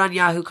was put on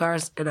Yahoo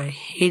Cars, and I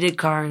hated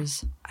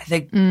Cars. I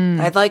think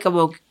I'd like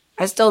them.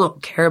 I still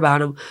don't care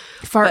about them.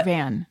 Fart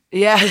van.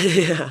 Yeah,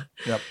 yeah.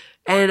 Yep.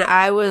 And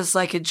I was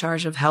like in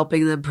charge of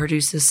helping them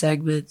produce the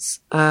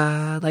segments,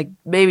 like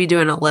maybe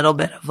doing a little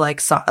bit of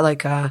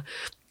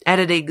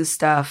editing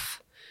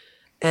stuff,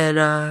 and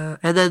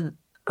then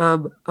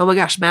oh my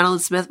gosh, Madeline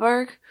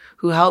Smithberg,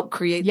 who helped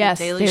create Yes,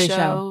 the Daily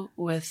Show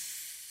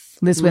with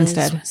Liz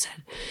Winstead.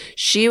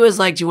 She was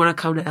like, "Do you want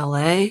to come to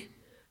LA?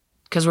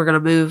 Because we're gonna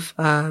move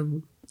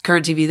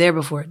Current TV there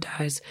before it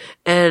dies."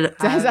 And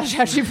That's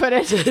how she put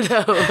it.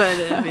 no, but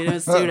I mean it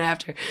was soon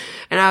after,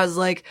 and I was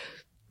like,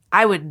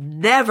 I would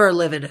never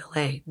live in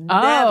LA.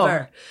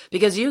 Never.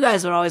 Because you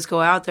guys would always go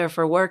out there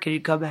for work and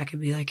you'd come back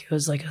and be like, it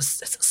was like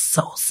it's a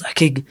soul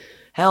sucking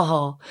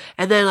hellhole.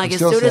 And then like as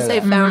soon as they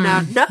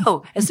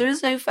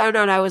found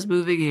out I was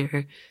moving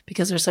here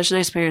because they're such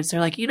nice parents, they're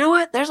like, you know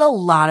what? There's a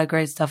lot of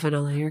great stuff in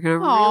LA. You're going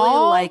to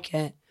really like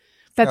it.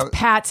 That's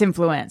Pat's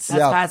influence. That's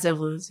Pat's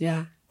influence.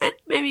 Yeah. And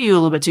maybe you a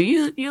little bit too.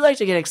 You like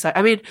to get excited.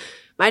 I mean,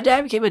 my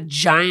dad became a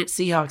giant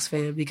Seahawks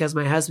fan because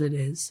my husband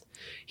is.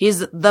 He's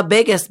the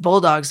biggest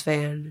Bulldogs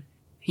fan.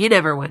 He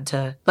never went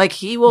to, like,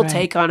 he will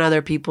take on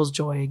other people's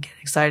joy and get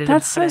excited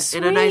That's about so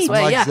it in a nice sweet.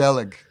 way. Like Yeah.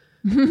 Zelig.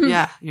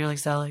 Yeah. You're like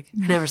Zelig.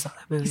 I never saw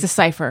that movie. He's a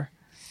cipher.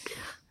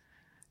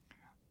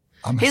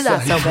 He's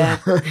not so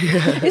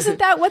bad. Isn't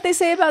that what they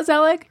say about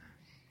Zelig?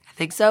 I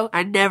think so.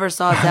 I never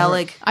saw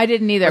Zelig. I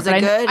didn't either, Was but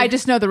it good? I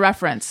just know the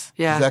reference.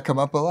 Yeah. Does that come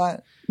up a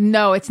lot?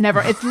 No, it's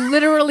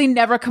literally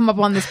never come up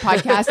on this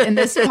podcast, and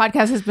this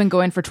podcast has been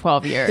going for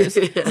 12 years.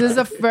 This is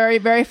the very,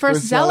 very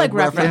first Zelig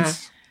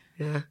reference.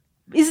 Yeah.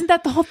 Isn't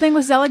that the whole thing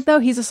with Zelig, though?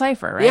 He's a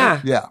cipher, right?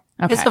 Yeah. Yeah.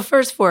 Okay. It's the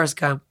first Forrest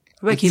Gump.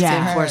 I might keep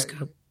saying Forrest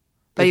Gump.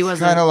 But he It's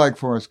wasn't. kind of like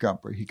Forrest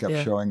Gump, where he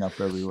kept showing up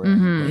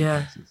everywhere.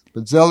 Yeah.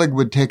 But Zelig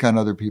would take on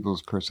other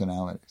people's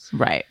personalities.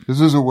 Right. This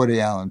was a Woody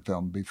Allen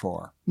film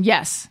before.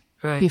 Yes.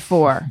 Right.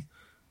 Before.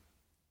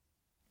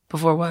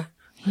 Before what?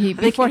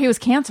 Before he was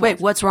canceled. Wait,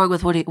 what's wrong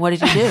with Woody? What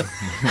did he do?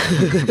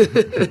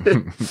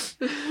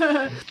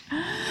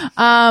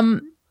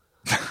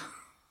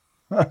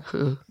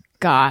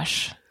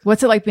 Gosh.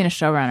 What's it like being a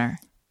showrunner?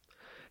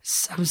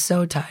 I'm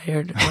so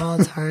tired all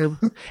the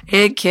time.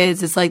 And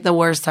kids, it's like the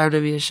worst time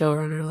to be a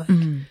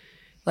showrunner.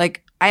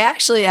 Like I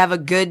actually have a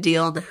good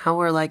deal now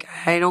where like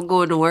I don't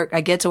go into work.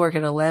 I get to work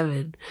at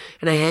 11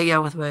 and I hang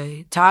out with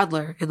my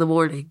toddler in the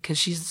morning because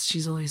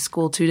she's only in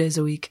school 2 days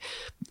a week.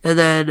 And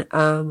then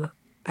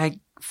I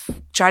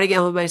try to get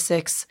home by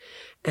 6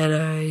 and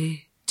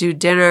I do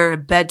dinner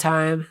and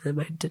bedtime. And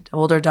then my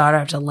older daughter, I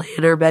have to lay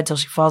in her bed till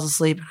she falls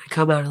asleep. And I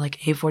come out at like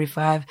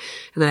 8:45 and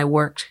then I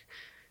worked.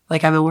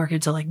 Like I've been working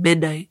till like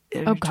midnight.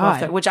 Oh,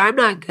 God. Which I'm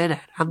not good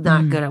at. I'm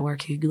not good at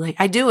working. Like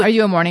I do it. Are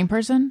you a morning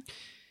person?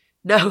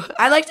 No,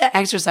 I like to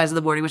exercise in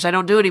the morning, which I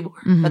don't do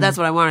anymore. But that's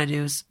what I want to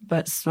do.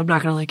 But I'm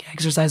not going to like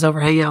exercise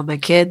over hanging out with my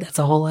kid. That's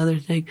a whole other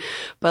thing.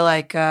 But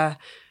like, I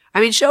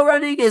mean, show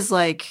running is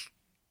like,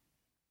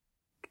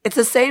 it's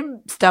the same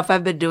stuff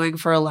I've been doing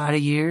for a lot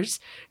of years.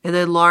 And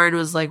then Lauren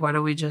was like, why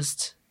don't we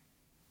just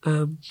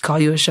call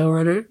you a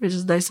showrunner, which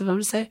is nice of him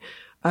to say.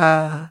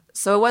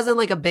 So it wasn't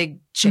like a big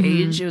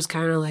change. It was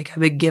kind of like I've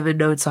been giving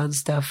notes on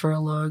stuff for a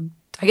long.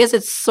 I guess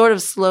it's sort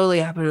of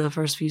slowly happened in the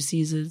first few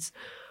seasons,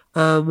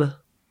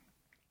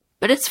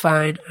 but it's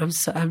fine. I'm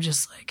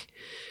just like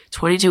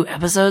 22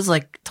 episodes,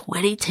 like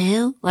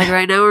 22. Like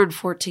right now we're in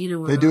 14.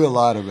 And They do a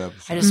lot of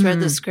episodes. I just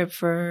read the script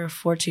for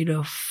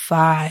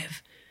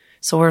 1405,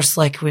 so we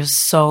have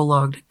so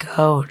long to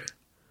go.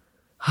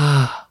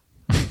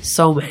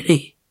 So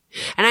many.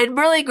 And I'm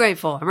really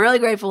grateful. I'm really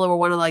grateful that we're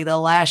one of like the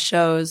last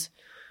shows,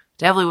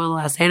 definitely one of the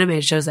last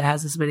animated shows that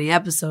has this many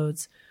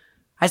episodes.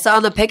 I saw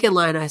on the picket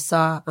line, I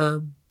saw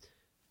a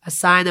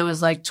sign that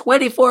was like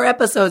 24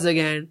 episodes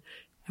again.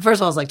 At first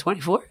of all, I was like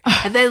 24.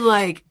 And then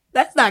like,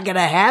 that's not going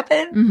to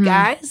happen,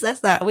 guys.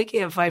 That's not, we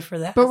can't fight for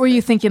that. But were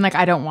you thinking like,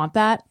 I don't want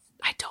that?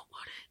 I don't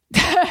want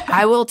it.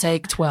 I will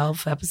take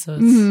 12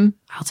 episodes.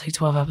 I'll take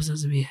 12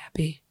 episodes and be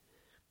happy.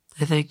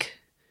 I think.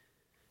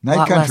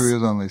 Night Country less.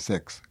 was only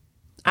 6.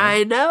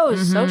 I know.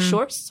 It's so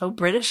short, so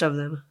British of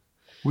them.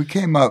 We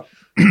came up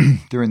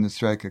during the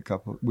strike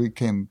we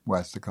came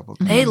west a couple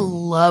times. They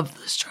love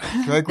the strike.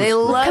 Strike was They great.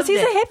 love Because he's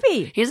it. a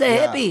hippie. He's a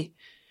hippie.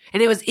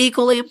 And it was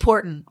equally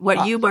important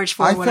what you marched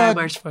for and what I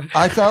marched for.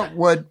 I thought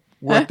what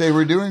they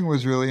were doing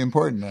was really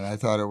important, and I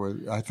thought it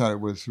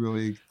was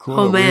really cool.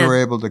 Oh, that man. we were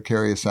able to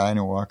carry a sign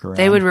and walk around.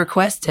 They would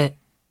request it.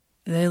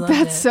 They loved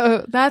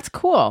it. That's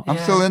cool. I'm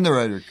still in the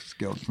Writers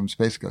Guild from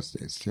Space Ghost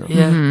days too.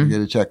 Yeah. You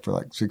get a check for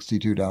like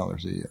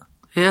 $62 a year.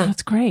 Yeah.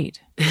 That's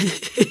great.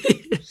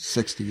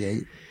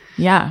 68.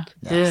 Yeah.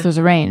 So there's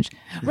a range.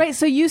 Right.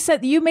 So you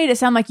said you made it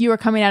sound like you were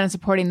coming out and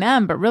supporting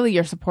them, but really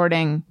you're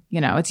supporting,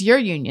 it's your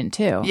union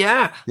too.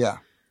 Yeah. Yeah.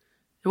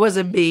 It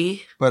wasn't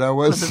me. But I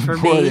was Wasn't for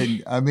supporting.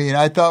 me. I mean,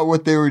 I thought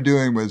what they were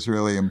doing was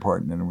really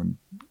important. And when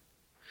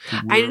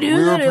I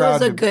knew that it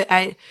was a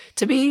good,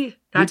 to me,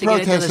 not to get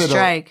into the protested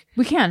strike,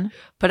 We can.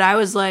 but I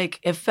was like,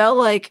 it felt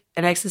like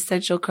an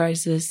existential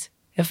crisis.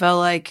 It felt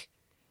like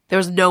there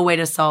was no way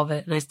to solve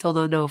it. And I still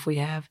don't know if we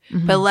have.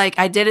 But like,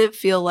 I didn't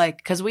feel like,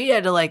 because we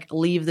had to like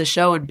leave the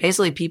show and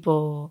basically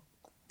people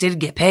didn't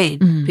get paid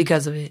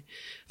because of it.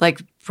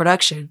 Like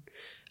production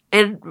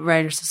and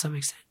writers to some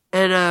extent.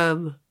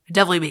 And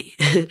definitely me.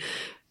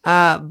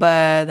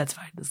 But that's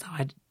fine. That's not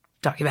what I'm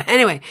talking about.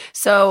 Anyway,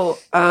 so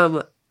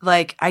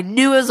like I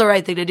knew it was the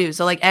right thing to do.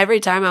 So like every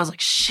time I was like,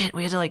 shit,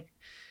 we had to like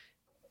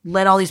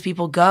let all these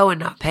people go and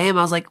not pay them.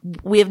 I was like,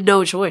 we have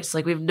no choice.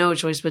 Like we have no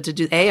choice but to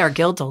do A, our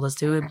guild told us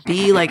to, and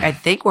B, like I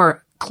think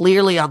we're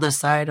clearly on the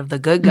side of the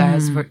good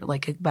guys for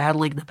like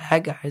battling the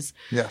bad guys.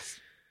 Yes.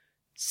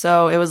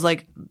 So it was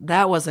like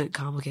that wasn't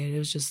complicated.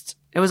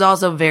 It was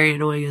also very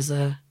annoying as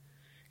a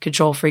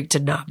control freak to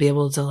not be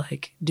able to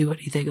like do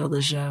anything on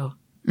the show.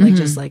 Like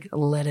just like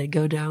let it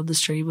go down the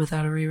stream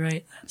without a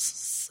rewrite. That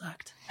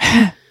sucked.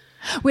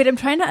 Wait, I'm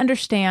trying to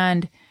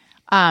understand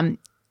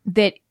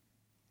that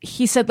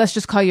he said, let's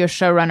just call you a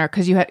showrunner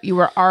because you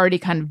were already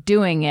kind of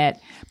doing it,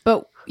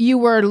 but you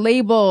were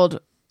labeled,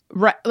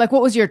 like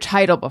what was your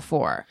title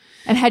before?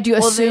 And had you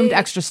assumed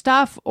extra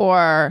stuff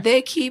or?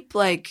 They keep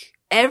like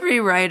every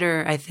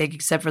writer, I think,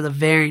 except for the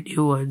very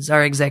new ones,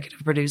 are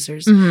executive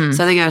producers. So I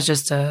think I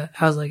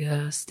was like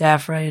a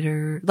staff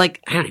writer.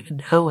 Like, I don't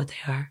even know what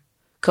they are.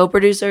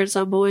 Co-producer at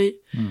some point.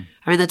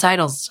 I mean, the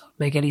titles don't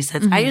make any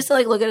sense. I used to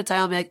like look at a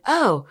title and be like,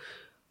 oh,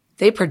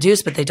 they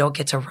produce, but they don't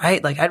get to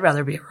write. Like, I'd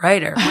rather be a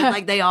writer. When,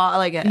 like, they all,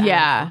 like, I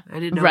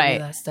didn't know any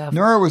of that stuff.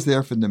 Nora was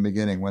there from the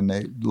beginning when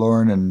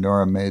Lauren and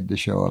Nora made the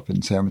show up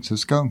in San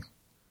Francisco.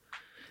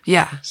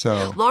 Yeah.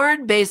 So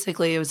Lauren,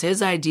 basically, it was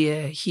his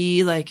idea.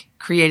 He, like,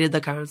 created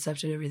the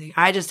concept and everything.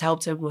 I just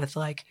helped him with,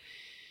 like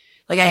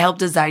I helped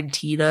design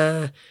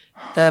Tina,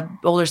 the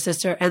older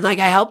sister. And, like,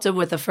 I helped him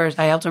write the first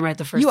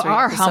You 3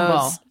 are episodes.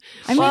 humble.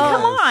 I mean,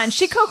 come on.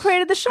 She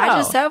co-created the show. I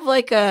just have,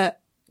 like, a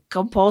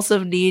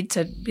compulsive need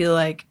to be,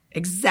 like,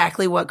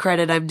 exactly what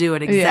credit I'm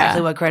doing,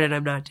 exactly what credit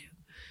I'm not doing.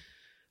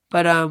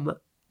 But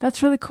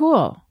that's really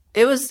cool.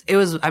 it was.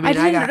 I mean,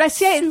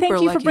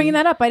 thank you for bringing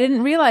that up. I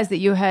didn't realize that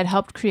you had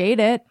helped create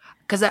it.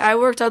 Because I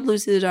worked on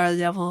Lucy the Daughter of the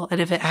Devil,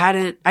 and if it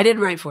hadn't, I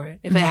didn't write for it.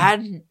 If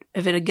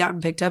it had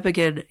gotten picked up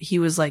again, he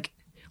was like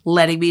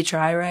letting me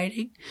try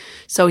writing,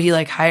 so he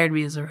like hired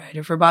me as a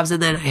writer for Bob's,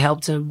 and then I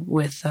helped him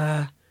with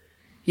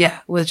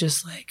with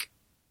just like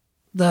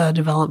the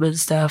development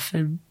stuff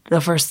and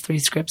the first 3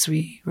 scripts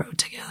we wrote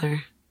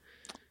together.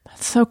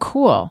 That's so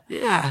cool.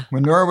 Yeah.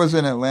 when Nora was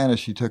in Atlanta,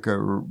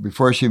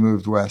 before she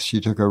moved west, she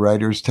took a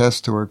writer's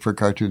test to work for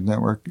Cartoon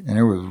Network, and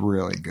it was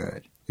really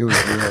good. It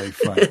was really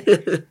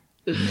funny.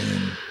 I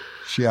mean,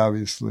 she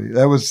obviously,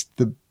 that was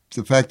the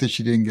fact that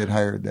she didn't get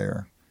hired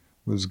there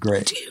was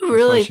great. Do you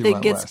really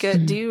think it's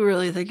good? Do you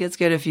really think it's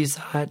good if you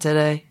saw it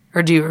today?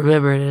 Or do you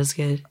remember it as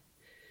good?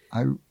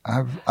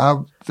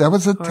 That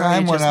was a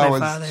time when I was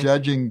father?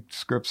 judging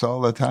scripts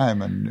all the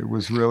time, and it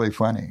was really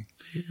funny.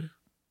 Yeah.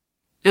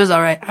 It was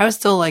all right. I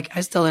still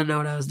didn't know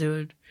what I was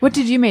doing. What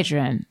did you major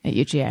in at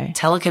UGA?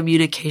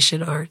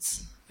 Telecommunication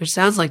arts, which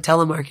sounds like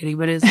telemarketing,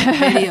 but it's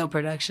video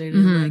production.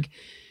 And like,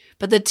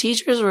 but the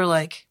teachers were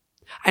like,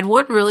 I had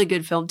one really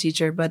good film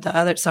teacher, but the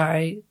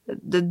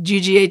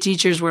UGA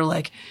teachers were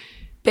like,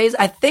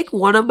 I think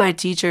one of my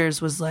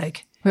teachers was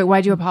like, Wait,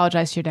 why'd you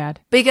apologize to your dad?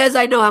 because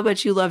I know how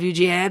much you love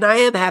UGA, and I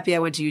am happy I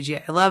went to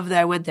UGA. I love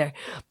that I went there.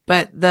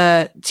 But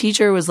the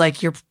teacher was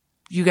like, you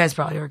guys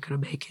probably aren't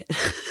going to make it.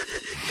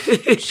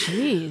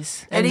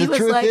 Jeez. And he the was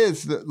truth like,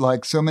 is that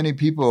like so many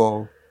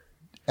people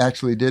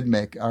actually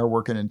are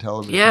working in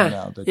television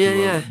now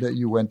that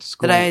you went to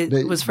school. that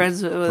I was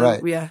friends with.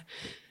 Right. Yeah.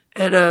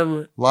 And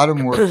a lot of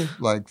them work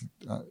like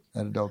at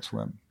Adult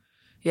Swim.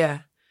 yeah.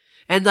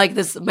 And like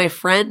my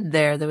friend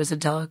there that was in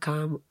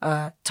telecom,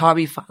 taught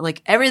me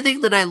like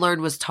everything that I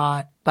learned was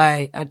taught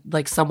by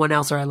like someone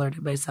else, or I learned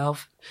it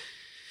myself,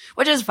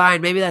 which is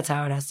fine. Maybe that's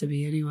how it has to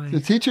be anyway. The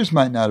teachers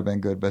might not have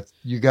been good, but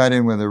you got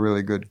in with a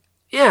really good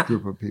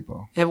group of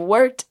people. It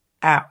worked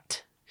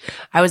out.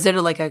 I was in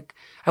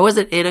I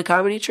wasn't in a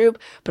comedy troupe,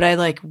 but I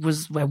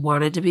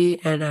wanted to be,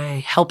 and I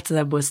helped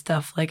them with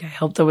stuff. Like I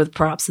helped them with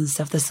props and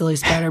stuff, the Silly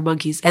Spider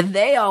Monkeys, and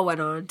they all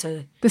went on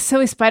to The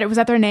Silly Spider, was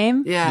that their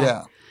name?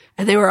 Yeah.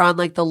 And they were on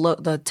like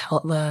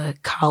the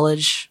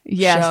college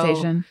show.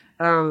 Station.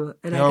 And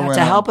I got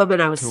to help them,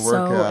 and I was to work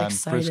so on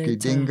excited. Frisky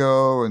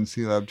Dingo and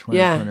C-Lab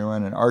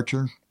 2021 and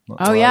Archer.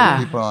 Oh, yeah.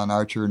 People on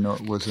Archer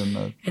was in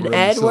the... And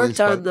Ed worked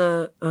on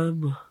the...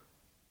 Oh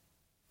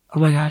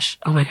my gosh.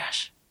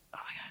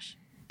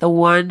 The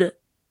one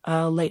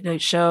late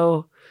night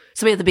show,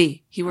 Samantha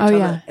Bee.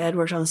 Ed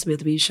worked on the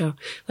Samantha Bee show.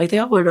 Like they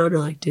all went on to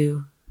like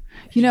do...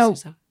 You know,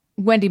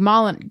 Wendy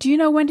Molyneux. Do you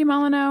know Wendy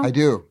Molyneux? I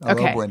do. I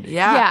Okay. love Wendy.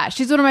 Yeah.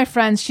 She's one of my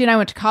friends. She and I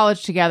went to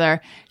college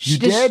together. You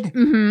did?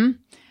 Mm-hmm.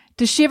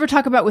 Does she ever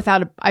talk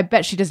about I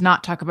bet she does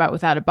not talk about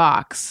Without a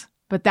Box.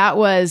 But that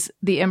was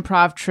the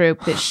improv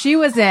troupe that she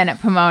was in at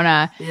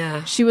Pomona.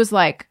 Yeah. She was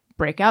like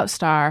breakout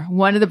star,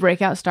 one of the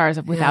breakout stars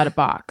of Without a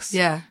Box.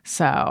 Yeah.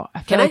 So I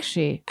feel Can like I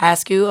she.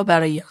 ask you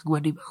about a young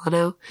Wendy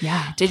Molyneux?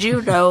 Yeah. Did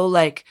you know,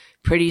 like,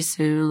 pretty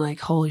soon, like,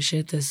 holy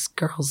shit, this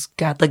girl's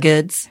got the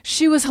goods?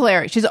 She was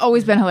hilarious. She's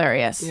always been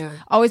hilarious. Yeah.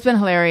 Always been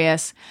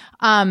hilarious.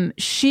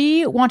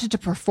 She wanted to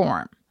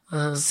perform.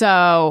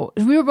 So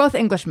we were both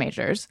English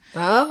majors.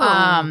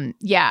 Oh.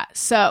 Yeah.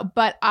 So,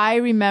 but I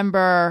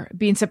remember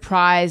being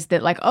surprised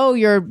that like, oh,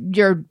 you're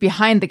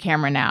behind the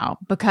camera now,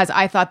 because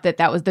I thought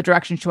that was the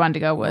direction she wanted to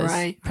go, was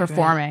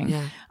performing.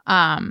 Right.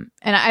 Yeah.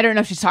 And I don't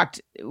know if she's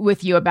talked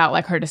with you about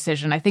like her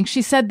decision. I think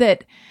she said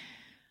that,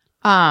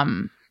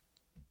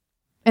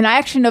 and I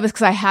actually know this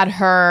because I had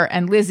her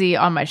and Lizzie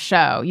on my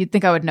show. You'd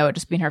think I would know it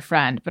just being her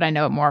friend, but I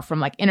know it more from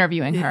like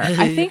interviewing her.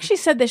 I think she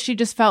said that she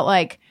just felt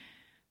like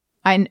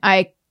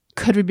I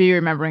could be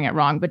remembering it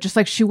wrong, but just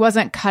like she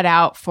wasn't cut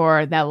out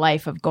for that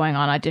life of going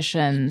on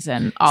auditions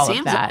and all Seems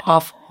of that.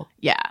 awful.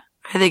 Yeah.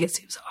 I think it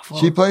seems awful.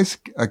 She plays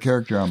a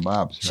character on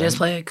Bob's. She does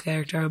play a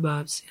character on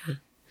Bob's. Yeah.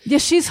 Yeah,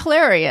 she's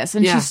hilarious.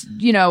 And Yeah. she's,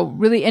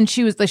 really, and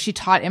she was like, she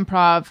taught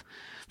improv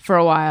for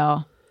a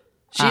while.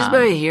 She's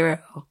my hero.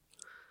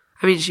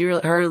 I mean,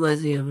 her and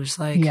Lizzie, I'm just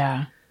like,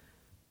 Yeah.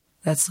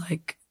 that's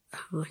like,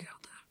 I'm like,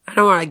 I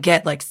don't want to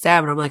get like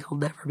sad, but I'm like, I'll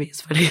never be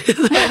as funny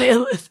as Wendy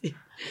and Lizzie.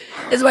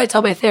 This is what I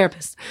tell my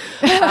therapist,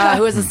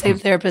 who is the same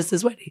therapist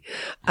as Wendy.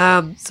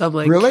 So I'm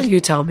like, Really? Can you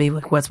tell me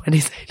like what's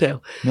Wendy say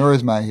now?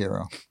 Nora's my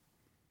hero.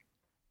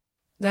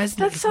 That's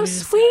That's so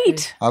nice.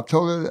 sweet. I've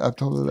told her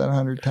that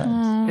 100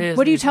 times. It is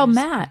What do you nice. tell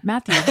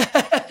Matthew?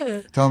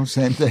 Tell them the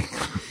same thing.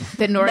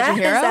 That Nora's your Matt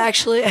hero? is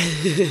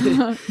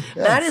actually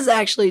Matt is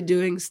actually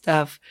doing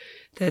stuff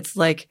that's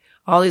like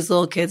all these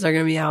little kids are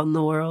going to be out in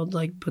the world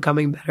like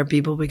becoming better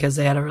people because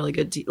they had a really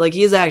good like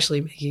he's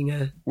actually making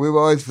a We've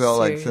always felt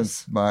like, Serious.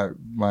 since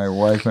my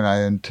wife and I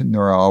and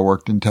Nora all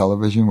worked in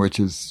television, which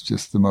is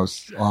just the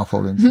most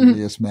awful,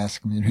 insidious mass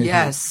community.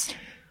 yes,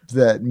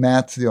 That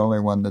Matt's the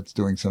only one that's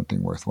doing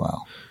something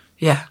worthwhile.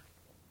 yeah.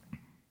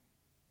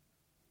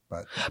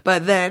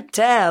 But then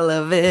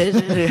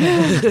television.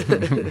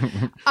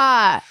 Okay,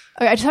 I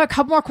just have a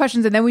couple more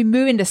questions and then we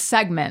move into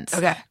segments.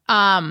 Okay.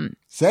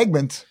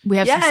 Segments. We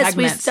have some Yes,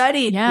 we segments.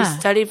 studied. Yeah. We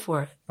studied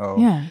for it. Oh,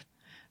 Yeah.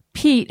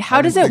 Pete, how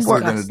I does didn't it think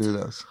work? We're going to do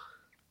those.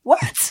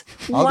 What?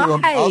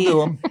 I'll do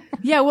them.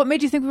 Yeah, what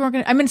made you think we weren't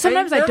going to? I mean,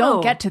 sometimes I know.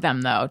 don't get to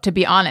them, though, to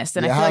be honest.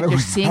 And Yeah, I how feel do like you're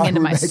we- seeing how into do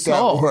we my make that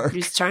soul. work?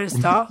 You're just trying to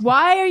stop?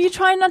 Why are you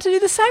trying not to do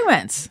the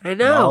segments? I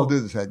No, know. I'll do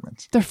the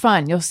segments. They're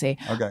fun. You'll see.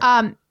 Okay.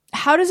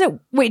 How does it?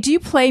 Wait, do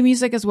you play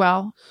music as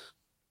well?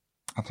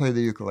 I play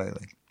the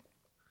ukulele.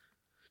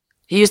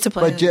 He used to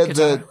play But the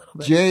guitar a little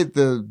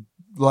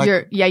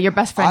bit. Your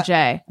best friend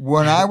Jay.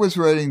 When I was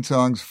writing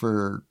songs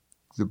for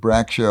the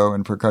Brack Show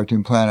and for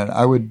Cartoon Planet,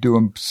 I would do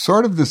them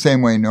sort of the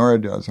same way Nora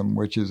does them,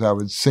 which is I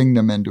would sing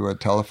them into a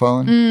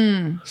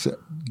telephone,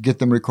 get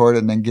them recorded,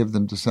 and then give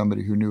them to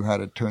somebody who knew how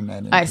to turn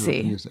that into I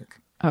see. music.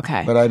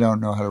 Okay. But I don't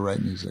know how to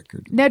write music.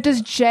 Now, does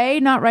Jay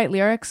not write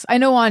lyrics? I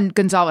know on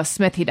Gonzalez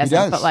Smith he doesn't,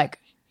 does. but like,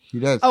 He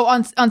does. oh,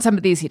 on some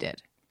of these he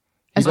did.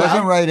 he As doesn't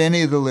well? write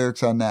any of the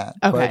lyrics on that,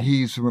 Okay. but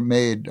he's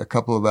made a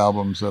couple of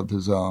albums of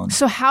his own.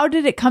 So how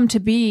did it come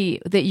to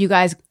be that you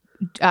guys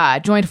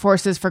joined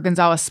forces for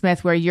Gonzalez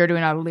Smith, where you're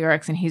doing all the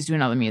lyrics and he's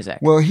doing all the music?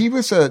 Well,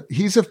 he's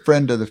a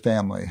friend of the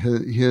family.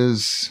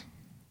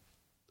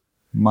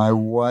 My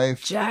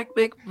wife, Jack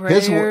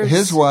McBrayer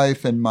his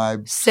wife and my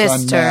son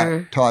sister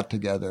Matt taught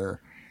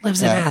together.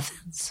 lives in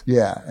Athens.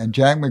 Yeah, and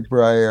Jack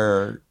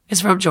McBrayer Is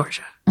from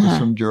Georgia. is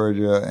from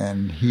Georgia,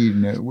 and he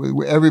knew.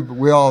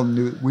 We all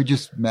knew. We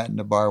just met in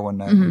a bar one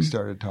night. and We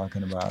started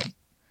talking about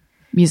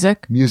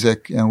Music?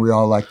 music, and we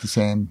all liked the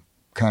same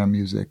kind of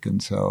music.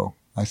 And so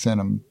I sent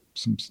him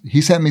some.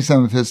 He sent me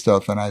some of his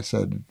stuff, and I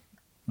said,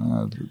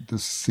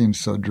 "This seems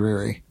so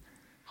dreary."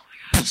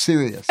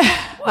 Serious.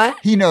 What?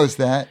 He knows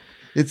that.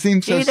 It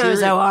seems so He serious.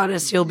 knows how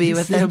honest you'll be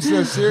with him.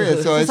 Seems so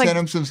serious. So I It's like- sent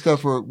him some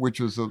stuff which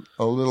was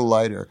a little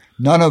lighter.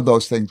 None of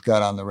those things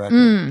got on the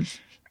record.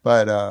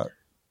 But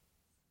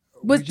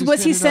we just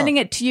Was he hit it sending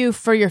off. it to you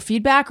for your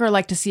feedback or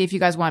like to see if you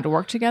guys wanted to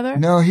work together?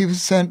 No,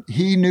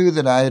 he knew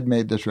that I had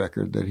made this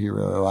record that he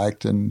really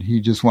liked, and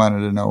he just wanted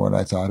to know what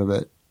I thought of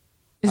it.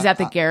 Is that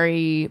the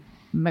Gary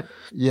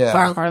Yeah.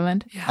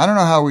 McFarland? I don't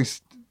know how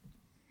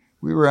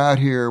we were out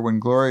here when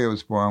Gloria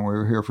was born. We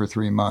were here for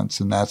 3 months,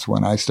 and that's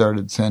when I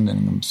started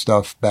sending him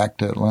stuff back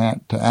to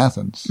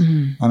Athens. I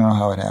don't know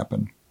how it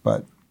happened,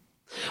 but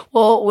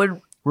Well,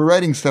 when we're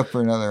writing stuff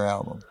for another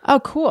album. Oh,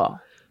 cool.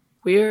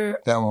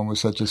 we're That one was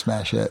such a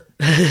smash hit.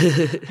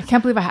 I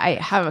can't believe I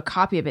have a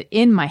copy of it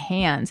in my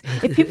hands.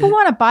 If people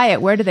want to buy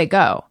it, where do they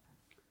go?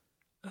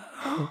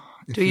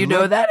 Do you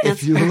know that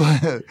If you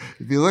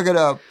look it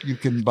up, you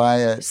can buy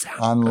it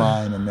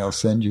online, and they'll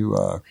send you.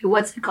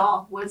 what's it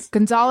called?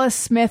 Gonzalez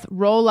Smith,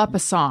 Roll Up a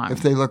Song.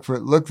 If they look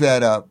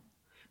that up.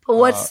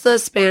 What's the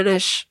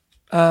Spanish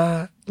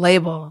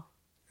label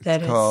that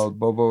It's is called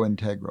Bobo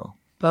Integral.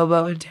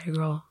 Bobo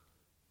Integral.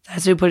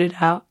 That's who put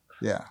it out?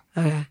 Yeah,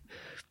 Okay.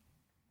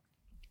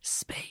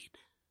 Spain.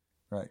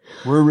 right.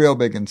 We're real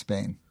big in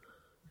Spain.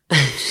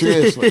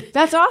 Seriously.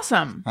 That's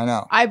awesome. I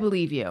know. I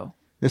believe you.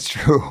 It's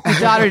true. My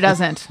daughter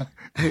doesn't,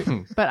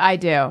 but I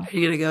do. Are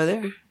you going to go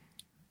there?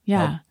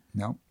 Yeah.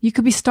 No. You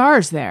could be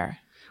stars there.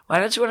 Why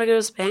don't you want to go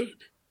to Spain?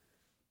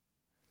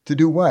 To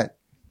do what?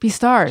 Be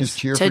stars. Just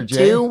cheer To for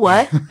Jay? do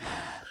what?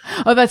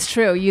 Oh, that's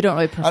true. You don't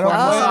really perform. I don't play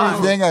Oh.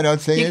 anything. I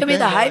don't sing You anything. can be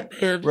the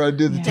hype man. Where I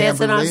do the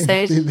Dancing on tambourine.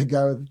 stage. See the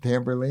guy with the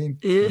tambourine.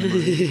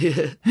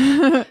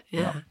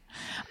 Yeah.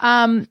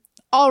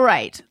 All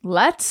right.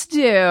 Let's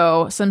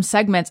do some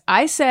segments.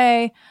 I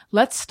say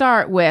let's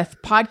start with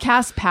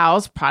Podcast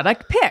Pals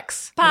product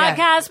picks.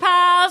 Podcast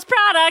Pals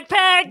product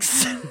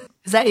picks.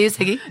 Is that you,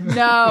 Siggy?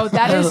 No,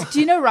 that is. Do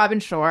you know Robin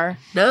Shore?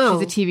 No.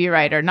 She's a TV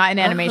writer, not in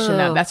animation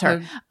though. That's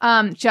her.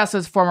 She also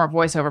is a former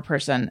voiceover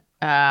person.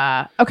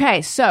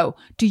 Okay, so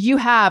do you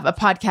have a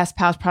Podcast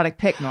Pals product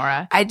pick,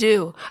 Nora? I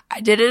do. I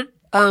didn't.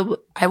 I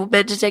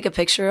meant to take a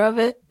picture of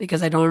it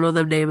because I don't know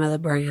the name of the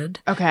brand.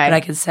 Okay. But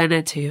I can send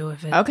it to you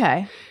if it.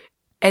 Okay.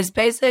 It's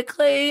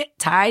basically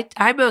Thai.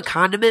 I'm a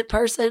condiment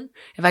person.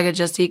 If I could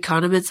just eat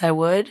condiments, I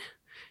would.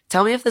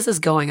 Tell me if this is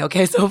going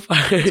okay so far.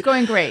 It's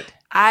going great.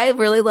 I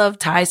really love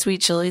Thai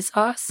sweet chili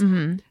sauce.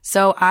 Mm-hmm.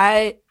 So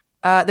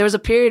there was a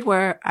period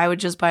where I would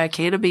just buy a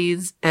can of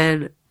beans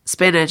and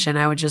spinach and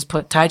I would just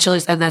put Thai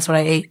chilies, and that's what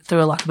I ate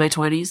through a lot of my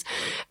 20s.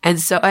 And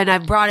I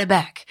brought it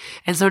back.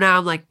 And so now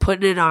I'm like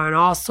putting it on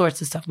all sorts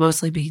of stuff,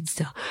 mostly beans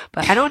still.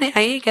 But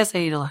I guess I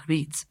eat a lot of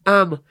beans.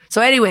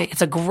 So anyway,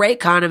 it's a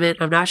great condiment.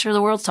 I'm not sure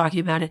the world's talking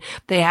about it.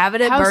 They have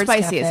it at How Bird's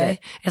spicy is Cafe. it?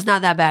 It's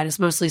not that bad. It's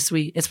mostly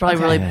sweet. It's probably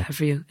really bad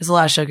for you. It's a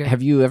lot of sugar.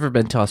 Have you ever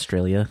been to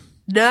Australia?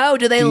 No,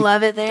 do they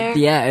love it there?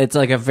 Yeah, it's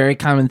like a very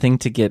common thing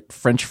to get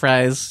French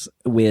fries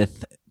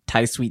with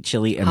Thai sweet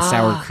chili and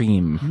sour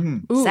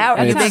cream. Ooh, Sour.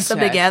 that You sounds mix them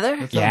good.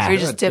 together? Yeah. Or you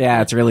just dip Yeah,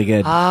 them? it's really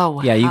good. Oh,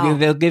 wow. Yeah,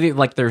 they'll give you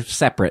like they're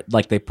separate.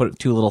 Like they put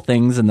two little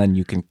things, and then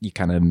you kind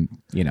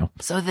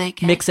of So they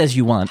can. mix as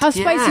you want. How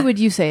spicy Yeah. would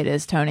you say it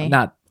is, Tony?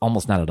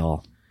 Almost not at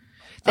all.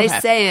 They Okay.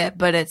 say it,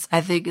 but it's,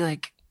 I think,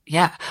 like,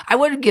 yeah. I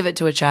wouldn't give it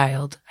to a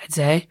child, I'd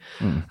say,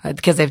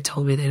 because they've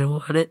told me they don't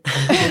want it.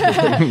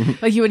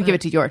 Like you wouldn't give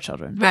it to your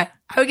children. Right.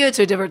 I would give it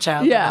to a different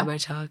child, Yeah. not my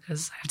child,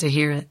 because I have to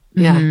hear it.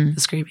 Yeah, the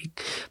screaming.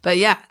 But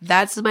yeah,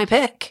 that's my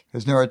pick.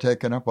 Has Nora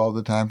taken up all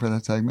the time for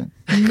that segment?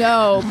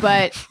 No,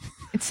 but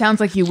it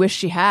sounds like you wish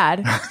she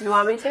had. You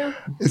want me to?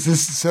 Is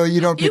this so you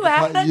don't pick You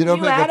had a, you don't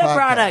pick a podcast.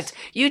 product.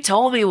 You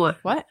told me one.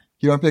 What?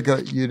 You don't pick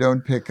a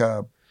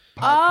podcast.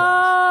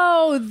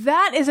 Oh,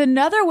 that is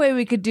another way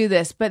we could do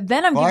this. But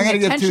then I'm Well, I'm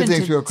giving gonna give two attention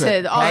things real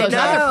quick. to all I those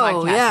other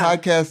know, podcasts. yeah.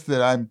 podcast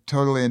that I'm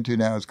totally into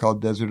now is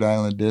called Desert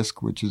Island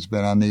Disc, which has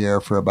been on the air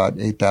for about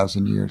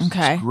 8,000 years.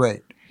 Okay. It's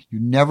great. You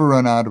never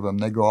run out of them.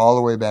 They go all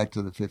the way back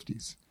to the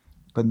 50s,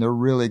 but they're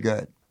really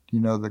good. You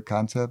know the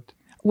concept?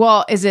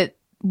 Well, is it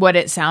what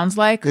it sounds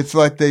like? It's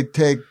like they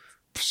take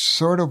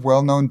sort of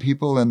well-known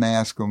people and they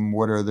ask them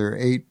what are their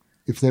 8,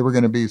 if they were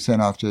going to be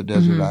sent off to a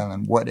desert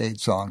island, what 8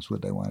 songs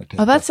would they want to take?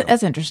 Oh, that's with them?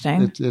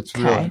 interesting. It's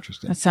real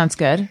interesting. That sounds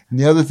good. And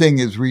the other thing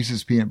is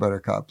Reese's Peanut Butter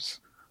Cups.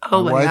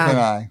 Oh, my my wife God. and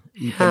I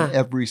eat them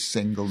every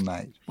single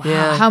night.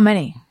 Yeah. How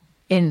many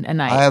in a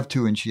night? I have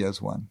 2 and she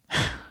has 1.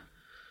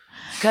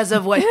 Because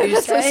of what you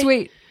That's say? so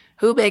sweet.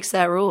 Who makes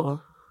that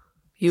rule?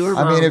 You or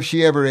I Mom? mean, if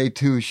she ever ate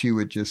 2, she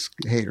would just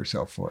hate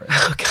herself for it.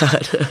 Oh,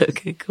 God.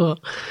 Okay, cool.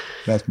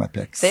 That's my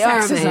pick. They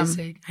are Sexism.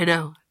 amazing. I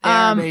know. They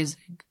are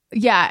amazing.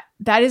 Yeah,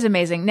 that is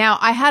amazing. Now,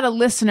 I had a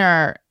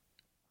listener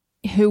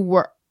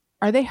who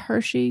are they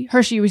Hershey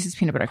Reese's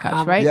Peanut Butter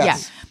Cups, right?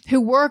 yes. Yeah.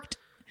 Who worked,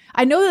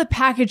 I know the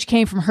package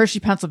came from Hershey,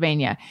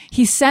 Pennsylvania.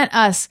 He sent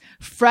us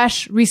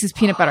fresh Reese's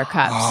Peanut Butter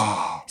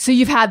Cups. So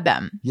you've had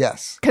them.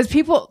 Yes. Because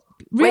people,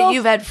 Wait,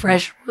 you've had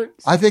fresh ones?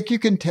 I think you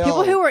can tell.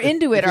 People who are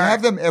into it if you are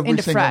have them every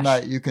into single fresh.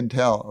 night, you can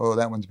tell, oh,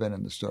 that one's been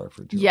in the store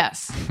for 2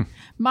 Yes.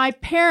 My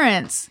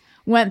parents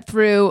went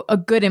through a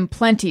Good and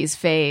Plenty's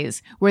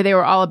phase where they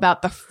were all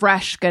about the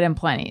fresh Good and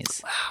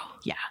Plenty's. Wow.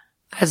 Yeah.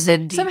 As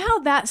in deep. Somehow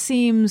that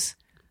seems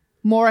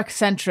more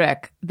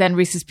eccentric than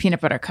Reese's Peanut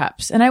Butter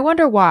Cups. And I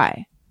wonder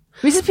why.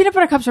 Reese's Peanut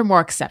Butter Cups are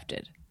more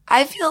accepted.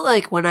 I feel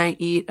like when I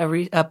eat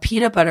a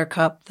peanut butter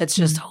cup that's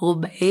just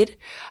homemade,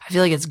 I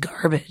feel like it's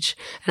garbage.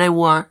 And I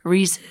want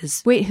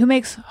Reese's. Wait, who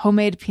makes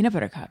homemade peanut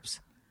butter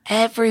cups?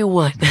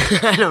 Everyone.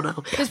 I don't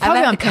know. It's I've probably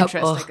had on a couple.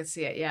 Pinterest. I could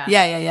see it. Yeah.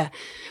 Yeah.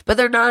 But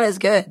they're not as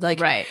good.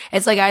 Like, Right.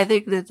 It's like, I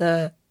think that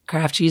the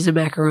Kraft cheese and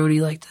macaroni,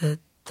 like the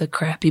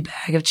crappy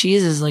bag of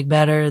cheese is like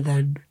better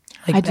than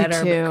like I do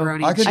better too.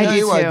 macaroni. I can and tell do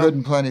you why too. Good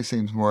and Plenty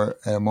seems more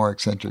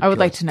eccentric. I would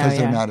like to know, because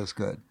they're yeah. not as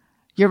good.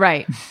 You're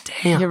right.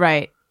 Damn. You're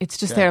right. It's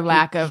just their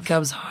lack It of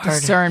comes hard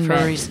discernment.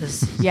 for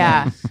Reese's.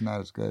 Yeah. It's not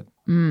as good.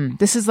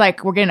 This is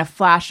like we're getting a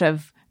flash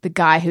of the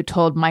guy who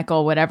told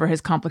Michael whatever his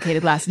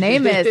complicated last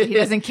name is. He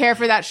doesn't care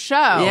for that show.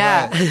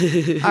 Yeah.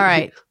 All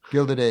right.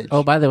 Gilded Age.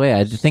 Oh, by the way,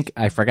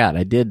 I forgot.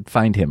 I did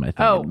find him. I think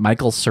Oh.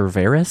 Michael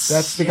Cerveris.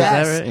 That's the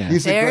Yes. guy. Right? Yeah.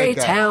 He's a Very great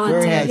guy.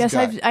 talented. Very nice Yes,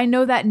 guy. I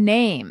know that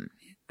name.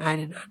 I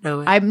did not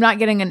know it. I'm not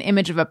getting an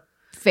image of a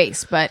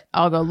face, but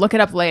I'll go look it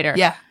up later.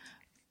 Yeah.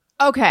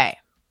 Okay.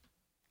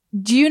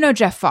 Do you know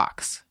Jeff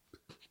Fox?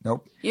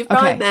 Nope. You've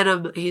probably Okay. met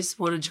him. He's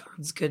one of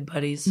John's good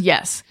buddies.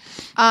 Yes.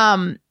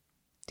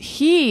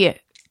 He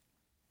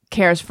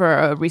cares for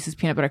a Reese's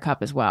peanut butter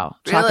cup as well.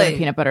 Chocolate Really? and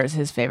peanut butter is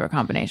his favorite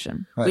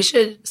combination. Right. We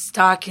should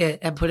stock it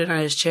and put it on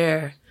his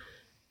chair.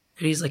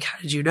 And he's like, how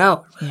did you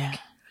know? I'm like, Yeah.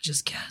 I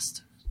just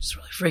guessed. Just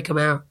really freak him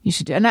out. You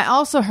should do. And I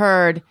also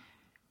heard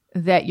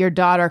that your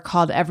daughter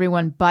called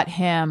everyone but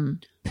him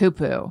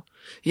poo-poo.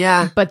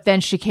 Yeah. But then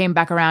she came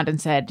back around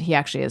and said he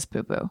actually is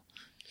poo-poo.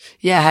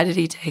 Yeah. How did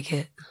he take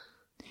it?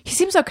 He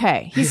seems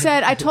okay. He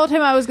said, I told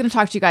him I was going to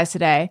talk to you guys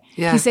today.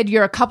 Yeah. He said,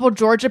 you're a couple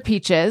Georgia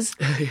peaches.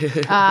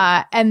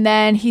 And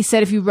then he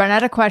said, if you run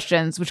out of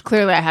questions, which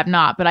clearly I have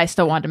not, but I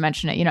still wanted to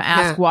mention it,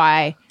 ask Yeah.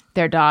 why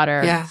their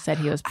daughter Yeah. said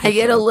he was I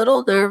get a poo-poo.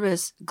 little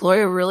nervous.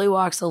 Gloria really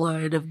walks the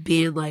line of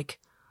being like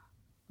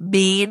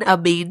a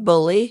mean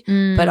bully,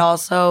 but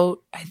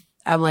also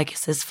I'm like,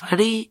 is this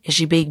funny? Is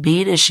she being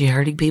mean? Is she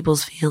hurting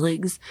people's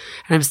feelings?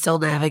 And I'm still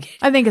navigating.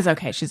 I think it's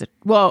okay.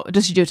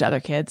 Does she do it to other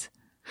kids?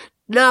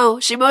 No,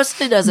 she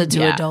mostly does it to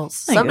Yeah.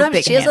 adults. I think they Sometimes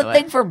she can has a handle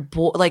thing it.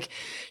 for like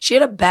she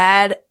had a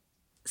bad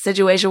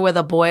situation with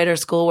a boy at her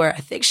school where I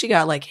think she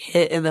got like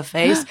hit in the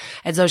face,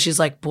 and so she's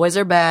like, "Boys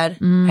are bad.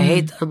 I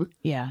hate them.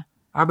 Yeah.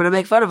 I'm gonna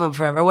make fun of them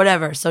forever,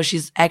 whatever." So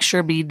she's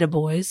extra mean to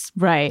boys.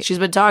 Right. She's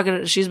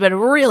been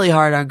really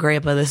hard on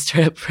Grandpa this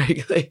trip,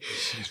 frankly.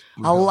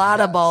 A lot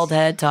of bald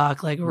head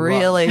talk, like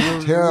really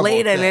Terrible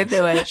leaning things.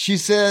 into it. She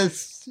said,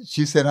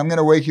 I'm going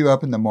to wake you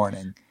up in the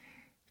morning,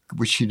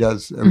 which she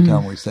does every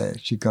time we say it.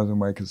 She comes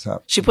and wakes us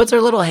up. She puts her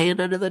little hand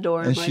under the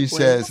door And like, she wait.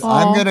 says,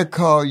 I'm going to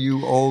call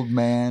you old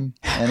man,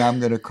 and I'm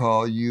going to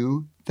call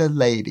you the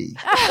lady.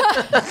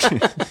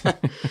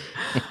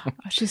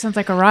 She sounds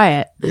like a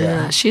riot.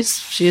 "Yeah, she is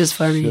She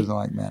funny." doesn't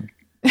like men.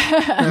 Do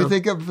you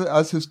think of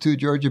us as two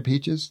Georgia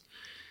peaches?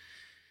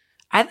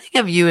 I think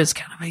of you as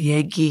kind of a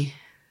Yankee,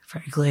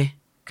 frankly,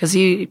 because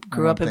you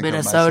grew I up don't in think of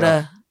Minnesota.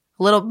 myself.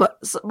 A little, but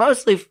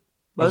mostly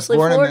I was born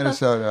Florida. in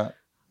Minnesota.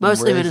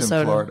 Mostly raised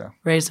Minnesota. In Florida.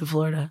 Raised in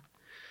Florida.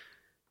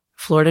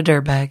 Florida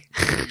dirtbag.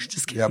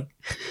 Just kidding. Yep.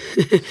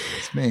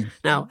 It's me.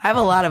 No, I have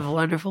a lot of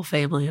wonderful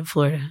family in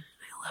Florida.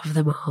 I love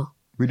them all.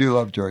 We do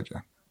love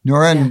Georgia.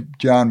 Nora and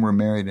John were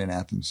married in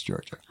Athens,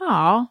 Georgia.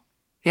 Oh.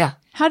 Yeah.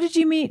 How did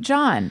you meet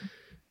John?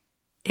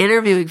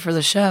 Interviewing for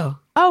the show.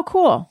 Oh,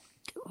 cool.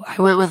 I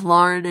went with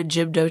Lauren and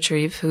Jim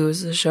Dotrieve, who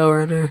was the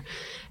showrunner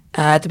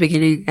at the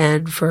beginning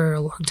and for a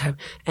long time.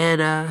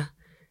 And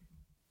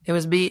it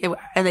was me.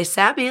 And they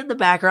sat me in the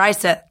back, or I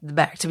sat in the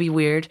back to be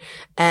weird.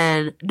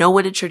 And no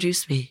one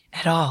introduced me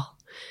at all.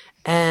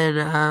 And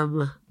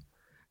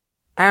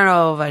I don't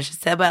know if I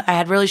should say, but I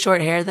had really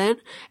short hair then.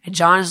 And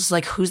John is just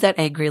like, who's that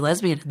angry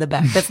lesbian in the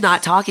back that's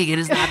not talking and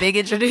is not being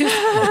introduced?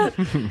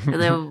 and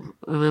then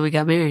we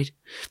got married.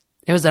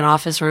 It was an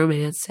office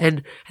romance.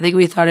 And I think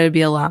we thought it would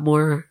be a lot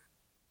more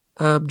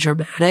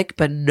dramatic,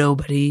 but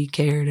nobody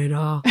cared at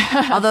all.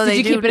 Although Did they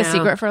you do keep it a now.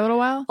 secret for a little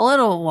while? A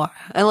little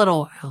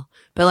while.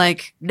 But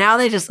like now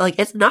they just like,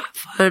 it's not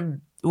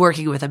fun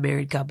working with a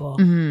married couple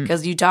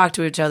because you talk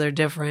to each other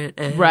different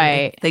and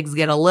Right. things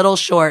get a little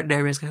short and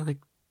everybody's kind of like,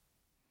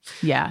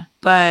 Yeah.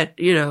 but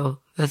it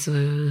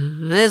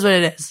is what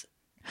it is.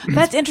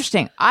 That's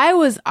interesting.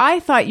 I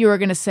thought you were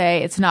going to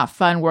say it's not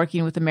fun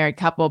working with a married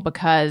couple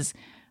because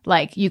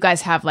like you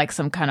guys have like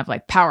some kind of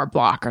like power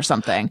block or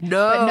something.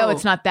 But no,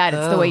 it's not that.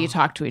 It's the way you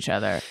talk to each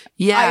other.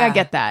 Yeah. I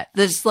get that.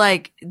 There's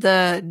like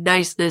the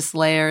niceness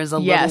layer is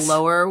a Yes.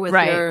 little lower with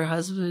Right. your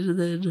husband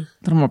than. A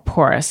little more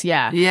porous.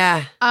 Yeah.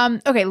 Yeah.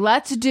 Okay.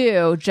 Let's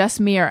do Just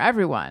Me or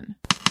Everyone.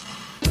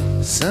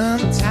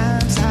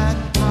 Sometimes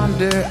I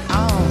ponder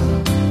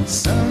on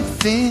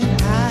something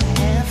I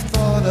have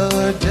thought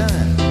or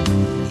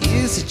done.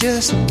 Is it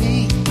just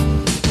me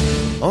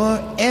or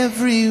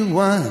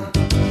everyone?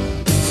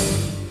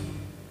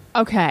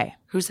 Okay.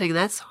 Who sang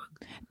that song?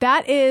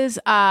 That is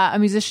a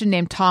musician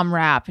named Tom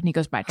Rapp, and he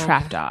goes by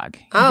Trap Dog.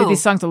 He Oh. did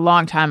these songs a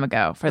long time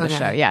ago for the Okay.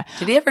 show. Yeah.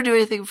 Did he ever do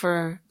anything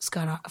for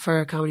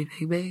a Comedy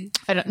Bang Bang?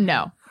 I don't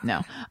know.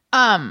 No.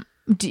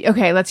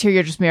 Okay, let's hear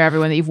your Just Me or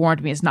Everyone that you've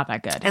warned me is not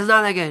that good. It's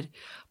not that good,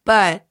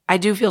 but I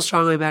do feel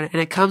strongly about it,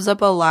 and it comes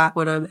up a lot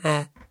when I'm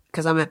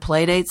at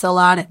play dates a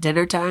lot at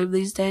dinner time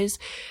these days,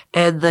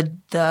 and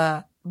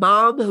the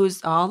mom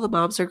all the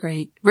moms are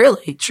great,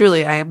 really,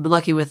 truly. I am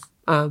lucky with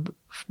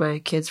my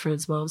kids'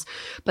 friends' moms,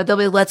 but they'll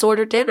be let's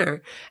order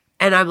dinner,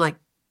 and I'm like,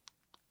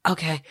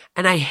 okay,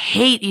 and I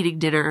hate eating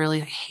dinner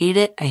early. I hate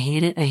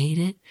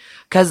it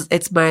because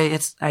it's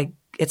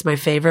my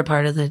favorite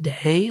part of the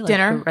day. Like,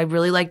 Dinner? I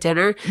really like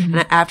dinner.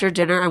 And after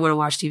dinner, I want to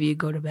watch TV and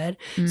go to bed.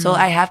 So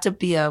I have to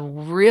be a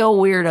real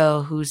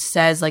weirdo who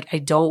says, like, I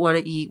don't want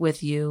to eat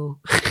with you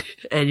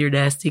and your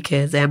nasty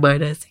kids and my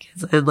nasty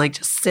kids and, like,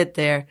 just sit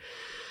there.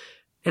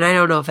 And I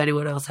don't know if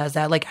anyone else has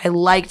that. Like, I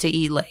like to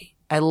eat late.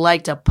 I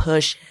like to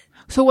push it.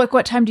 So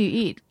what time do you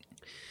eat?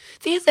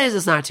 These days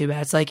it's not too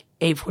bad. It's like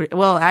 8:40.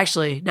 Well,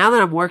 actually, now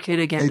that I'm working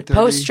again, 8:30,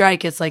 post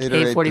strike, it's like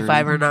 8:45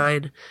 8:45 or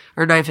 9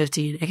 or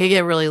 9:15. It can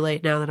get really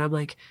late now that I'm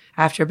like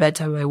after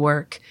bedtime I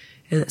work.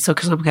 And so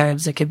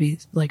sometimes it could be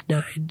like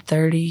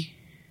 9:30.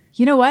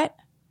 You know what?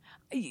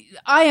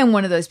 I am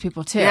one of those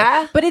people too.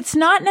 Yeah? But it's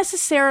not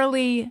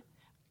necessarily,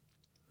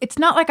 it's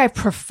not like I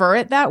prefer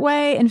it that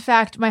way. In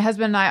fact, my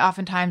husband and I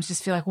oftentimes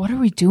just feel like, what are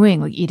we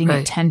doing? Like eating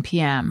at 10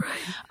 p.m.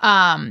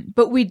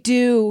 But we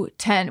do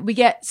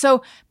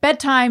so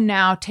bedtime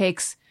now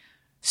takes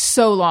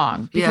so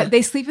long because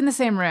they sleep in the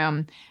same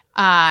room.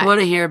 I want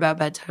to hear about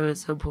bedtime at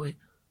some point.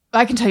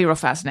 I can tell you real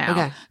fast now.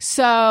 Okay.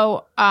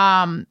 So,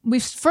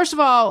 first of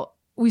all,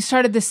 we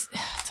started this,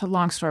 it's a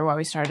long story why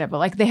we started it, but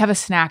like they have a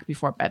snack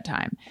before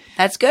bedtime.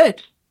 That's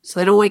good. So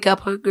they don't wake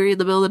up hungry in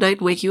the middle of the night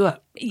and wake you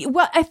up.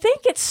 Well, I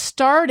think it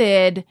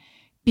started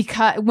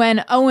because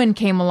when Owen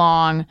came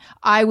along,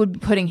 I would be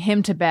putting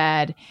him to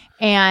bed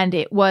and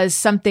it was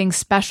something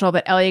special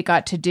that Elliot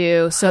got to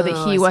do so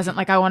that he wasn't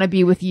like, I want to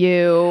be with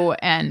you.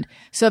 And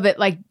so that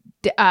like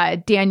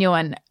Daniel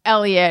and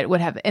Elliot would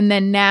have, and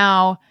then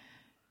now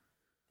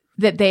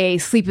that they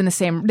sleep in the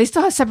same, they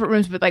still have separate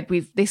rooms, but like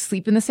they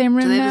sleep in the same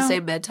room. Do they now. have the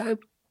same bedtime?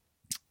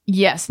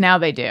 Yes, now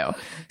they do.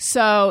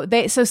 So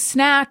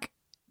snack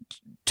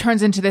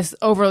turns into this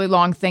overly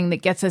long thing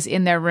that gets us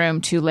in their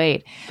room too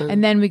late.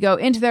 And then we go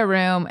into their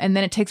room and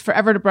then it takes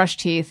forever to brush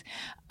teeth.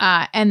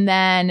 And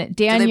then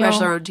Daniel. Do they brush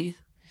their own teeth?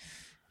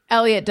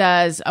 Elliot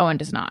does. Owen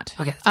does not.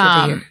 Okay, that's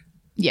good to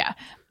hear.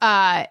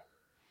 Yeah.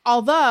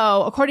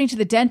 Although, according to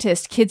the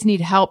dentist, kids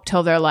need help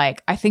till they're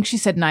like, I think she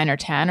said 9 or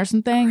 10 or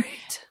something.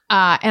 Right.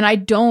 And I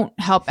don't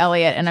help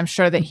Elliot, and I'm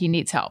sure that he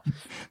needs help.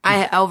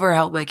 I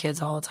overhelp my kids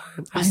all the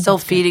time. I'm still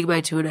feeding my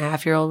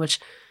 2.5-year-old,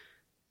 which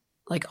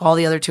like all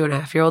the other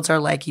 2.5-year-olds are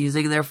like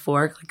using their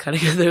fork, like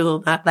cutting their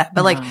little not that,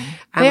 but like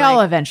they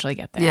all eventually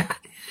get there.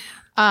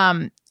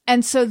 Yeah.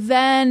 And so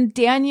then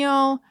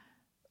Daniel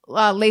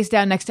lays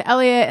down next to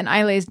Elliot, and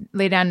I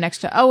lay down next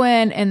to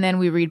Owen, and then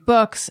we read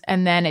books,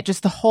 and then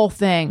the whole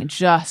thing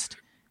just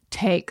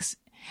takes.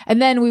 And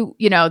then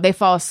they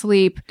fall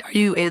asleep. Are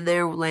you in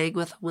there laying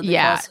with them when they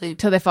fall asleep?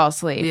 Till they fall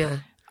asleep. Yeah.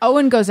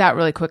 Owen goes out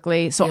really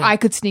quickly, so I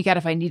could sneak out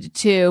if I needed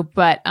to,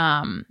 but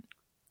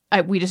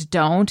we just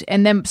don't.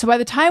 And then, so by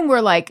the time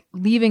we're like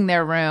leaving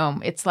their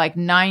room, it's like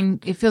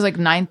 9. It feels like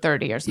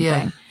 9:30 or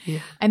something. Yeah.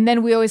 And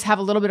then we always have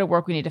a little bit of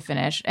work we need to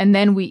finish, and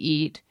then we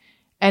eat,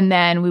 and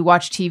then we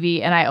watch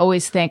TV. And I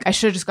always think I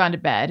should have just gone to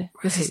bed.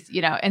 This is,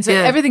 and so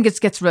everything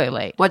gets really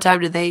late. What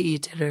time do they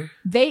eat dinner?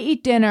 They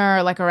eat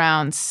dinner like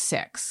around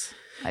 6.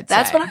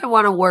 That's what I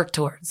want to work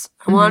towards.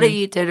 I want to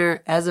eat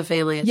dinner as a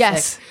family at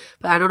 6.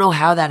 But I don't know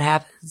how that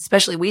happens.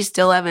 Especially, we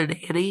still have a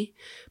nanny.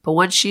 But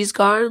once she's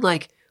gone,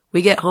 like,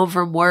 we get home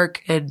from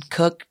work and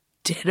cook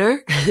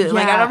dinner.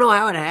 Like, I don't know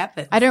how it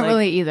happens. I don't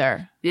really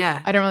either.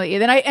 Yeah. I don't really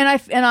either.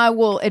 And I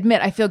will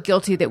admit, I feel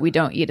guilty that we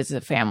don't eat as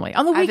a family.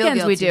 On the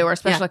weekends we do, or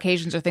special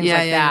occasions or things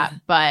like that.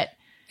 But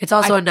it's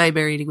also a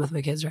nightmare eating with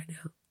my kids right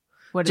now.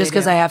 Just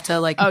because I have to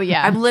like,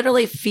 I'm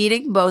literally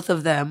feeding both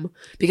of them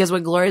because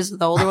when Gloria's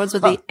the older ones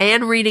with me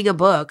and reading a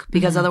book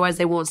because otherwise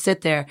they won't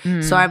sit there.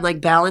 So I'm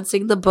like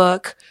balancing the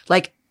book.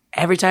 Like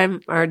every time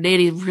our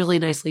nanny really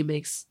nicely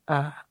makes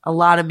a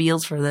lot of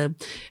meals for them.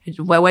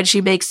 And when she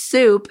makes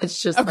soup,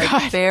 it's just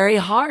very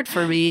hard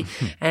for me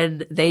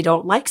and they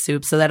don't like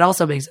soup. So that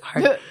also makes it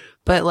hard.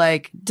 But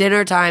like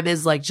dinner time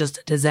is like just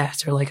a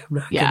disaster. Like I'm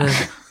not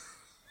gonna.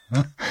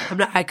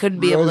 I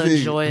couldn't be able to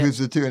enjoy it. Who's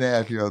a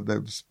 2.5-year-old?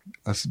 That was,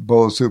 a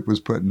bowl of soup was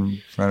put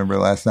in front of her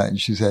last night, and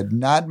she said,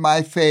 "Not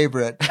my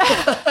favorite."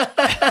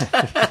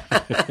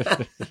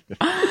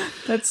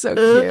 That's so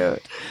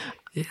cute.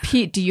 Yeah.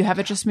 Pete, do you have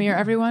it just me or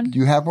everyone? Do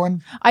you have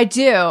one? I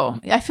do.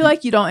 I feel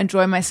like you don't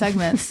enjoy my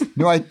segments.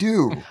 No, I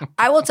do.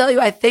 I will tell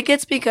you, I think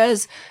it's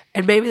because,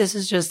 and maybe this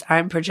is just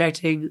I'm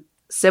projecting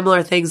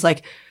similar things.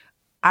 Like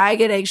I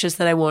get anxious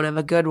that I won't have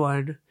a good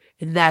one,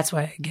 and that's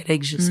why I get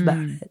anxious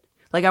about it.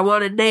 Like, I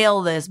want to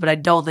nail this, but I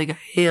don't think I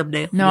am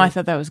nailing it. No, I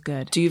thought that was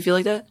good. Do you feel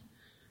like that?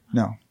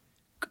 No.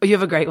 Oh, you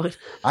have a great one.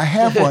 I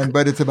have one,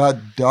 but it's about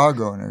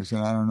dog owners,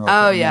 and I don't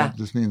know if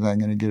this means I'm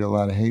going to get a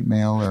lot of hate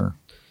mail or...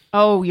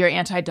 Oh, you're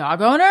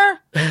anti-dog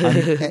owner?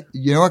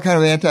 You know what kind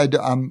of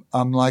anti-dog...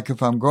 I'm like,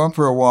 if I'm going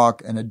for a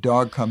walk and a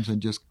dog comes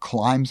and just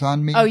climbs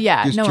on me. Oh,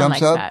 yeah. Just no jumps one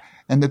likes up, that.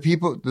 And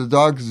the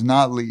dog is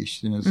not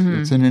leashed, and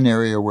it's in an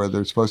area where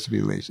they're supposed to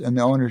be leashed. And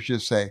the owners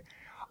just say...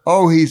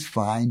 Oh, he's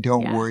fine.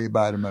 Don't worry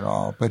about him at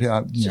all. But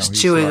just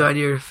chewing on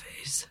your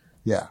face.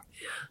 Yeah.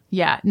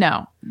 Yeah.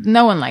 No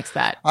one likes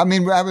that. I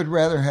mean, I would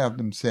rather have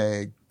them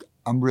say,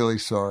 "I'm really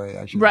sorry.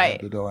 I should have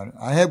had the dog."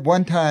 I had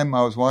one time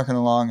I was walking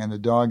along and the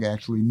dog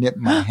actually nipped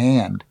my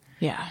hand.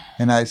 Yeah.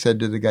 And I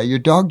said to the guy, "Your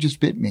dog just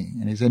bit me."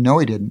 And he said, "No,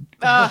 he didn't."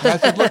 I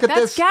said, "Look at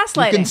this. That's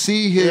gaslighting. You can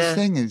see his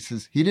thing." And he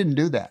says, "He didn't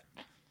do that."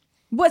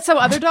 What some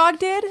other dog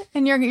did?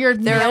 And you're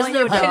pinning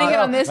it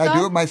on this dog? I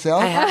do it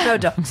myself. I have no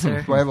dog,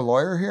 sir. Do I have a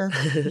lawyer here?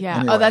 Yeah.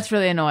 Anyway. Oh, that's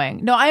really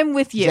annoying. No, I'm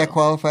with you. Does that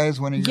qualify as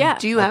one of your... Yeah.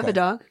 Do you have a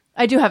dog?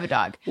 I do have a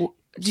dog.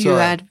 Do you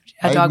have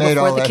a dog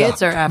before the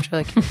kids or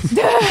after the kids?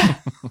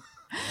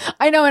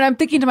 I know. And I'm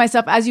thinking to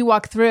myself, as you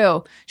walk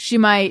through, she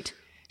might.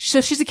 So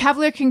she's a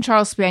Cavalier King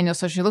Charles Spaniel,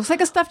 so she looks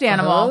like a stuffed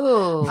animal.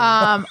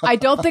 Oh. I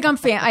don't think I'm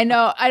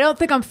I don't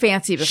think I'm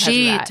fancy because of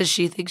that. Does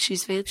she think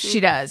she's fancy? She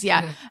does,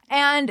 yeah.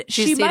 And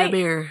She's she seen might. a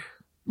mirror.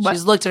 What?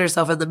 She's looked at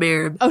herself in the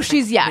mirror. Oh,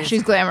 she's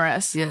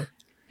glamorous. Yeah.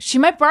 She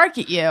might bark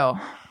at you.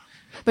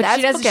 But That's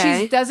she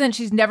doesn't. okay.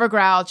 She's never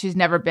growled. She's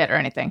never bit or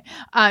anything.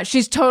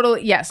 She's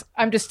totally. Yes,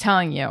 I'm just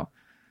telling you.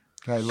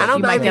 I I love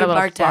don't these mind being a little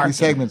barked at. These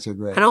segments are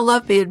great. I don't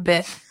love being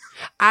bit.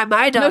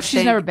 My dog. No,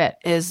 she's never bit.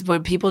 Is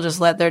when people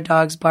just let their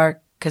dogs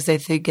bark because they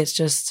think it's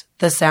just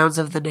the sounds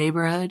of the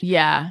neighborhood.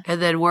 Yeah.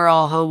 And then we're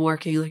all home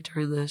working like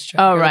during the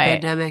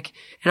pandemic.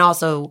 And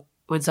also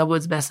when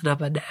someone's messing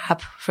up a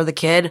nap for the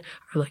kid,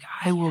 I'm like,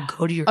 I will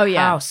go to your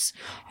house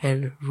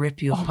and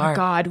rip you Oh apart. my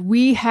God,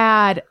 we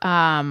had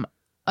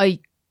a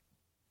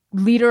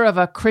leader of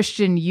a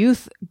Christian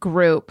youth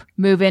group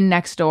move in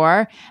next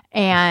door,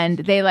 and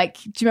they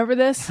do you remember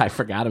this? I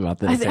forgot about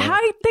this. I think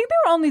they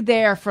were only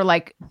there for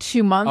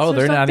 2 months. Oh, or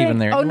they're not something. even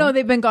there Oh no, anymore?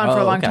 they've been gone for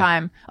a long okay.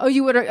 time. Oh,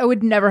 I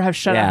would never have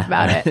shut up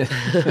about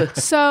it.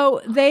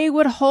 So they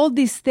would hold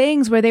these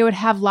things where they would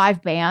have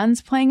live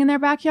bands playing in their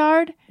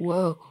backyard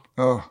Whoa.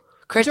 Oh,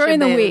 Christian during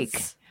the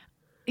bands.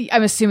 week.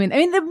 I'm assuming. I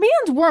mean, the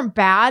bands weren't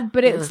bad,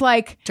 but it's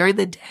During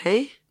the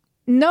day?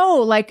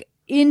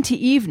 into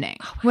evening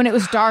when it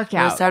was dark It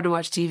out. was time to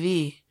watch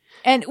TV.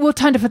 And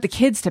time to put the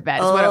kids to bed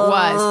is what it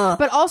was.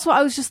 But also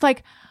I was just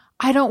like,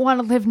 I don't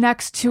want to live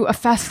next to a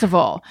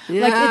festival.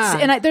 Yeah.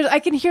 I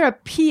can hear a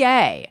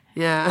PA.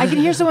 Yeah. I can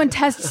hear someone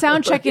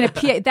sound checking a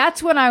PA.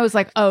 That's when I was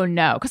like, oh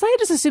no. Cause I had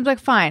just assumed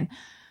fine,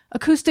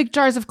 acoustic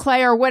jars of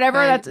clay or whatever.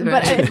 Right,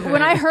 right. But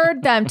when I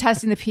heard them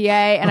testing the PA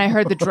and I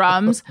heard the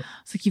drums, I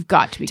was like, you've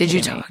got to be Did you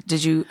kidding me. talk?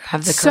 Did you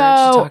have the courage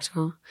So- to talk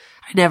to him?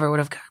 I never would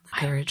have gotten the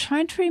I'm courage.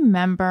 trying to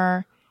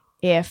remember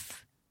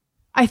if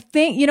I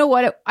think, you know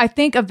what? I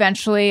think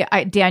eventually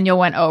Daniel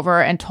went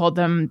over and told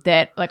them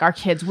that our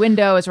kid's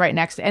window is right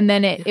next. And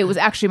then it was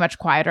actually much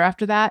quieter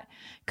after that.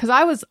 Cause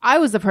I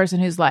was the person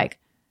who's like,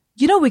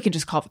 we can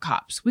just call the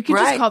cops. We can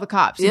just Right. call the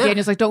cops. And Yeah.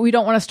 Daniel's like, we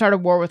don't want to start a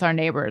war with our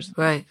neighbors.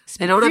 Right.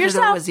 They don't have to know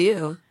yourself. it was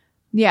you.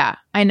 Yeah,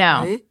 I know.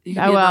 Right? You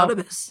can be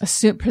anonymous.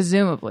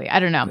 Presumably. I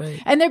don't know.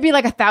 Right. And there'd be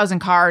 1,000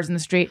 cars in the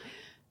street.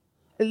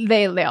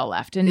 They all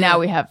left. And now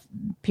we have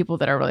people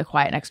that are really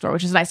quiet next door,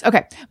 which is nice.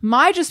 Okay.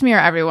 My Just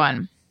Mirror,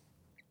 everyone.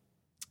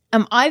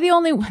 Am I the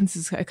only one? This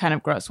is a kind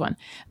of gross one.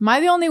 Am I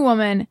the only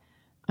woman?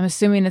 I'm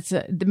assuming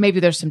maybe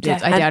there's some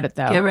dudes. I doubt it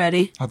though. Get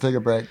ready. I'll take a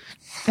break.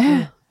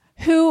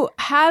 Who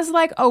has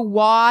a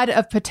wad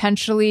of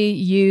potentially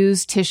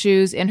used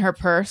tissues in her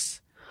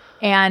purse.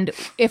 And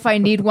if I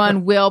need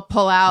one, will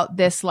pull out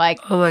this Oh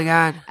my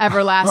God.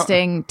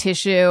 everlasting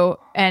tissue.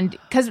 And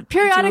because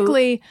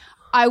periodically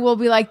I will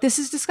be like, this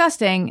is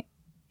disgusting.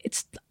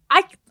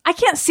 I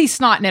can't see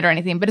snot in it or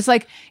anything, but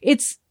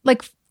it's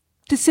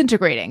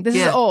disintegrating. This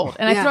is old.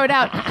 And I throw it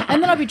out.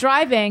 And then I'll be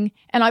driving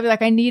and I'll be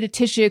like, I need a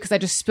tissue because I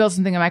just spilled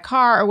something in my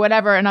car or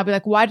whatever. And I'll be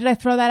like, why did I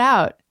throw that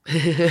out?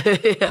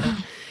 Yeah.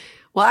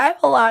 Well, I have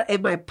a lot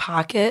in my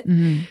pocket,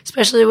 Mm-hmm.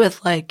 especially with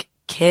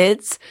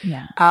kids.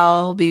 Yeah.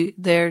 I'll be,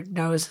 their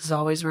nose is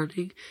always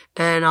running,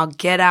 and I'll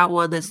get out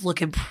one that's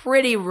looking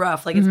pretty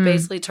rough. It's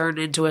basically turned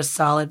into a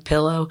solid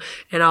pillow,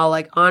 and I'll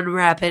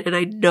unwrap it. And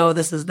I know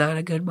this is not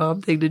a good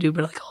mom thing to do,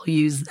 but I'll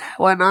use that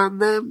one on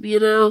them,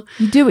 You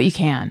do what you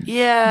can.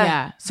 Yeah.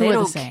 Yeah. So they we're the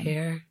don't same.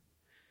 care. Is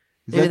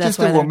Maybe that that's just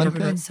why a they're woman never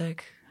thing? not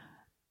sick.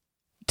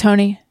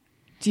 Tony,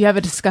 do you have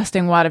a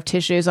disgusting wad of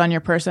tissues on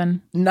your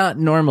person? Not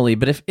normally,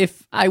 but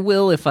if I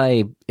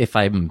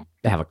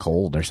have a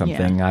cold or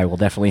something, I will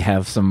definitely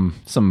have some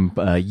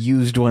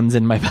used ones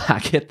in my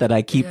pocket that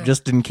I keep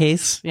just in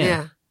case.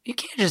 Yeah. You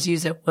can't just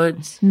use it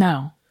once.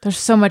 No. There's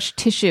so much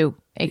tissue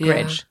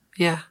acreage.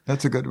 Yeah.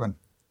 That's a good one.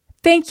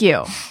 Thank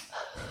you.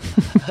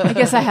 I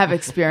guess I have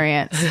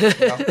experience.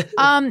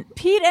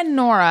 Pete and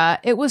Nora,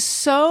 it was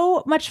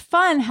so much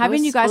fun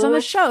having was you guys so on the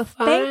much show.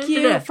 Thank fun.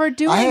 you for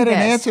doing I had this.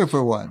 an answer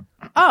for one.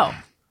 Oh,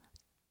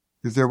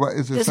 Is there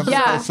This something,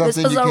 was,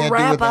 something this was you a can't do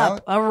wrap without?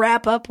 up. A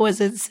wrap up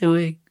was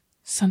ensuing.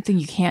 something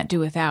you can't do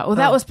without. Well,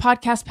 that was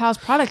Podcast Pal's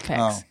product picks.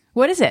 Oh.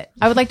 What is it?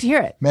 I would like to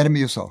hear it.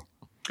 Metamucil.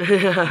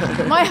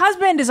 My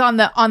husband is on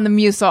the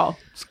Mucil.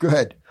 It's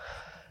good.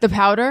 The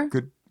powder.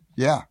 Good.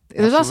 Yeah.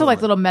 There's also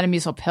absolutely. little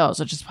Metamucil pills,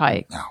 which is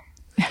probably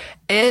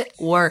It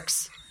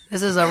works.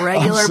 This is a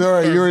regular. I'm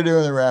sorry, you were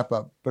doing the wrap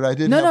up, but I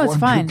didn't No, have no, it's one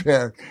fine.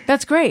 prepared.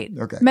 That's great.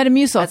 Okay.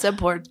 Metamucil. That's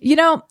important.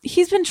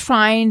 He's been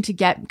trying to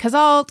get, because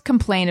I'll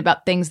complain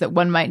about things that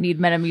one might need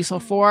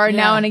Metamucil for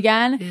now and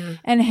again.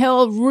 And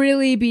he'll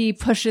really be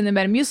pushing the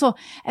Metamucil.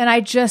 And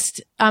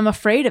I'm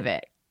afraid of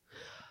it.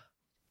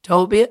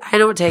 Don't be. I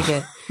don't take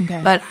it. Okay.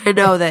 But I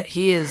know that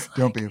he is.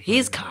 Don't be afraid.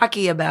 He's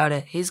cocky about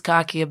it. He's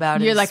cocky about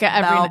You're his like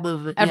bowel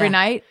movement. every Yeah.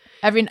 night?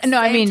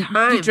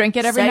 You drink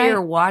it every Set night?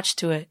 your watch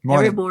to it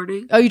Morning. every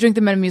morning. Oh, you drink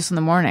the Metamucil in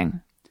the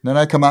morning. Then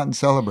I come out and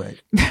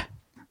celebrate.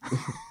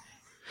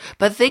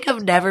 But think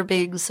of never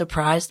being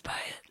surprised by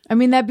it. I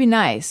mean, that'd be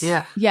nice.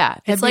 Yeah. Yeah.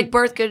 It's like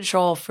birth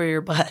control for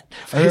your butt.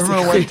 I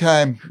remember one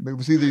time, it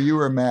was either you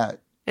or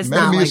Matt. It's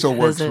not like Metamucil that,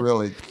 works is it?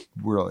 really,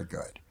 really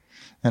good.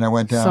 And I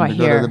went down So I to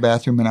go hear. to the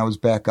bathroom, and I was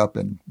back up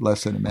in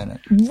less than a minute.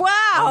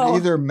 Wow.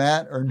 Either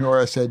Matt or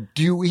Nora said,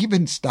 "Do you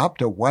even stop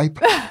to wipe?"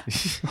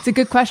 It's a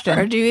good question.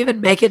 Or do you even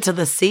make it to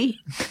the sea?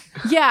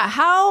 Yeah.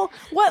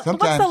 What's the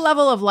Sometimes-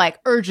 level of like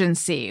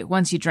urgency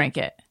once you drink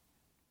it?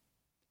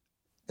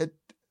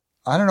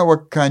 I don't know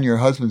what kind your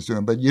husband's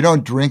doing, but you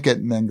don't drink it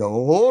and then go,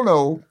 "Oh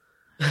no."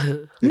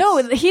 No,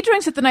 he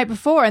drinks it the night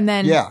before and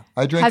then Yeah,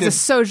 I drink has a it.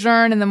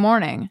 sojourn in the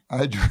morning.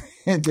 I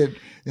drink it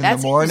in That the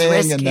seems morning,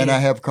 risky. and then I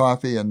have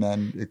coffee, and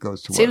then it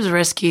goes to work. Seems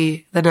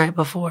risky the night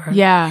before.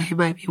 Yeah. He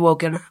might be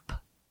woken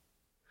up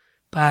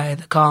by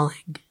the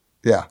calling.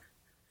 Yeah.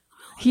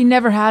 He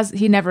never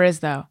is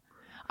though.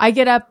 I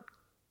get up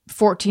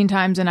 14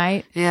 times a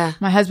night. Yeah.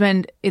 My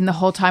husband, in the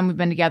whole time we've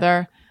been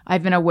together,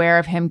 I've been aware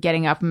of him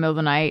getting up in the middle of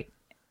the night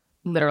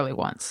literally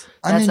once.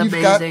 I That's mean, you've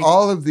amazing. got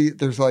all of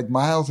there's like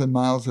miles and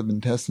miles of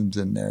intestines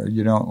in there.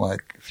 You don't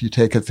like, if you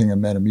take a thing of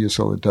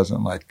Metamucil, it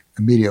doesn't like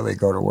immediately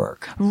go to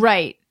work.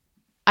 Right.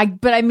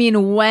 But I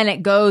mean, when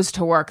it goes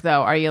to work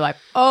though, are you like,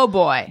 oh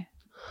boy?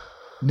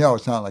 No,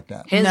 it's not like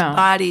that. His No.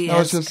 body No,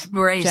 has it's just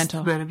embraced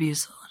gentle.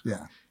 Metamucil,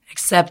 Yeah.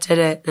 accepted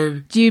it,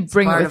 and Do you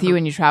bring it part with of you him.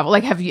 when you travel?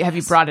 Like, have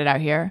you brought it out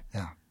here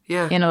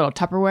yeah, in a little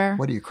Tupperware?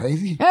 What are you,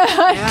 crazy?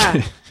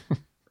 yeah.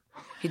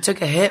 He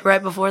took a hit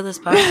right before this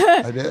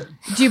podcast. I did.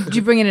 Do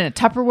you bring it in a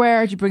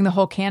Tupperware? Do you bring the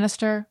whole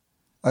canister?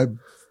 I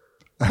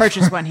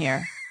Purchase one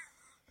here.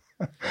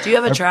 Do you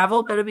have a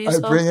travel I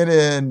Metamucil? bring it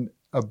in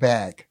a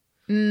bag,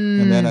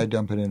 and then I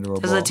dump it into a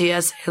Does bowl.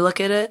 the TSA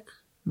look at it?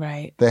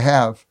 Right. They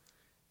have.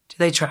 Do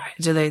they try?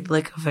 Do they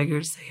lick a finger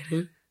and say it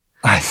in?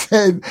 I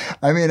said,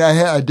 I mean,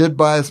 I did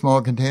buy a small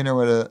container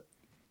with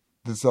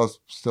this is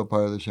still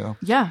part of the show.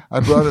 Yeah. I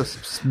brought a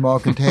small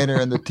container,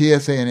 and the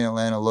TSA in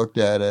Atlanta looked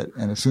at it,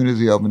 and as soon as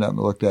he opened up and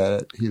looked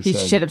at it, he He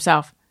said, shit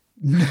himself.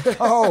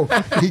 "Oh,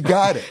 he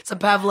got it." It's a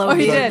Pavlovian.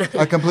 he did.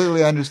 I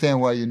completely understand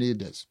why you need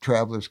this.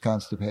 Traveler's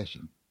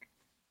constipation.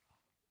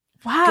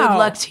 Wow. Good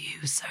luck to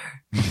you, sir.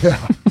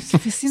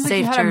 It seems like Safe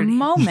you had journey. a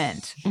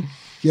moment.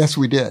 Yes,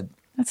 we did.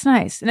 That's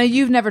nice. Now,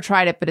 you've never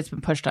tried it, but it's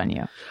been pushed on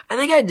you. I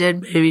think I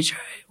did maybe try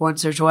it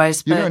once or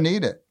twice, You but don't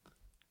need it.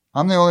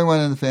 I'm the only one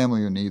in the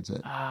family who needs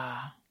it.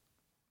 I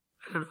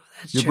don't know if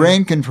that's Your true.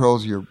 brain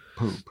controls your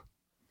poop.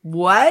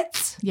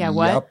 What? Yeah,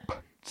 what?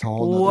 Yup. It's a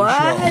whole nother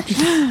What?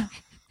 show.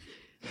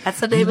 That's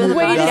the name of the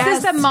Wait, podcast.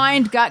 is this a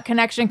mind-gut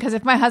connection? Because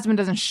if my husband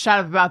doesn't shut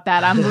up about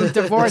that, I'm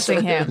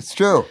divorcing him. It's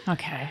true.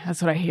 Okay,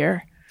 that's what I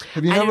hear.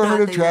 Have you I do never not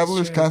heard of think that's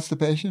traveler's true.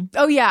 constipation?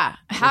 Oh, yeah.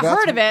 Have That's-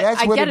 heard of it.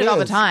 that's I what get it all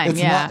the is. time. It's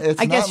yeah. Not,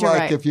 it's I guess not you're like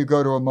right. if you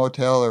go to a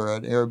motel or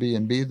an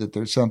Airbnb that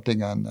there's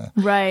something on the.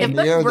 Right. If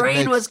the air my that brain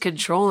makes- was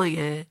controlling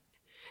it,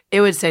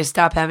 it would say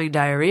stop having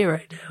diarrhea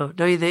right now.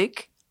 Don't you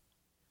think?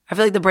 I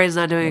feel like the brain's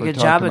not doing a I would good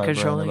talk job to of my brain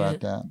controlling about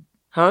it. that.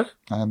 Huh?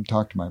 I haven't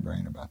talked to my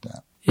brain about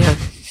that. Yeah.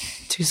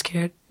 Too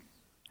scared.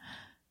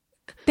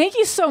 Thank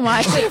you so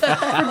much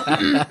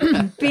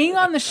for being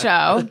on the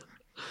show.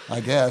 I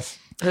guess.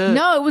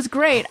 No, it was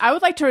great. I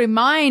would like to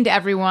remind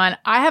everyone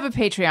I have a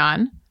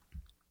Patreon.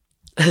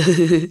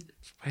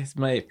 Where's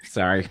my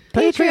sorry?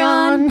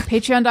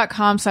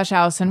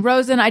 Patreon.com/Allison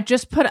Rosen. I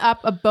just put up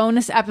a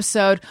bonus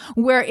episode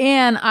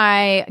wherein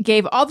I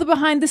gave all the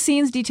behind the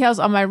scenes details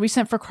on my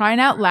recent For Crying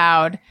Out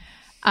Loud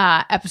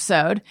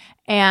episode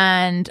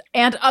and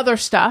other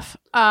stuff.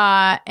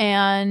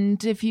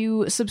 And if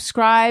you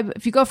subscribe,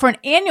 if you go for an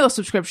annual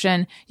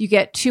subscription, you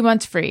get 2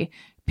 months free.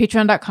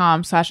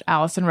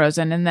 Patreon.com/Allison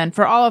Rosen. And then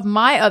for all of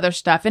my other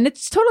stuff, and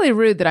it's totally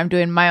rude that I'm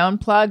doing my own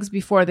plugs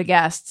before the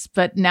guests,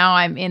 but now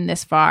I'm in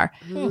this far.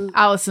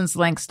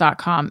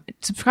 Allison'sLinks.com.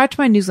 Subscribe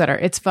to my newsletter.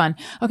 It's fun.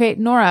 Okay,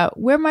 Nora,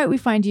 where might we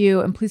find you?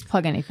 And please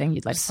plug anything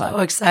you'd like to plug. So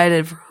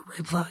excited for all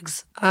my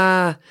plugs.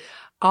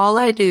 All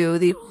I do,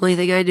 the only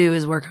thing I do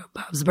is work on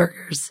Bob's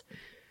Burgers.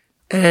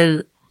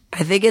 And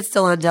I think it's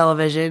still on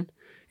television.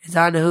 It's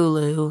on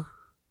Hulu.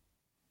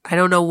 I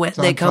don't know when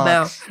on they come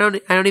Fox. out.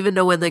 I don't even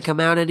know when they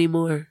come out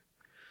anymore.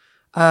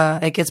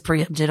 It gets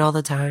preempted all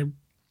the time.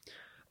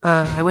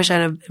 I wish I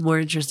had a more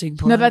interesting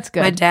plug. No, that's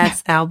good. My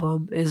dad's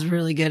album is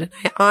really good.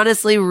 I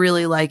honestly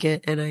really like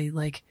it, and I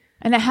like.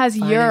 And it has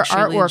Fine, your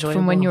extremely artwork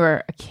from when enjoyable. you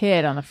were a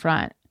kid on the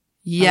front.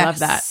 Yes, love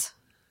that.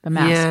 The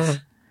masks. Yeah,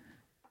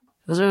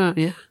 those are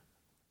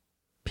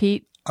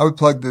Pete, I would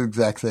plug the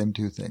exact same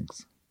two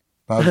things: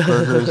 Bob's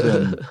Burgers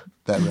and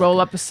that. roll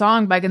record. up a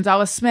song by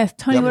Gonzalez Smith.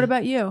 Tony, Yep. what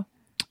about you?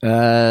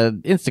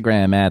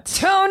 Instagram at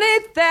Tony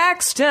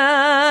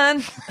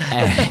Thaxton.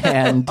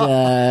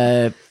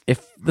 and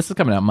if this is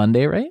coming out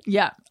Monday, right?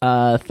 Yeah.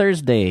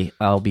 Thursday,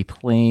 I'll be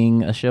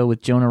playing a show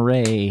with Jonah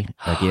Ray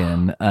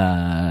again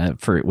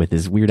with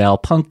his Weird Al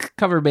punk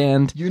cover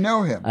band. You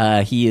know him.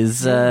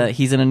 He's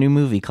in a new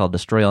movie called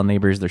Destroy All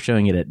Neighbors. They're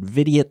showing it at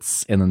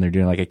Vidiots, and then they're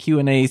doing like a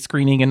Q&A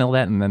screening and all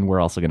that, and then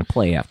we're also going to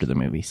play after the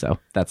movie. So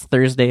that's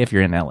Thursday if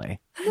you're in LA.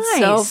 it's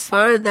so Nice.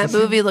 fun. That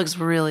movie looks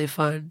really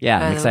fun. Yeah,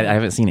 by I'm the excited. way. I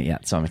haven't seen it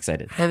yet, so I'm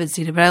excited. I haven't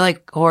seen it, but I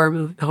like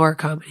horror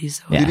comedies.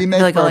 So Yeah. Did he I make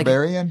feel like I like it.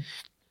 Barbarian?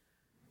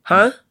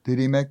 Huh? Did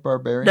he make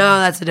Barbarian? No,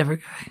 that's a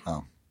different guy.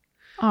 Oh.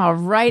 All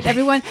right,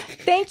 everyone.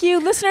 Thank you.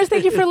 Listeners,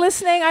 thank you for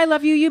listening. I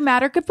love you. You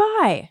matter.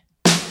 Goodbye.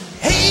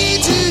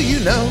 Hey, do you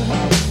know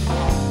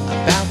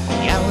about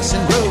the Allison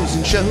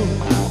Rosen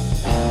show?